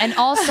 And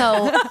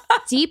also,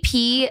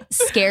 DP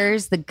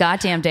scares the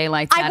goddamn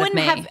daylights out of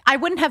me. I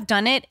wouldn't have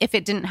done it if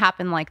it didn't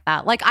happen like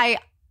that. Like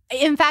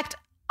in fact,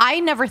 I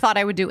never thought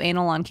I would do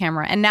anal on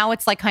camera. And now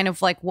it's like kind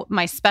of like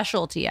my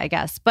specialty, I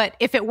guess. But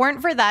if it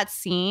weren't for that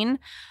scene,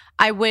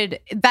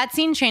 that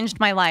scene changed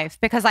my life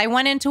because I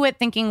went into it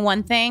thinking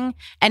one thing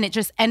and it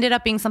just ended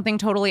up being something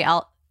totally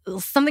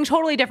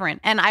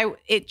different. And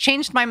it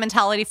changed my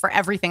mentality for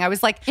everything. I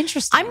was like,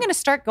 Interesting. I'm going to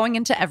start going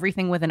into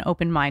everything with an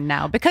open mind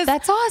now because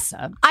That's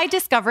awesome. I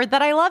discovered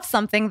that I love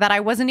something that I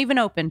wasn't even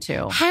open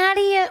to. How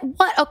do you,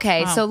 what?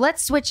 Okay, Wow. so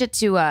let's switch it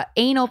to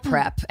anal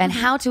prep and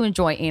how to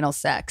enjoy anal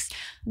sex.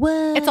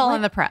 What? It's all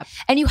in the prep.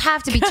 And you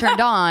have to be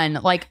turned on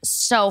like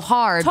so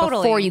hard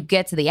Totally. before you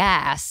get to the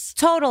ass.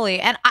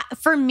 Totally. And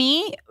for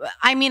me,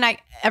 I mean,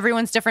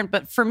 everyone's different,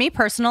 but for me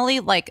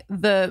personally, like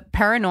the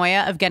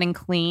paranoia of getting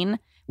clean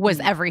was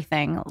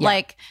everything.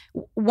 Like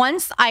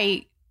once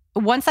I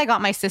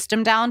got my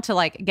system down to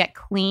like get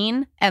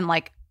clean and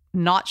like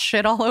not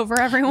shit all over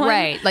everyone.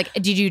 Right. Like,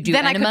 did you do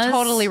Then enemas? I could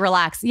totally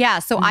relax. Yeah.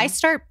 So I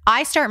start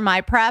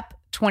my prep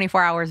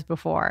 24 hours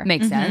before.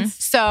 Makes sense.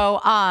 So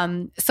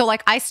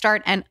like I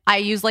start and I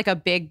use like a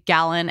big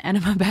gallon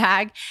enema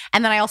bag.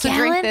 And then I also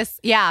Gallon? drink this.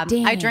 Yeah. I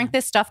Damn. drink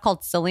this stuff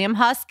called psyllium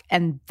husk.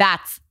 And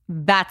that's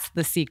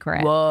the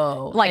secret.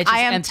 Whoa. Like It just I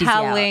am empties you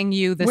out. telling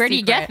you the Where do you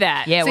secret. get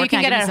that? Yeah, So where you can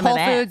I get it me at some of Whole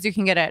that? Foods. You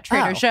can get it at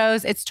Trader Oh.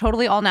 Joe's. It's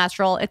totally all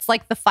natural. It's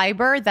like the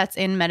fiber that's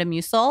in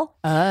Metamucil,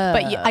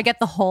 but I get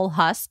the whole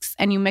husks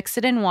and you mix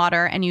it in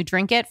water and you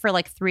drink it for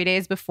like 3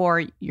 days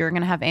before you're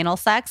going to have anal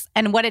sex.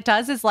 And what it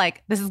does is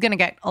like, this is going to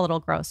get a little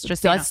gross.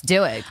 Just so you know. Let's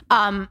do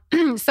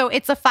it. So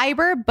it's a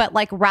fiber, but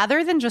like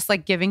rather than just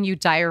like giving you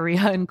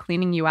diarrhea and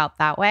cleaning you out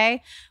that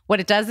way, what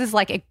it does is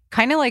like it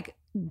kind of like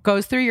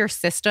goes through your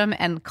system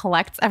and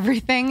collects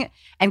everything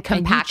and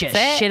compacts and you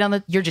just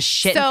it. you're just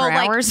shitting So for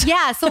like, hours.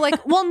 yeah. So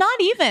like, well, not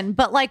even,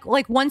 but like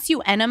once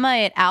you enema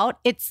it out,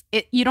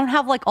 you don't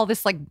have like all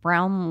this like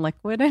brown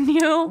liquid in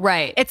you.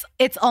 Right.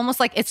 It's almost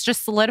like it's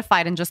just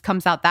solidified and just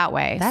comes out that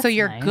way. That's so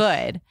you're nice.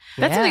 good.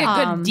 That's like a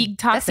Um, good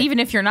detox, even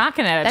if you're not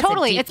gonna.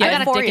 Totally, it's get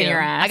good a for dick in you.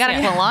 your ass. I got a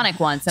Yeah. colonic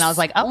once, and I was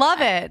like, oh, Love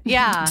it.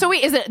 Yeah. So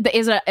wait,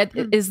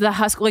 is the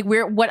husk like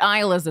where? What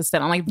aisle is this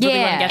in? I'm like, really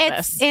Yeah. want to get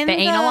it's this. in The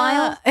anal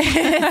aisle?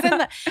 it's in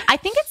the, I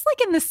think it's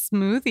like in the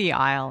smoothie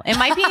aisle. It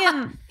might be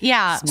in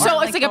So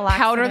it's like the a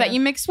powder that laxative. you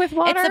mix with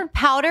water. It's a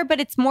powder, but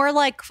it's more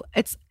like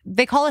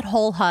they call it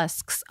whole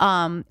husks.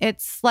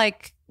 It's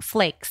like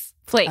flakes.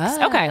 Flakes.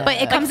 Oh. Okay, But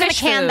it Like comes in a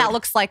fish can food. that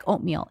looks like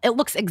oatmeal. It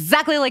looks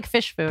exactly like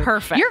fish food.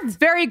 Perfect. You're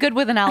very good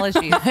with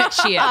analogies.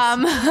 She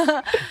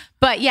is.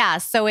 But yeah,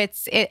 so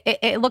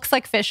it looks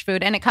like fish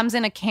food, and it comes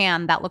in a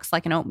can that looks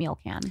like an oatmeal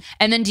can.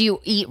 And then do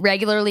you eat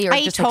regularly or I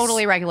eat just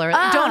totally regularly.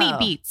 Don't eat Oh.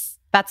 beets.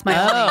 That's my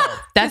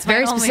That's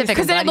very my only- specific.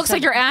 Because then I'm it glad looks you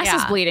like your ass is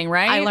Yeah. bleeding,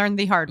 right? I learned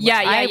the hard way.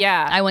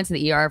 Yeah. I went to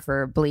the ER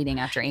for bleeding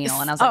after anal,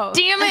 and I was like, Oh.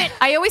 Damn it!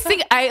 I always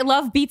think I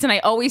love beets, and I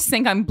always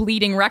think I'm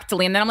bleeding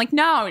rectally, and then I'm like,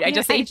 no, I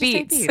just ate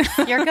beets.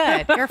 You're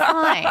good. You're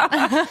fine.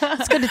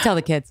 it's good to tell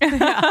the kids.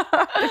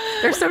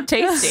 They're so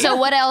tasty. So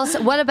what else?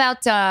 What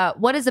about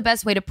what is the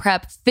best way to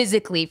prep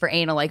physically for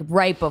anal, like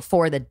right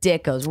before the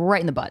dick goes right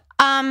in the butt?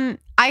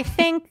 I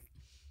think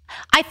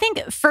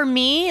for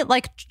me,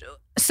 like,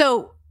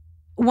 so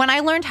when I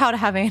learned how to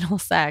have anal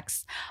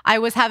sex, I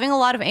was having a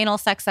lot of anal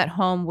sex at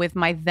home with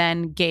my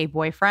then gay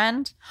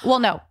boyfriend. Well,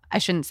 no, I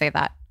shouldn't say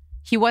that.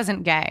 He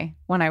wasn't gay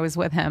when I was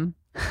with him.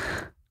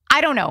 I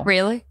don't know.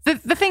 Really?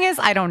 The thing is,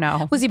 I don't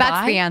know. Was he That's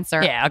bi? the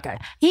answer. Yeah. Okay.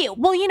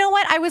 Well, you know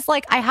what? I was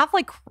like, I have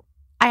like,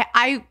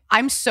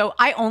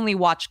 I only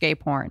watch gay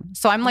porn.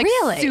 So I'm like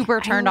Really? super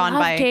turned on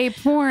love by gay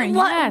porn.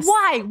 What? Yes.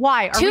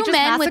 Why? Are we Two just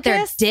men with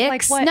their masochists? dicks.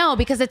 Like, what? No,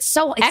 because it's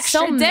so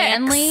Extra dicks.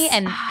 manly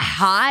and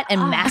hot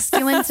and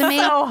masculine to me.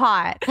 So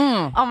hot.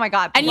 Mm. Oh my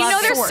God. And you Love know,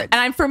 the there's word. and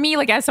I'm for me,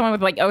 like as someone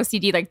with like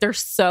OCD, like they're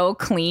so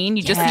clean.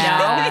 You just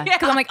Yeah. know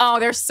because I'm like, oh,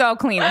 they're so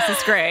clean. This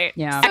is great.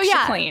 Yeah. Extra So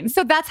yeah, clean.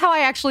 so that's how I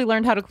actually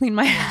learned how to clean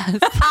my ass.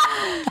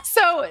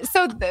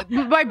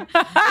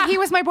 He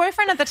was my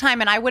boyfriend at the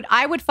time, and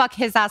I would fuck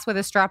his ass with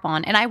a strap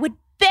on, and I would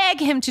beg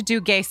him to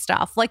do gay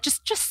stuff, like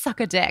just suck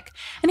a dick,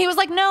 and he was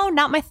like, no,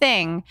 not my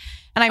thing.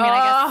 And I mean,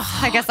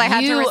 I guess I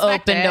had to You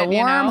respect opened it, a you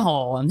know?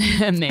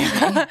 wormhole,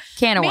 maybe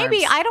can of Maybe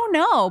worms. I don't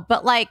know,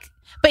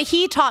 but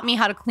he taught me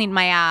how to clean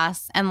my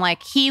ass, and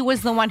like he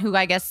was the one who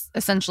I guess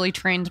essentially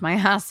trained my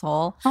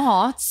asshole.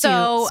 Oh,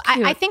 So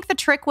I think the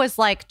trick was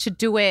like to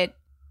do it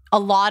a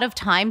lot of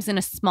times in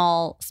a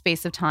small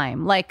space of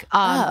time. Like,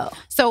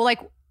 so like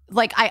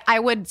I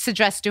would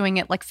suggest doing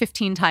it like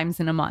 15 times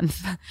in a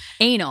month.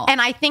 anal. And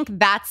I think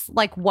that's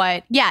like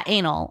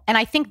anal. And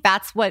I think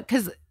that's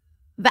because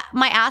that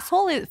my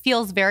asshole, it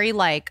feels very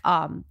like,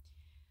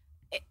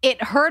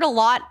 it hurt a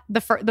lot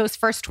those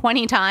first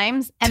 20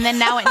 times, and then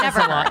now it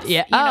never hurts.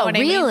 Yeah. You know Oh, what I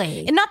mean?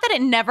 really? And not that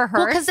it never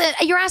well, hurts.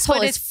 because your asshole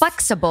but is it's-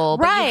 flexible,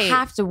 but Right. you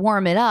have to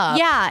warm it up.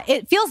 Yeah,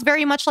 it feels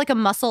very much like a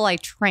muscle I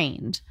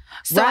trained.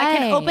 So I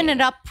can open Right.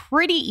 it up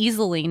pretty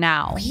easily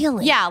now.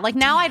 Really? Yeah, like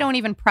now I don't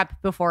even prep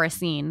before a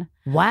scene.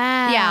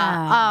 Wow.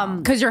 Yeah.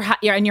 Because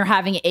you're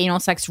having anal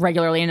sex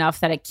regularly enough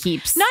that it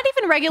keeps Not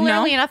even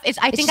regularly No? enough.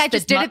 I think just I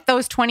just the did it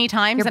those 20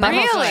 times. Your and I was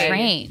butthole's like-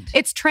 trained.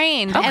 It's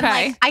trained. And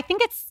Okay. like, I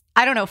think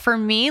I don't know, for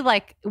me,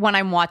 like when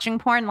I'm watching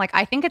porn, like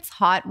I think it's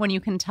hot when you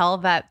can tell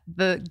that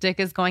the dick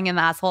is going in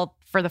the asshole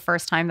for the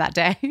first time that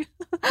day.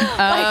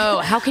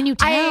 Oh, how can you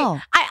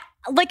tell? I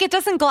like it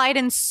doesn't glide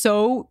in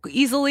so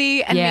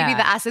easily, and Yeah. maybe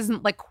the ass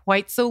isn't like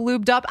quite so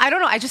lubed up. I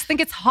don't know. I just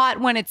think it's hot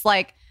when it's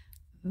like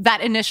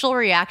that initial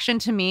reaction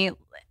to me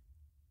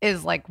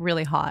is like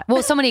really hot.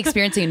 Well, somebody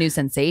experiencing a new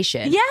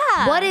sensation.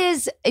 Yeah. What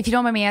is, if you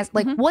don't mind me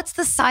asking, like, what's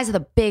the size of the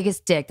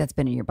biggest dick that's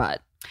been in your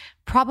butt?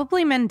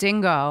 Probably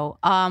Mandingo,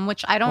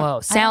 which I don't. Whoa,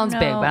 sounds I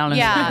big, but I don't know.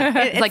 Yeah,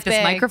 It's like this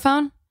big.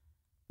 microphone?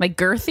 like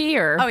girthy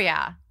or Oh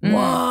yeah.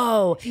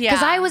 Whoa. Yeah.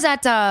 Because I was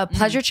at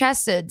Pleasure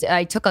Chest.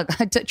 I took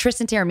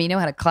Tristan Taramino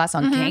had a class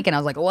on kink, and I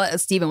was like, what?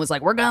 Steven was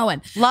like, we're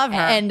going. Love her.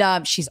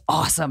 And she's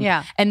awesome.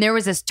 Yeah. And there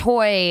was this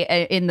toy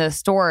in the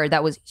store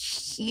that was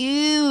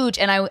huge.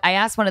 And I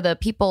asked one of the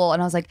people,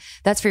 and I was like,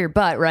 that's for your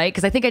butt, right?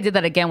 Because I think I did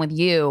that again with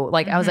you.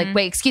 Like, I was like,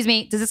 wait, excuse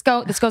me, does this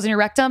goes in your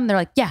rectum? And they're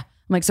like, yeah.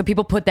 I'm like, so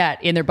people put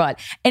that in their butt.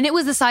 And it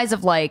was the size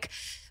of like,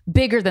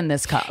 bigger than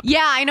this cup.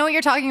 Yeah, I know what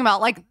you're talking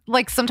about.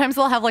 Like sometimes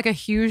they'll have like a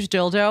huge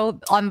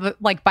dildo on the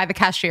like by the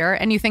cashier,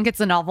 and you think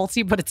it's a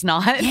novelty, but it's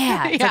not.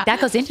 Yeah. It's like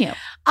that goes in you.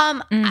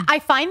 I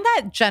find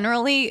that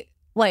generally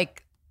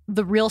like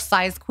the real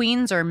size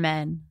queens are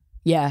men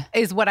Yeah.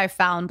 is what I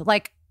found.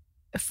 Like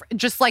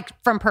just like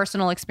from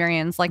personal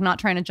experience, like not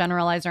trying to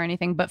generalize or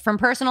anything, but from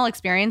personal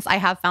experience, I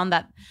have found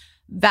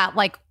that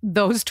like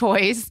those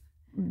toys,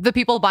 the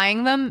people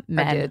buying them,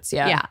 men. dudes,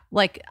 yeah. Yeah.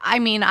 Like I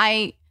mean,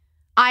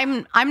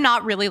 I'm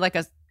not really like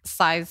a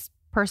size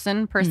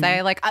person per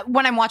se. Like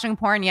when I'm watching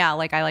porn, yeah,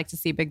 like I like to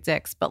see big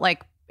dicks, but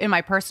like in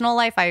my personal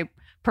life, I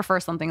prefer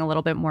something a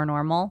little bit more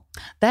normal.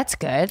 That's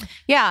good.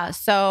 Yeah.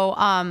 So,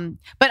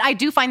 but I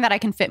do find that I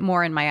can fit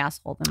more in my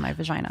asshole than my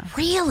vagina.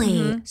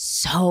 Really?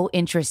 So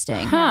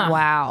interesting. Huh.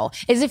 Wow.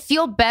 Does it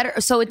feel better?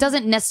 So it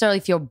doesn't necessarily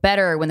feel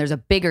better when there's a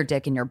bigger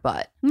dick in your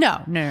butt.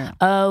 No.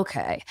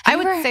 Okay. I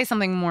would say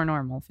something more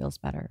normal feels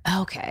better.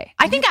 Okay.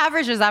 I think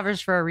average is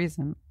average for a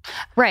reason.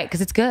 Right.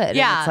 Because it's good.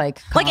 Yeah. And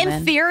it's like in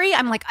common. theory,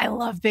 I'm like, I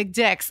love big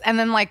dicks. And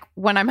then like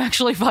when I'm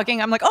actually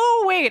fucking, I'm like,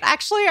 oh, wait,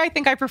 actually, I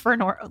think I prefer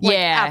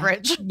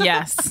average.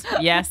 Yes.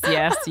 Have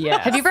you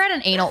ever had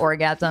an anal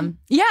orgasm?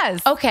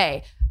 Yes.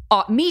 Okay.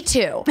 Me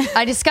too.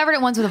 I discovered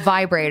it once with a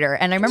vibrator,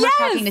 and I remember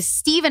talking to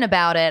Steven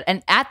about it.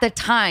 And at the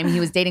time, he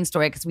was dating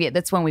Story because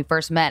that's when we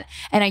first met.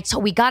 And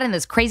we got in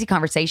this crazy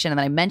conversation, and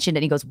then I mentioned it.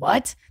 And he goes,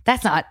 "What?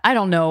 That's not. I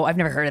don't know. I've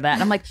never heard of that."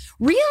 And I'm like,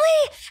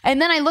 "Really?"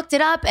 And then I looked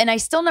it up, and I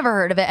still never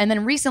heard of it. And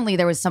then recently,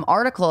 there was some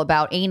article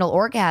about anal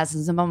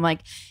orgasms, and I'm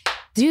like,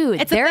 "Dude,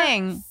 It's a they're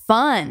thing.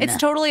 fun. It's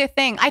totally a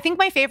thing. I think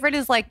my favorite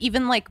is like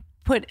even like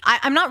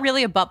I'm not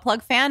really a butt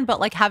plug fan, but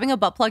like having a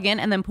butt plug in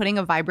and then putting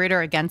a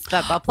vibrator against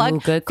that butt plug Ooh,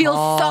 good feels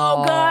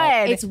call.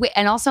 so good.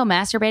 And also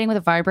masturbating with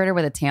a vibrator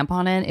with a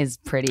tampon in is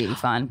pretty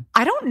fun.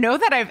 I don't know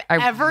that I've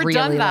I ever really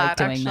done like that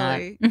doing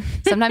actually.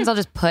 Sometimes I'll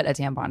just put a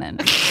tampon in.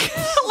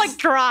 Like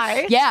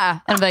dry. Yeah.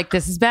 And I'm like,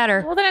 this is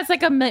better. Well, then it's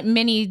like a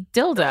mini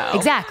dildo.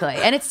 Exactly.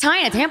 And it's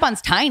tiny. A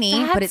tampon's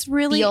tiny, but That's it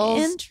really feels,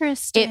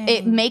 interesting.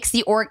 it makes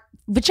the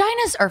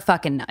vaginas are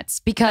fucking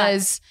nuts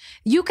because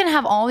you can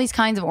have all these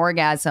kinds of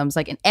orgasms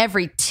like in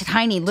every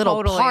tiny little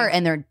Totally. part,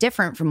 and they're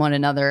different from one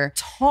another.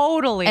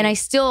 Totally. And I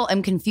still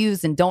am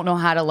confused and don't know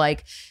how to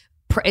like,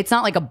 it's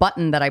not like a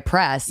button that I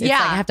press. It's Yeah.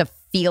 like I have to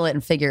feel it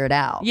and figure it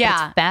out. But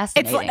Yeah. it's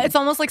fascinating. It's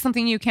almost like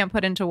something you can't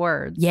put into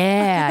words.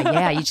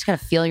 yeah. You just got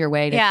to feel your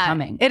way to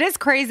coming. It is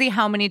crazy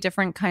how many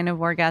different kind of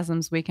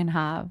orgasms we can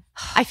have.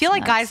 I feel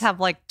like guys have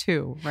like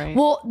two, right?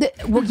 Well,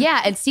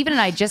 yeah. And Steven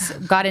and I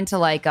just got into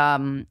like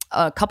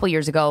a couple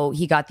years ago.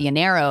 He got the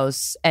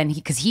Aneros, and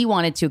because he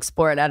wanted to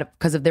explore it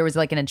because there was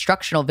like an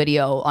instructional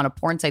video on a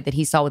porn site that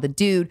he saw with a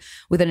dude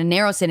with an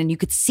Aneros in, and you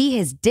could see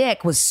his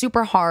dick was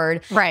super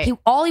hard. Right.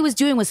 All he was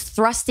doing was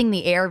thrusting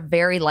the air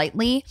very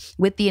lightly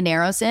with the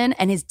Aneros in,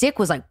 and his dick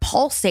was like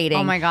pulsating.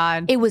 Oh my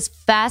God. It was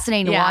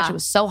fascinating to Yeah. watch. It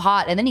was so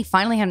hot, and then he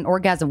finally had an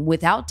orgasm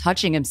without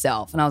touching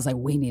himself, and I was like,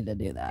 we need to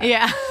do that.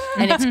 yeah.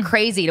 And it's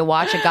crazy to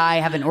watch a guy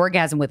have an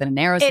orgasm with an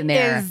Aneros in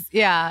there. Is,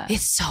 yeah.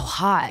 It's so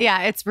hot.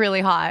 Yeah, it's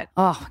really hot.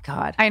 Oh my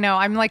God. I know.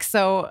 I'm like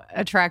so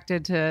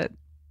attracted to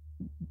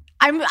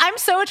I'm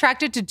so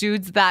attracted to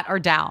dudes that are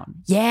down.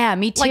 Yeah,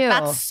 me too. Like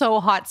that's so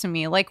hot to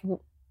me. Like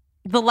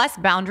the less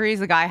boundaries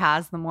a guy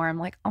has, the more I'm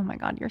like, oh my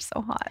God, you're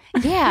so hot.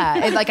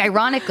 yeah. And like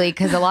ironically,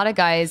 because a lot of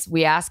guys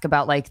we ask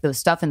about like the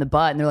stuff in the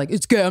butt and they're like,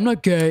 it's gay. I'm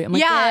not gay. I'm like,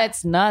 Yeah. yeah,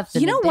 it's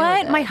nothing. You know to do what?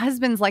 with it." My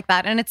husband's like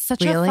that, and it's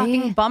such Really? a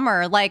fucking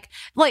bummer. Like,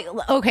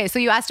 okay, so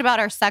you asked about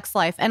our sex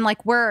life, and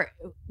like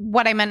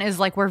what I meant is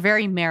like we're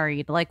very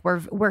married. Like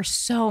we're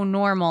so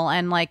normal,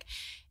 and like,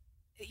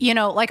 you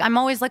know, like I'm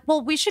always like,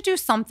 well, we should do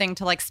something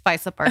to like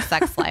spice up our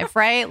sex life,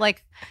 right?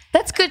 Like,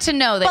 That's good to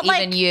know that But,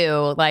 like- even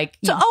you, like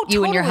So-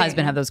 you and your totally.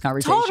 husband have those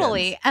conversations.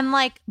 totally, and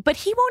like, but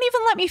he won't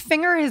even let me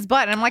finger his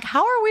butt, and I'm like,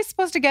 how are we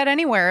supposed to get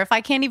anywhere if I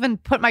can't even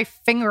put my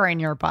finger in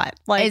your butt?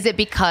 Like, Is it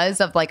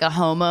because of like a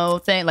homo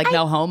thing? Like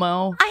no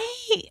homo?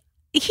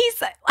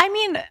 I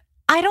mean,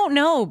 I don't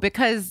know,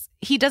 because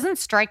he doesn't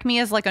strike me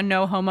as like a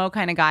no homo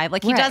kind of guy.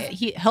 Like Right.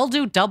 he'll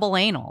do double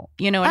anal,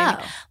 you know what I mean?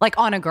 Oh. Like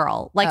on a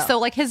girl. Like, Oh. so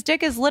like his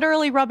dick is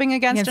literally rubbing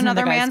against Against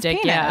another another guy's man's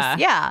dick, penis.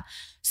 yeah.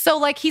 So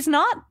like he's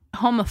not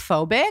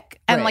homophobic,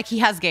 and Right. like he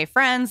has gay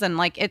friends, and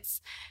like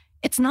it's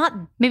not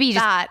Maybe he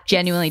just that.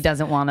 genuinely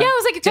doesn't want to. Yeah, I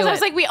was like, because I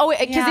was like,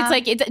 because Yeah. it's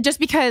like, just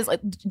because,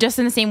 just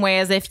in the same way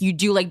as if you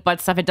do like butt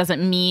stuff, it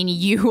doesn't mean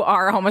you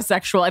are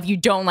homosexual. If you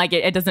don't like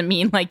it, it doesn't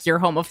mean like you're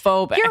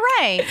homophobic. You're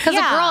right. Because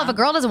if a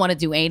girl doesn't want to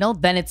do anal,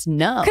 then it's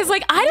no. Because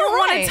like I don't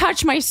want right. to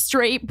touch my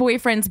straight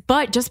boyfriend's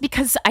butt just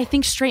because I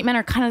think straight men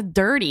are kind of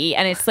dirty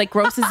and it's like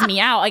grosses me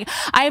out. Like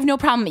I have no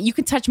problem. You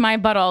can touch my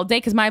butt all day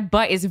because my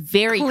butt is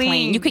very clean.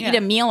 Clean, You could eat yeah.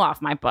 a meal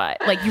off my butt.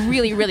 Like you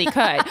really, really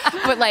could.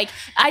 But like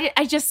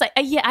I just like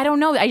I don't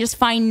know. I just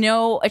find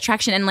no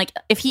attraction. And like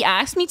if he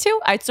asked me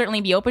to, I'd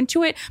certainly be open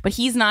to it. But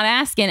he's not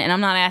asking, and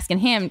I'm not asking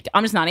him.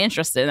 I'm just not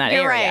interested in that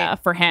You're area right.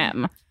 for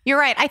him. You're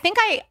right. I think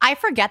I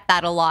forget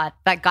that a lot,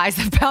 that guys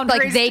have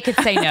boundaries. like they could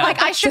say no.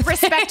 like I should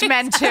respect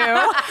men too.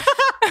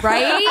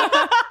 right?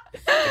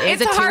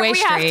 It's a a hard two-way we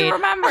have street. to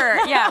remember.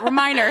 Yeah,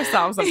 remind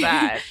ourselves of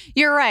that.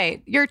 You're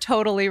right. You're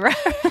totally right.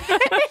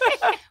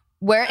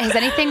 Where has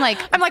anything like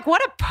I'm like,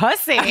 what a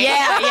pussy.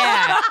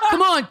 yeah.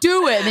 Come on,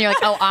 do it. And then you're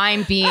like, oh,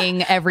 I'm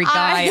being every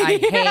guy I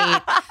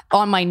hate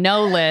on my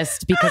no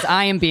list because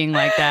I am being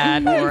like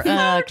that. Or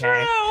okay.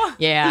 True.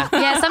 Yeah.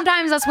 Yeah.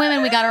 Sometimes us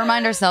women, we got to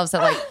remind ourselves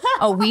that like,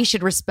 oh, we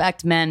should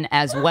respect men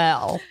as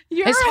well.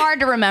 You're it's right. hard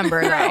to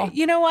remember though.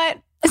 You know what?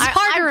 It's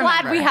hard to I'm glad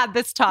remember. we had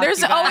this talk. There's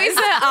you guys. always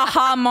an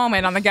aha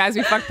moment on the Guys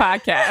We Fuck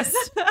podcast.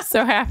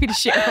 So happy to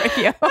share with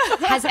you.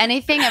 Has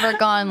anything ever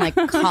gone like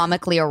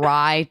comically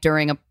awry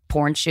during a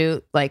porn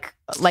shoot, like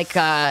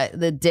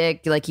the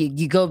dick, like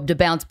you go to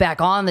bounce back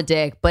on the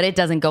dick, but it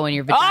doesn't go in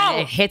your vagina.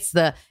 Oh.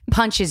 It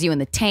punches you in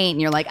the taint,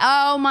 and you're like,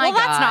 oh my god.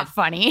 Well, that's not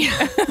funny.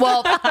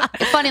 Well,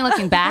 funny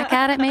looking back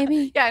at it,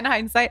 maybe. Yeah, in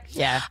hindsight.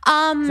 Yeah.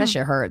 That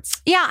shit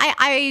hurts. Yeah,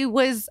 I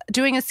was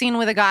doing a scene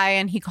with a guy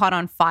and he caught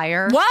on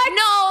fire. What?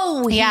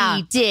 No, Yeah.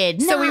 he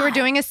did. So we were not.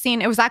 doing a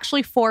scene. It was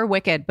actually for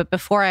Wicked, but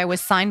before I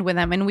was signed with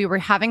him, and we were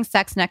having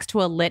sex next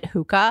to a lit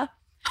hookah,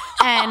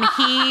 and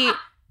he.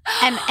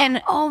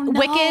 And Oh, no.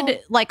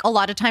 Wicked, like a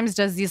lot of times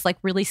does these like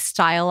really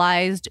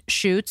stylized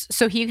shoots.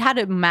 So he had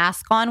a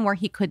mask on where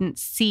he couldn't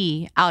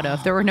see out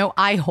of. There were no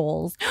eye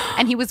holes.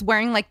 And he was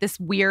wearing like this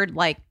weird,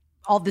 like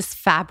all this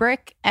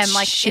fabric, and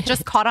like it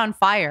just caught on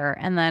fire.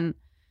 And then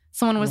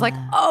someone was like,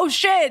 oh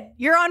shit,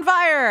 you're on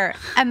fire.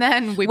 And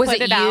then we Was put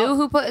it it out. you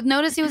who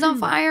noticed he was on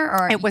fire,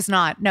 or It was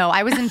not. No,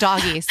 I was in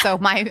doggy. So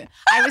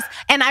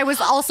I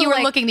was also you were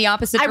like, looking the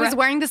opposite I direction? was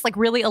wearing this like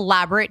really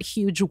elaborate,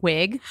 huge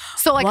wig.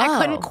 So like I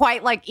Whoa. couldn't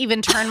quite like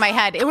even turn my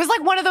head. It was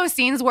like one of those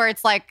scenes where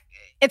it's like,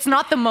 it's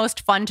not the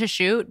most fun to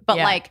shoot, but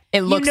Yeah. like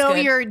It looks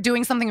good. you're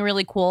doing something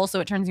really cool. So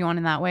it turns you on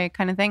in that way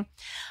kind of thing.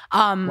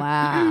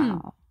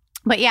 Wow.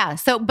 But yeah,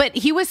 but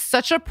he was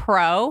such a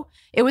pro.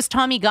 It was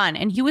Tommy Gunn,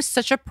 and he was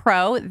such a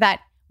pro that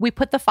we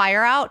put the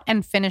fire out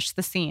and finished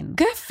the scene.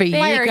 Good for you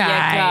There you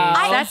guys.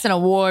 go. That's an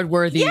award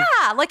worthy. Yeah,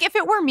 like if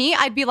it were me,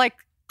 I'd be like,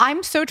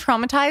 I'm so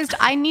traumatized.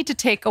 I need to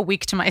take a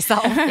week to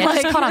myself. Yeah,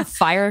 Like, just caught on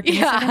fire.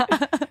 yeah.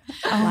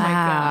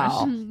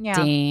 Wow. Yeah.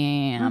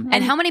 Damn.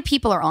 And how many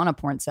people are on a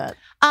porn set?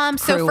 So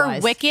for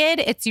Crew-wise. Wicked,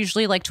 it's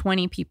usually like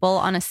 20 people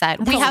on a set.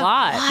 That's a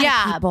lot. of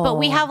Yeah, people. but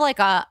we have like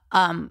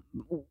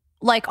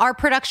like our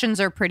productions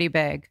are pretty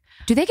big.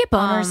 Do they get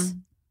boners?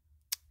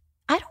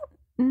 I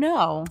don't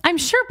know. I'm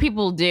sure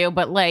people do,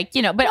 but like,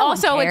 but No one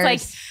also it's like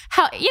cares.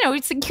 how,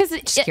 it's because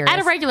Just at a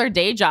curious. regular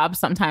day job,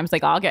 sometimes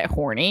like I'll get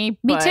horny. Me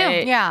but, too.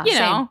 Yeah,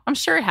 same. I'm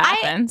sure it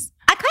happens.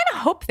 I kind of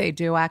hope they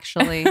do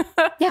actually. Yeah,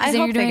 I because hope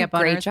you're they doing a get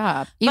great boners.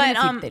 job. Even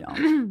But, if they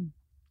don't.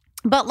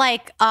 But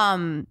like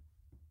I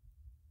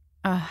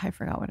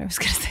forgot what I was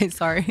going to say.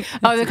 Sorry.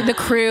 Oh, the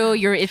crew,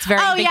 it's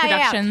very big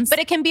productions. But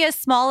it can be as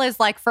small as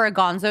like for a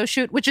Gonzo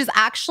shoot, which is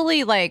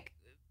actually like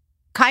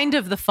kind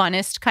of the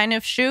funnest kind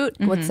of shoot.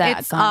 What's that?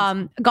 It's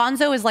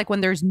Gonzo is like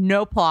when there's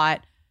no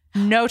plot,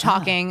 no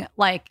talking,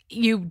 like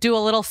you do a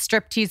little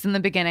striptease in the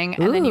beginning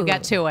and then you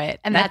get to it,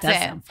 and That that's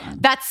does it. sound fun.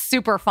 That's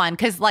super fun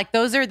because like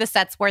those are the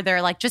sets where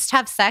they're like, just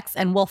have sex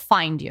and we'll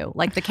find you.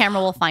 Like the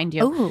camera will find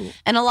you. Ooh,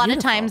 And a lot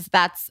beautiful. of times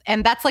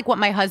that's like what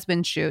my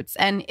husband shoots.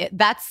 And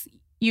that's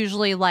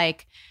usually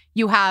like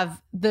you have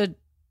the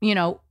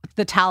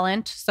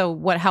talent. So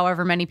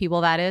however many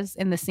people that is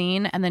in the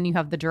scene. And then you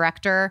have the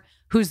director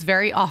who's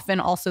very often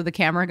also the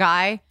camera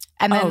guy.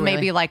 And then Oh, really?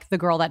 maybe like the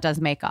girl that does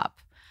makeup.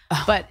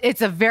 But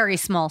it's a very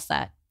small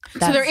set.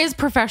 so there is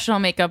professional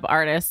makeup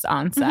artists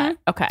on set.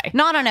 Okay.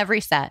 Not on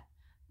every set.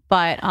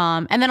 But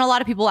and then a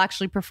lot of people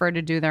actually prefer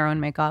to do their own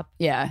makeup.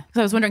 Yeah. So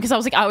I was wondering,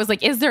 because I was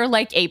like, is there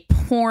like a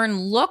porn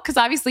look? Because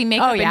obviously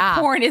makeup Oh, yeah.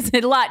 and porn is a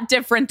lot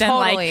different than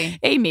Totally. like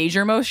a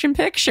major motion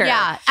picture.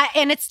 Yeah,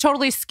 and it's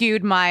totally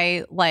skewed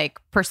my like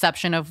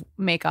perception of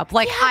makeup.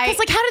 Like Because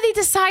like, how do they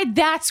decide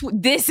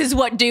this is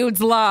what dudes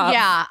love?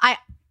 yeah,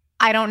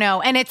 I don't know,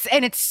 and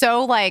it's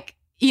so like,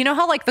 you know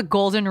how like the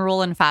golden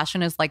rule in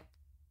fashion is like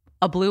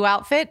a blue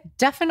outfit,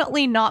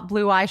 definitely not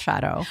blue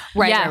eyeshadow.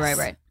 Right, Yes.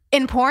 right.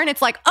 In porn,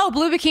 it's like, oh,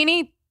 blue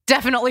bikini,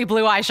 definitely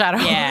blue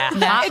eyeshadow. Yeah.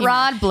 Not It's-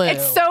 Rod Blue.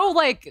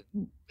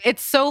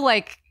 It's so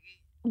like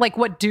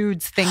what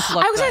dudes think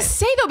look I was gonna good.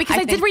 say though, because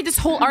I I, did think- read this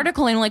whole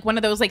article in like one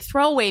of those like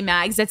throwaway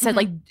mags that said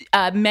like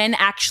men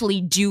actually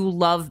do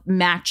love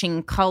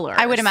matching colors.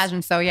 I would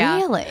imagine so. Yeah,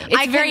 Really? It's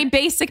I can- very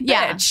basic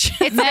Yeah. bitch.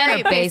 It's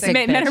very are basic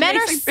basic. bitches. Men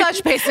are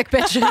such basic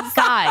bitches.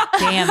 God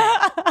damn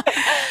it.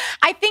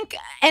 I think,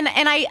 and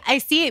I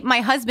see my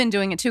husband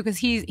doing it too because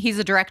he's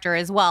a director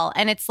as well,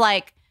 and it's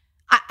like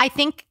I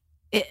think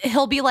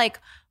he'll be like,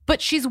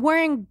 but she's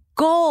wearing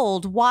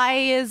gold. Why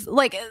is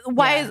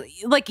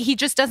he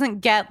just doesn't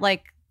get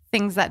like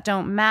things that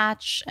don't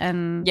match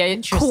and Yeah,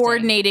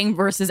 coordinating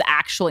versus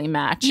actually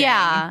matching.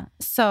 yeah.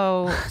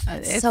 So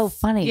it's so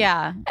funny.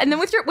 Yeah. And then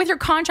with your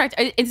contract,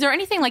 is there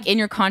anything like in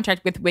your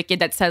contract with Wicked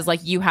that says like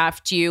you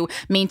have to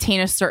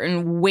maintain a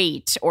certain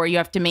weight or you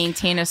have to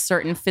maintain a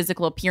certain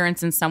physical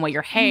appearance in some way,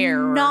 your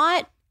hair? or-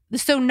 Not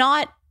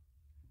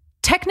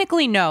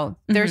technically, no.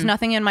 There's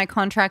nothing in my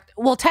contract.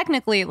 Well,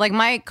 technically, like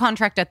my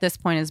contract at this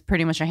point is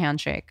pretty much a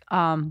handshake.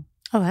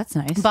 Oh, that's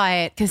nice.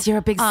 But because you're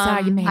a big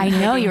star. You made I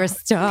know you're a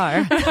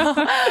star.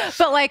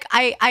 but like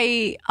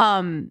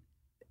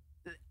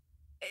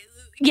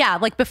yeah,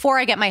 like before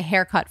I get my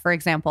hair cut, for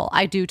example,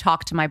 I do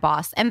talk to my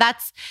boss, and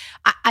that's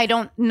I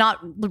don't not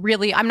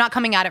really, I'm not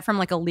coming at it from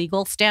like a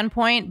legal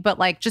standpoint, but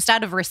like just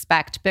out of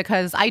respect,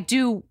 because I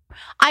do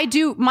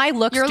my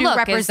looks Your do look is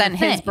the represent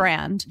his thing.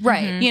 brand,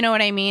 Right. You know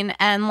what I mean?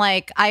 And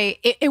like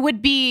it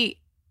would be,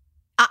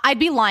 I'd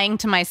be lying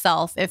to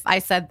myself if I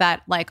said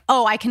that like,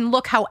 oh, I can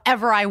look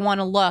however I want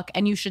to look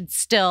and you should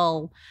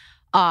still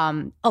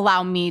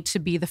allow me to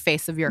be the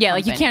face of your Yeah,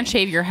 company. like you can't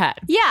shave your head.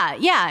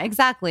 Yeah,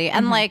 exactly.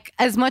 And like,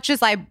 as much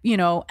as I,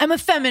 am a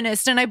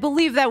feminist and I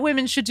believe that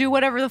women should do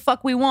whatever the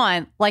fuck we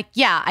want, like,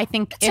 yeah, I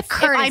think It's a if I'm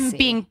courtesy.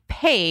 being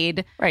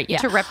paid Right, yeah.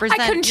 to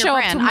represent I couldn't your show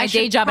brand, up to my I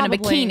day should job in a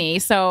probably-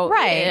 bikini, so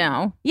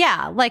Right.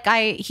 Yeah, like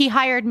he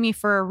hired me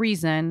for a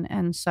reason,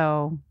 and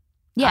so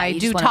Yeah, I you do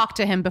just wanna- talk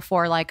to him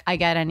before like I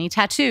get any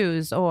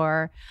tattoos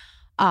or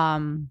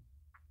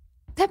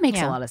That makes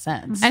Yeah. a lot of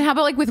sense. And how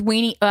about like with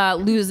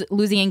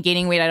losing and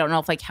gaining weight? I don't know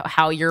if like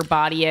how your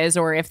body is,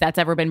 or if that's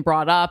ever been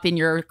brought up in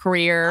your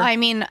career. I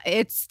mean,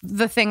 it's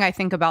the thing I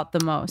think about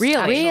the most.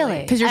 Really?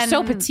 actually. Because you're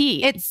so And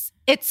petite.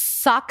 It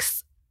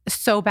sucks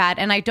so bad,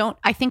 and I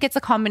think it's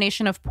a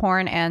combination of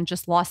porn and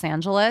just Los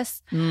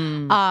Angeles.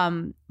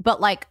 But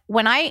like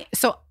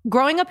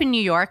growing up in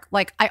New York,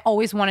 like I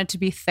always wanted to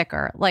be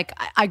thicker. Like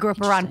I grew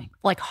up around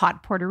like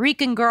hot Puerto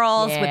Rican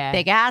girls Yeah. with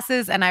big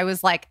asses, and I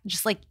was like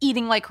just like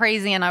eating like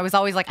crazy, and I was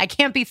always like, I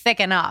can't be thick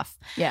enough.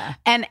 Yeah.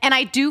 And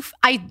I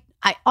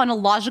on a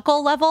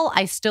logical level,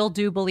 I still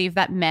do believe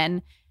that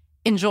men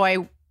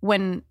enjoy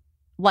when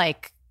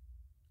like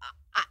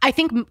I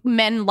think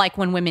men like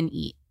when women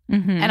eat.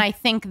 Mhm. And I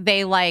think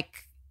they like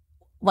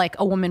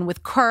a woman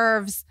with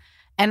curves.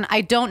 And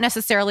I don't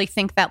necessarily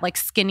think that like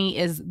skinny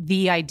is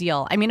the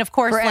ideal. I mean, of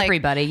course, For like,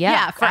 everybody,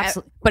 yeah. for-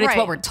 absolutely. But it's right.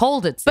 what we're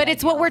told it's But the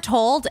it's what ideal. we're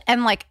told.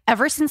 And like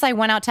ever since I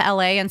went out to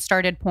LA and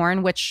started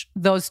porn, which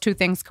those two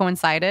things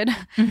coincided.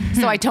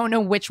 So I don't know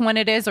which one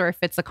it is or if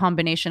it's a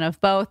combination of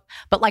both.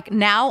 But like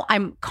now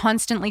I'm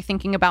constantly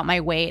thinking about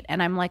my weight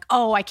and I'm like,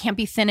 oh, I can't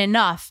be thin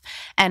enough.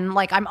 And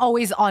like I'm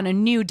always on a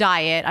new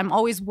diet. I'm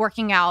always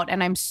working out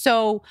and I'm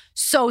so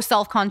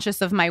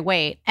self-conscious of my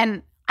weight.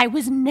 And I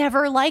was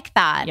never like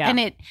that. Yeah. And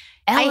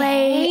LA,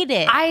 I hate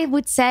it. I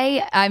would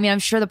say, I mean, I'm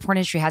sure the porn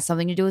industry has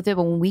something to do with it,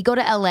 but when we go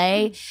to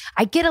LA,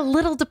 I get a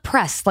little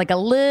depressed, like a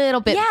little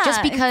bit, Yeah,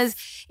 just because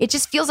it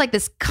just feels like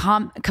this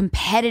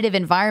competitive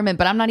environment,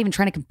 but I'm not even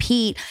trying to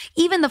compete.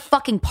 Even the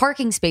fucking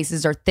parking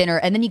spaces are thinner,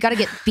 and then you got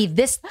to be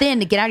this thin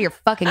to get out of your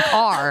fucking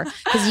car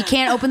because you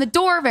can't open the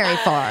door very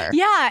far.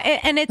 Yeah,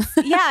 and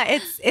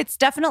it's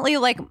definitely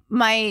like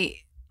my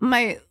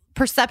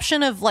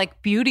perception of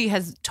like beauty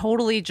has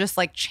totally just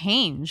like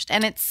changed,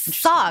 and it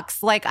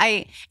sucks. Like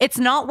it's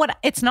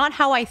not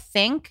how I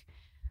think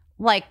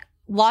like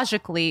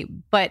logically,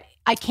 but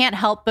I can't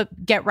help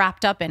but get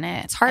wrapped up in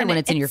it. It's hard And when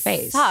it's in your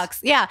face.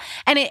 Sucks. Yeah.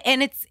 And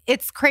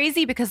it's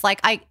crazy because like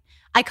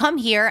I come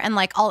here and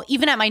like I'll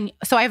even at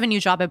so I have a new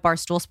job at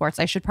Barstool Sports.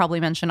 I should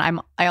probably mention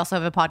I also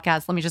have a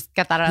podcast. Let me just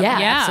get that out of Yeah, the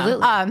way. Yeah.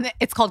 absolutely.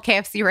 It's called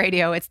KFC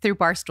Radio. It's through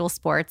Barstool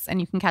Sports,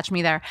 and you can catch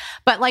me there.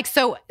 But like,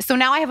 so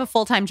now I have a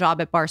full-time job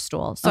at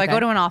Barstool. So I Okay.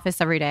 go to an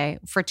office every day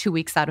for 2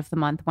 weeks out of the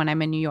month when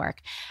I'm in New York.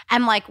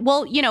 And like,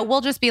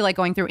 we'll just be like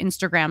going through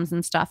Instagrams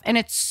and stuff. And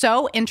it's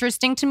so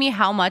interesting to me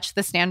how much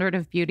the standard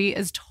of beauty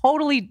is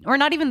totally, or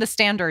not even the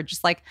standard,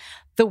 just like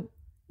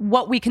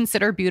what we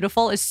consider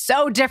beautiful is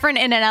so different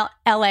in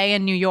LA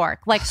and New York.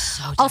 Like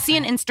I'll see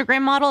an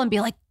Instagram model and be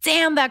like,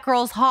 damn, that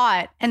girl's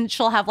hot. And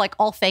she'll have like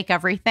all fake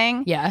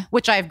everything. Yeah.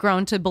 Which I've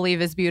grown to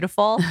believe is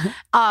beautiful.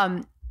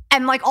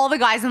 And like all the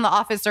guys in the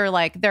office are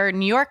like, they're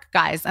New York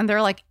guys. And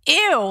they're like,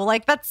 ew,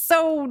 like that's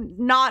so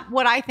not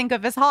what I think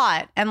of as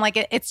hot. And like,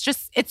 it's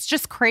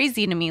just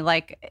crazy to me,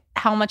 like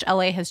how much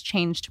LA has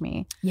changed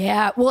me.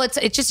 Yeah. Well, it's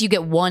just you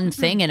get one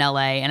thing in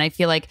LA, and I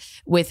feel like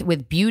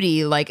with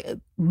beauty, like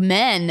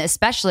men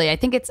especially, I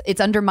think it's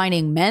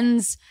undermining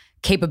men's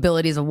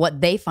capabilities of what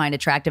they find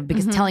attractive,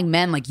 because telling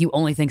men like you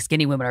only think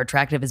skinny women are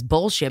attractive is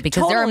bullshit,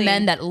 because there are Totally.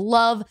 men that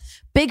love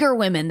bigger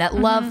women, that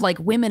love like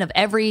women of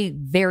every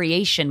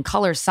variation,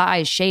 color,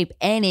 size, shape,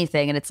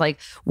 anything. And it's like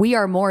we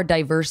are more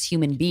diverse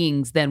human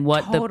beings than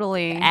what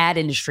Totally. the ad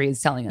industry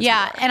is telling us.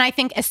 Yeah. we are. And I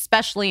think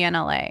especially in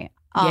LA.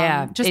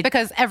 Yeah, Just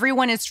because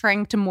everyone is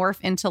trying to morph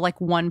into like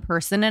one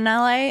person in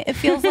LA, it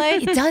feels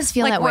like. It does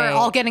feel like that we're way.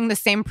 all getting the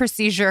same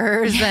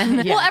procedures and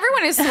Well,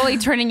 everyone is slowly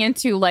turning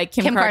into like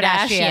Kim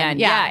Kardashian.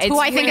 Yeah, who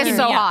I think is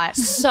so hot.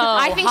 So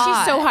I think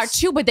she's so hot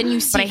too, but then you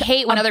see I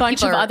hate when a other bunch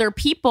people of are- other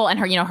people, and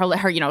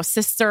her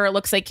sister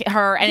looks like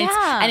her, and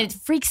Yeah. it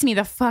freaks me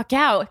the fuck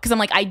out, because I'm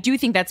like, I do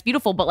think that's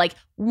beautiful, but like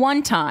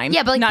one time,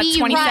 Yeah, but like not be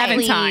 27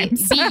 right.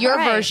 times. Be your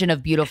Right. version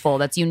of beautiful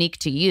that's unique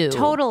to you.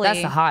 Totally.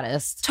 That's the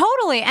hottest.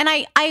 Totally. And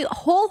I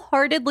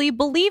wholeheartedly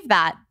believe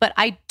that. But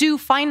I do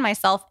find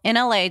myself in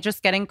LA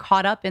just getting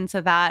caught up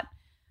into that.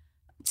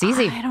 It's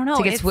easy. I don't know.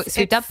 to get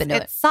swept up into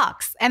it. it.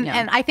 Sucks. And Yeah.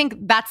 and I think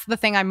that's the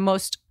thing I'm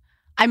most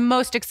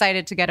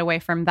excited to get away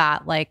from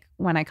that, like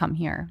when I come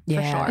here. For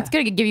Yeah. sure. It's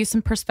going to give you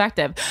some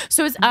perspective.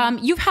 So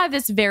you've had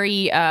this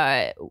very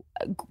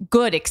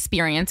good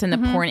experience in the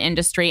porn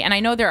industry, and I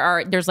know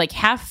there's like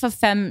half of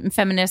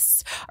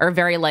feminists are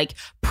very like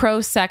pro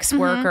sex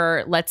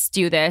worker, let's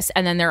do this,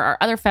 and then there are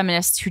other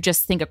feminists who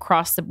just think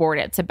across the board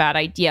it's a bad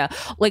idea.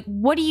 Like,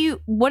 what do you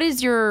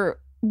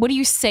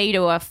say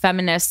to a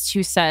feminist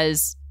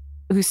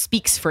who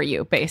speaks for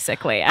you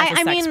basically as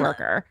a sex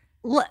worker?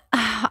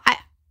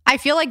 I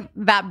feel like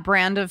that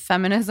brand of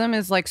feminism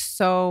is like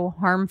so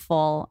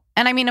harmful.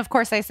 And I mean, of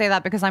course I say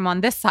that because I'm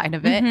on this side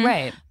of it.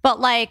 Right.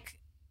 But like,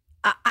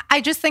 I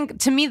just think,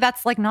 to me,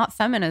 that's like not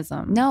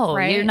feminism. No,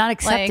 right? you're not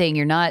accepting. Like,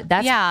 You're not.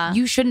 That's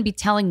you shouldn't be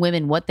telling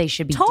women what they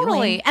should be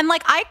doing. And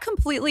like, I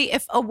completely,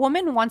 if a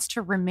woman wants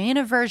to remain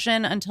a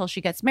virgin until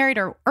she gets married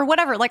or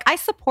whatever, like I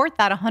support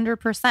that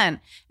 100%. And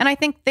I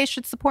think they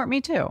should support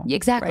me too.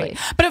 Exactly. Right.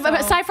 But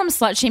aside from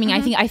slut shaming,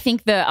 I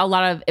think a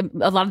lot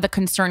of the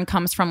concern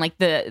comes from like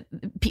the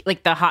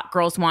hot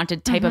girls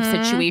wanted type of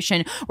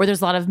situation where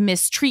there's a lot of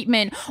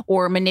mistreatment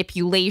or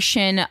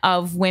manipulation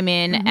of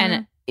women.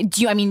 And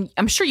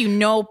I'm sure you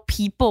know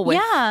people with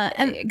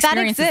and experiences that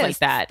exists. like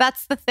that.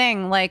 That's the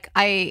thing. Like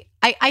I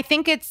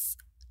think it's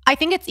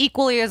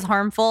equally as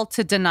harmful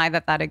to deny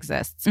that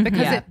exists,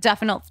 because it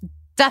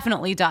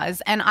definitely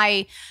does. And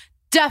I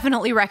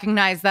definitely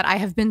recognize that I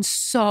have been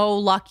so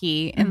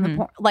lucky in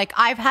the like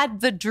I've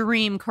had the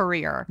dream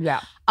career.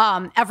 Yeah.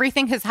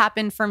 Everything has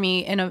happened for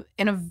me in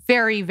a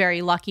very,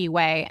 very lucky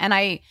way.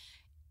 And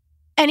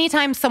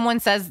anytime someone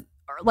says,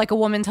 like a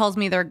woman tells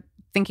me they're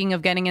thinking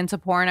of getting into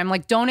porn, I'm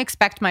like, don't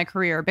expect my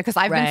career, because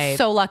I've been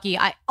so lucky.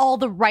 All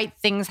the right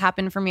things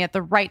happened for me at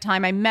the right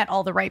time. I met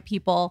all the right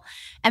people,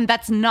 and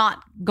that's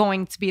not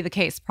going to be the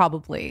case.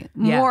 Probably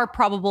more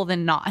probable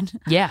than not.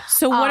 Yeah.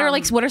 So what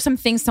are some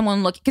things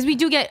someone because we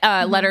do get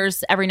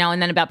letters every now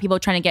and then about people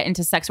trying to get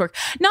into sex work.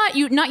 Not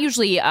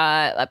usually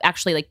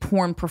actually like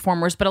porn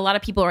performers, but a lot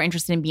of people are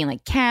interested in being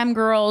like cam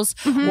girls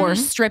or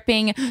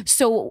stripping.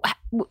 So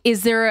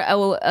is there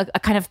a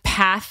kind of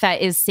path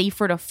that is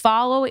safer to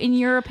follow in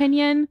your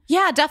opinion?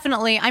 Yeah,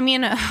 definitely. I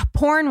mean,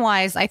 porn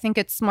wise, I think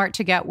it's smart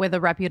to get with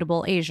a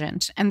reputable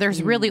agent. And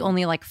there's really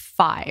only like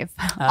 5.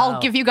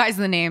 I'll give you guys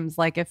the names,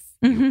 like if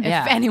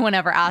anyone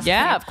ever asks.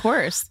 Yeah, me. of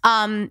course.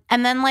 And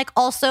then like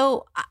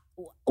also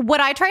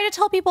what I try to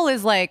tell people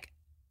is like,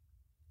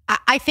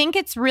 I think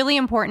it's really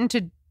important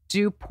to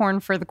do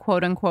porn for the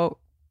quote unquote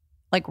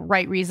like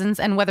right reasons,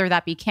 and whether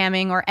that be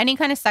camming or any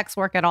kind of sex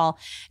work at all.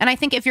 And I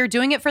think if you're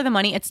doing it for the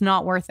money, it's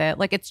not worth it.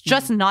 Like it's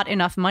just not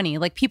enough money.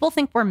 Like people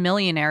think we're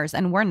millionaires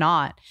and we're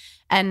not.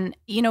 And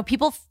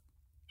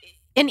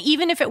and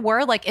even if it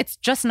were, like it's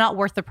just not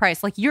worth the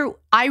price. Like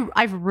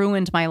I've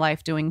ruined my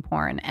life doing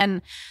porn.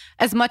 And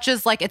as much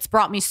as like it's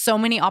brought me so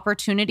many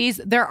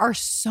opportunities, there are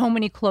so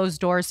many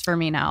closed doors for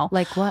me now.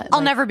 Like what?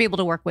 I'll never be able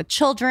to work with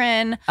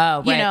children.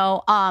 Oh,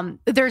 right.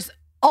 There's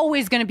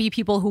always going to be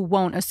people who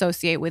won't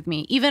associate with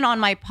me. Even on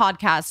my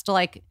podcast,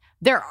 like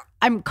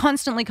I'm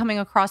constantly coming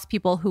across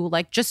people who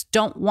like just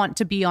don't want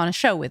to be on a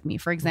show with me,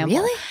 for example.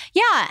 Really?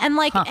 Yeah. And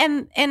like,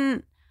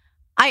 and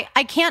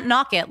I can't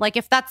knock it. Like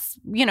if that's,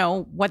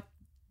 what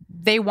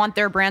they want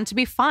their brand to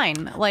be,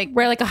 fine. Like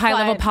we're like a high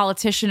level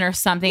politician or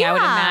something. I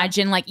would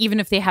imagine, like,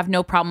 even if they have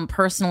no problem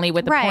personally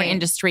with the porn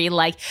industry,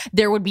 like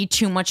there would be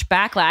too much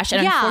backlash.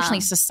 And unfortunately,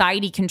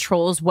 society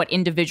controls what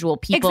individual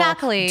people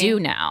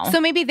do now.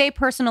 So maybe they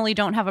personally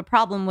don't have a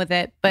problem with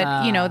it,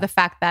 but the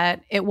fact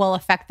that it will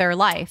affect their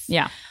life.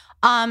 Yeah.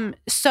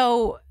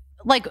 So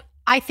like,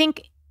 I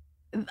think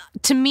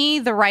to me,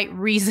 the right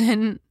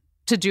reason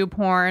to do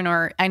porn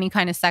or any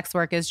kind of sex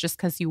work is just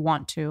because you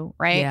want to,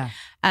 right? Yeah.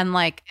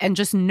 And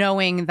just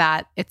knowing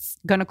that it's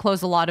going to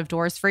close a lot of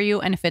doors for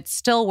you. And if it's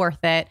still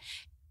worth it,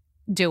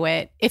 do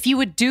it. If you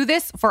would do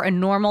this for a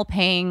normal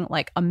paying,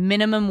 like a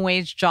minimum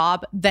wage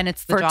job, then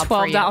it's the job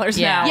for you. $12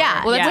 an hour.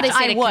 Yeah. Well, that's what they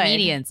say to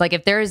comedians. Like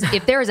if there is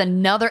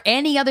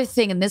any other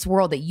thing in this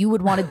world that you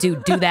would want to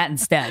do that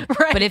instead.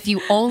 Right. But if you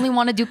only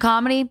want to do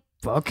comedy,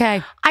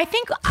 okay. I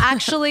think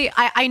actually,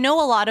 I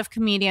know a lot of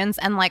comedians,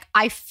 and like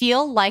I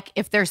feel like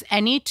if there's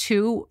any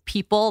two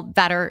people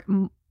that are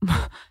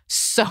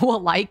so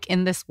alike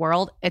in this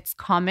world, it's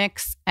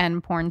comics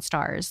and porn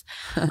stars.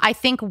 I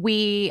think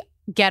we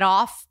get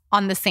off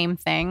on the same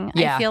thing.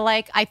 Yeah.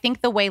 I think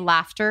the way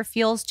laughter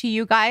feels to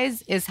you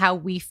guys is how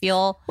we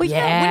feel. Well,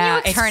 when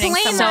you explain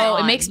someone So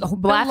on. it makes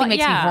laughing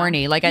makes me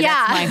horny. Like that's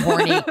my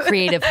horny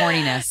creative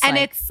horniness. And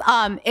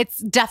like, it's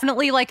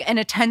definitely like an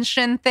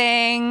attention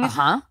thing.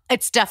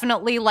 It's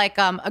definitely like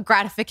a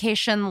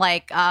gratification.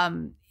 Like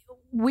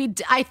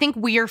I think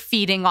we are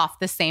feeding off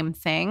the same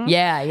thing.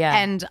 Yeah.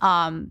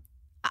 And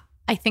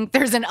I think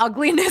there's an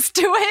ugliness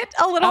to it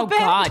a little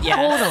bit. Oh God, yeah.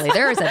 Totally.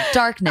 There is a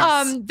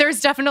darkness. There's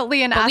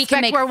definitely an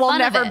aspect where we'll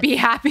never be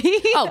happy.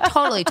 Oh,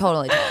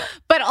 totally.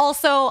 But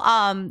also,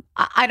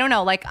 I don't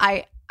know. Like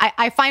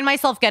I find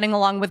myself getting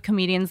along with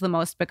comedians the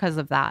most because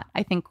of that.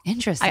 I think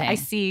interesting. I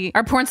see.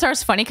 Are porn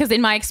stars funny? Because in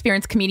my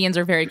experience, comedians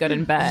are very good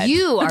in bed.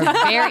 You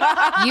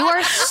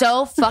are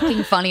so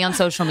fucking funny on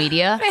social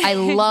media. I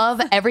love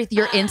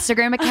your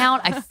Instagram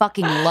account. I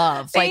fucking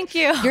love. Thank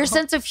you. Your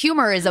sense of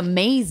humor is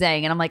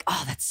amazing, and I'm like,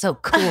 oh, that's so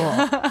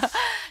cool.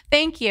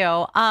 Thank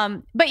you.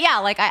 But yeah,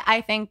 like I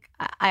think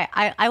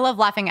I love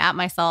laughing at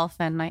myself,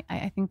 and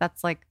I think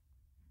that's like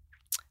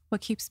what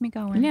keeps me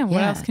going. Yeah.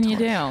 What else can you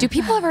do? Do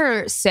people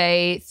ever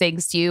say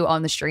things to you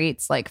on the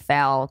streets, like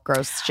foul,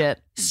 gross shit?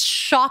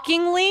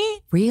 Shockingly,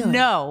 really?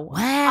 No.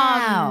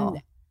 Wow.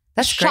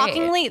 That's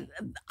shockingly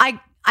great.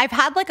 I've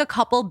had like a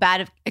couple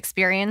bad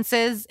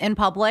experiences in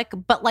public,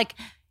 but like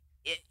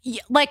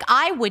like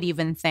I would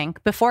even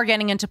think before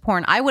getting into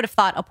porn, I would have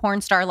thought a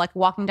porn star like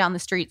walking down the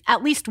street,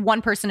 at least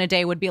one person a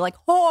day would be like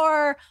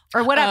whore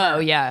or whatever. Oh,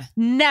 yeah.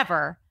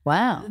 Never.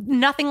 Wow.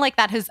 Nothing like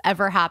that has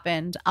ever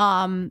happened.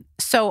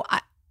 So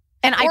I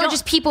Or don't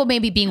just people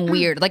maybe being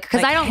weird. Like,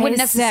 because Like, wouldn't hey,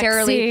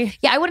 necessarily,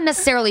 sexy. I wouldn't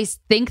necessarily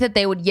think that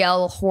they would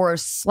yell whore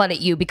slut at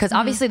you because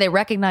obviously they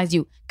recognize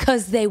you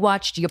because they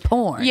watched your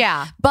porn.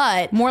 Yeah.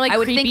 But More like I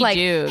would think creepy like,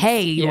 dudes.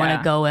 hey, you want Yeah.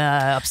 to go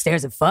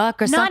upstairs and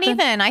fuck or not something?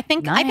 even. I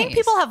think Nice.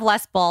 people have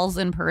less balls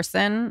in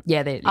person.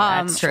 Yeah,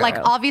 that's true. Like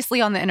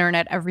obviously on the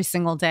internet every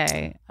single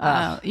day.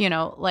 You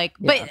know, like,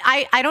 but Yeah.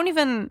 I don't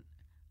even.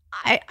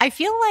 I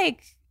feel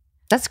like.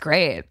 That's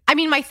great. I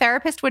mean, my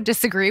therapist would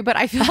disagree, but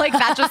I feel like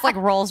that just like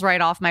rolls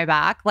right off my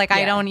back. Like I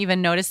Yeah. don't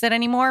even notice it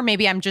anymore.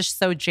 Maybe I'm just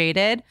so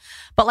jaded.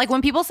 But like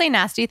when people say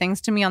nasty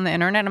things to me on the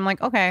internet, I'm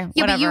like, okay,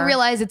 Yeah, whatever. but you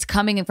realize it's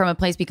coming from a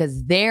place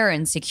because they're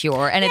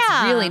insecure and it's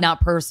Yeah. really not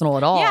personal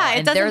at all. Yeah, it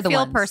and they're doesn't the feel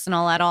ones,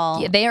 personal at all.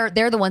 Yeah,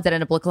 they're the ones that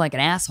end up looking like an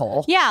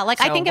asshole. Yeah,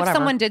 like I So, think if whatever.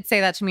 someone did say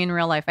that to me in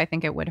real life, I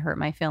think it would hurt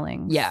my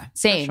feelings. Yeah,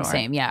 same, sure.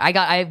 same. Yeah,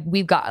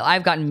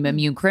 I've gotten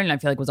immune. Corinne, I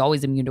feel like was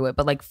always immune to it.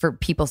 But like for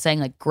people saying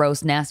like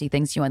gross, nasty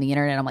things to you on the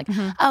internet, I'm like,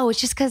 oh, it's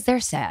just because they're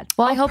sad.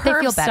 Well, I hope they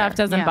Perv feel better. stuff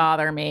doesn't Yeah.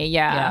 bother me.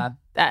 Yeah.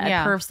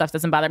 Yeah. Perv stuff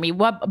doesn't bother me.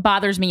 What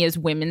bothers me is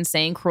women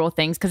saying cruel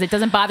things because it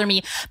doesn't bother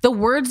me. The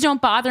words don't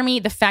bother me.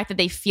 The fact that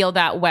they feel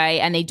that way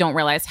and they don't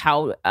realize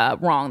how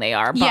wrong they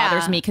are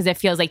bothers Yeah. me because it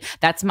feels like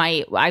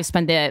I've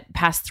spent the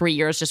past 3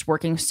 years just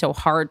working so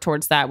hard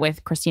towards that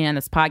with Christina and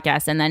this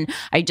podcast. And then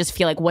I just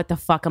feel like, what the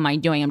fuck am I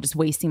doing? I'm just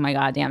wasting my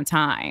goddamn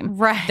time.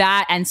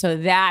 Right. So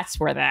that's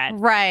where that.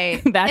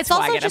 Right. That's it's why I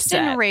also get just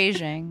upset.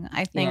 enraging,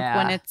 I think, Yeah.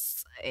 when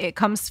it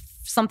comes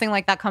something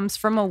like that comes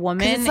from a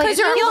woman. It's like, it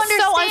you feels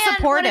so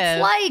understand what unsupportive.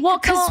 it's like. Well,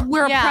 because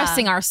we're Yeah.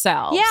 oppressing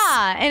ourselves.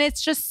 Yeah. And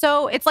it's just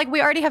so it's like we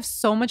already have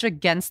so much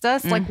against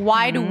us. Like,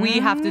 why do we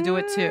have to do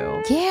it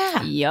too?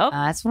 Yeah, Yep.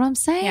 that's what I'm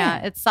saying. Yeah,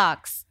 it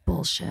sucks.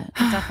 Bullshit.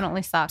 It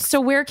definitely sucks. So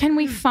where can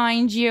we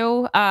find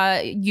you?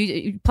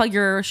 You plug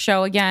your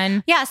show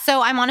again. Yeah,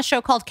 so I'm on a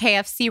show called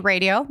KFC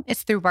Radio.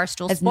 It's through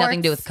Barstool Has Sports. nothing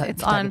to do with it's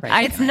Kentucky on. Fried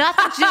Chicken. It's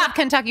nothing to do with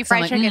Kentucky So I'm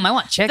Fried like, Chicken. I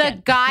want chicken.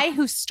 The guy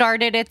who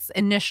started its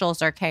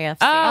initials are KFC.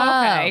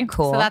 Oh, okay.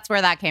 cool. So that's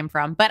where that came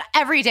from. But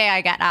every day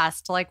I get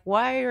asked, like,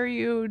 why are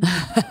you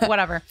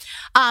whatever?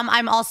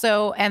 I'm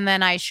also, and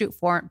then I shoot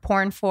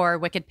porn for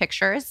Wicked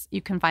Pictures.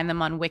 You can find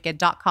them on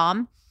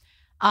wicked.com.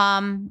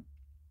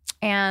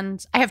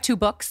 And I have 2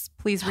 books.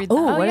 Please read them.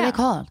 Oh, what are they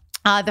called?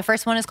 The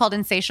first one is called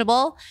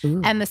Insatiable,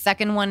 and the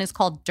second one is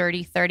called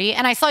Dirty 30.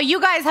 And I saw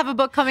you guys have a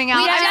book coming out.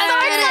 I'm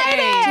so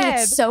excited. Dude,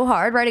 it's so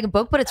hard writing a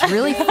book, but it's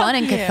really fun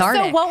and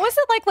cathartic. So what was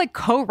it like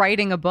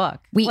co-writing a book?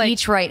 we Like,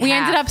 each write We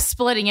half. ended up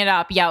splitting it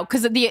up, yeah,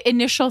 because the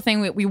initial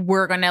thing we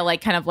were gonna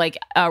like kind of like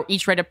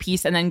each write a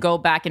piece and then go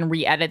back and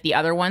re-edit the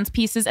other one's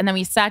pieces, and then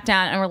we sat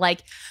down and we're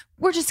like,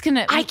 we're just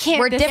gonna. We're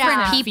this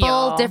different doesn't people,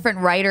 feel- different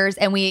writers,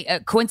 and we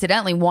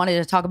coincidentally wanted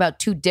to talk about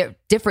 2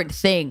 different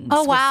things.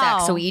 Oh, with wow.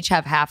 sex, so we each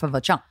have half of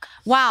a chunk.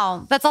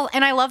 Wow, that's all.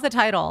 And I love the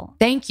title.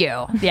 Thank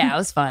you. Yeah, it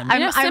was fun. You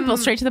know, simple,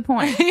 straight to the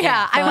point.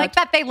 Yeah, I fuck. like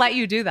that they let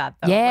you do that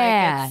though.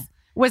 Yeah. Like,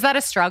 was that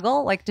a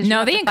struggle? Like, did you No,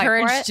 have they to fight for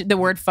encouraged it? the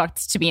word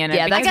 "fucked" to be in it.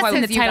 Yeah, that's because why it's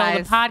in the you title of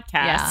the guys-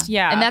 podcast.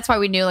 Yeah, And that's why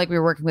we knew like we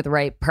were working with the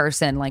right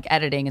person, like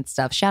editing and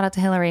stuff. Shout out to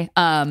Hillary,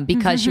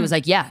 because she was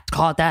like, "Yeah,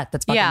 call it that.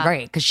 That's fucking Yeah.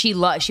 great." Because she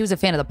was a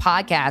fan of the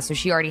podcast, so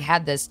she already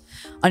had this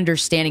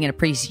understanding and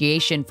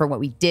appreciation for what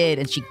we did,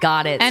 and she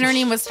got it. and So her she-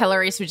 name was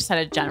Hillary, so we just had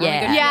a general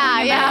Yeah. good Yeah,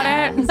 feeling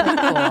yeah.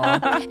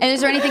 about it. Cool. And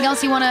is there anything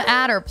else you want to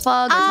add or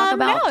plug or talk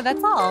about? No,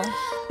 that's all.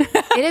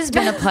 It has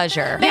been a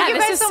pleasure. Yeah, Thank you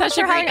this guys is so much such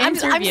a for having great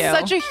me. I'm interview.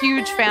 such a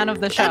huge fan of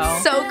the show.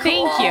 So cool.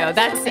 Thank you.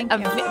 That's Thank you.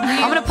 I'm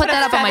gonna put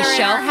that up on my feather in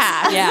shelf. our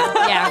hat.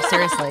 Yeah,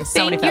 seriously.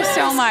 So many Thank you feathers.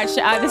 so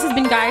much. This has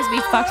been Guys We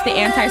Fucked, the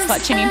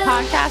Anti-Slut Shaming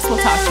Podcast. We'll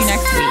talk to you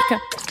next week.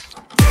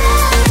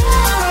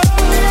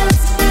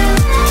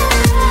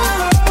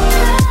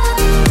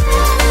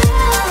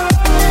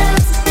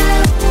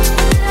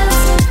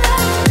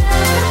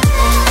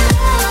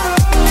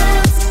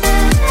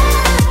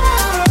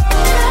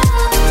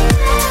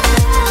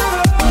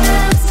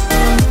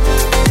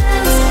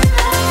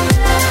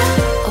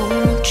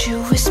 Oh, won't you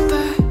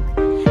whisper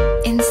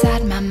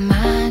inside my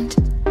mind?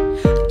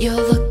 Your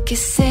look is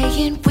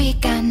saying we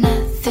got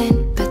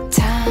nothing but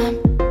time.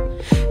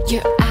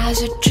 Your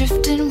eyes are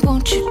drifting,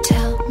 won't you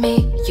tell me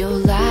your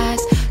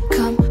lies?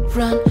 Come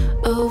run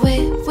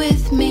away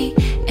with me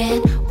and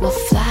we'll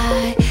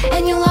fly.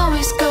 And you'll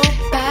always go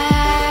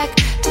back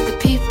to the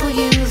people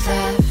you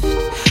left,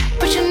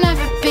 but you'll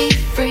never be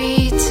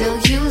free till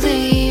you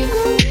leave.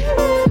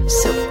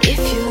 So if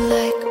you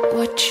like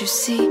what you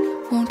see,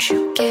 won't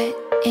you get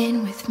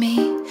in with me?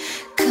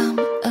 Come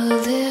a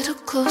little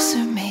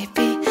closer,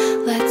 maybe.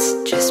 Let's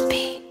just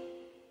be.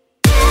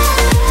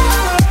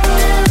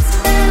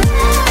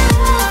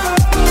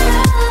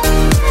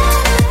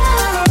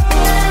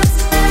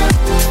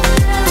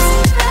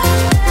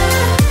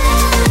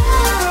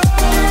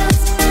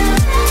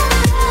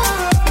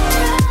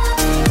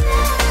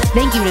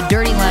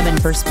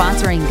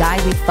 sponsoring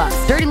Guys We Fuck.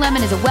 Dirty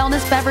Lemon is a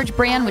wellness beverage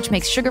brand which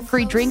makes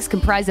sugar-free drinks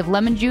comprised of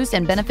lemon juice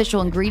and beneficial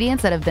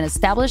ingredients that have been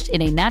established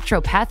in a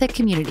naturopathic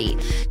community.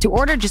 To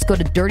order, just go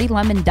to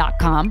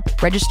dirtylemon.com,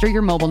 register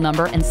your mobile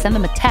number, and send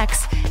them a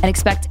text and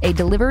expect a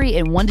delivery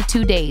in 1 to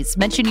 2 days.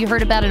 Mention you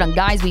heard about it on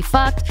Guys We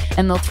Fucked,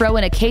 and they'll throw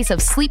in a case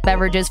of sleep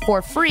beverages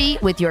for free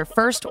with your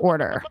first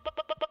order.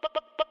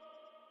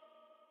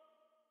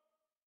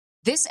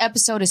 This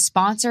episode is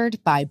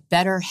sponsored by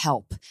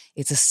BetterHelp.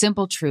 It's a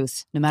simple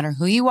truth. No matter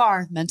who you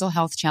are, mental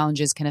health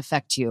challenges can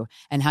affect you,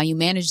 and how you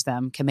manage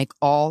them can make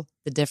all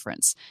the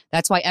difference.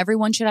 That's why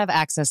everyone should have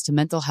access to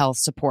mental health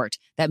support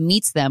that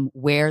meets them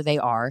where they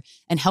are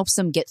and helps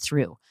them get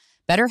through.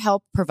 BetterHelp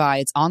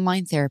provides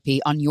online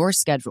therapy on your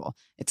schedule.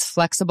 It's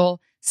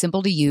flexible,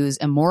 simple to use,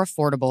 and more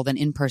affordable than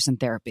in-person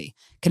therapy.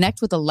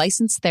 Connect with a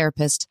licensed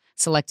therapist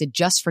selected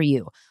just for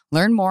you.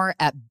 Learn more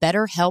at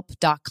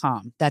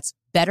betterhelp.com. That's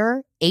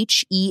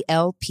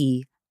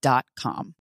betterhelp.com.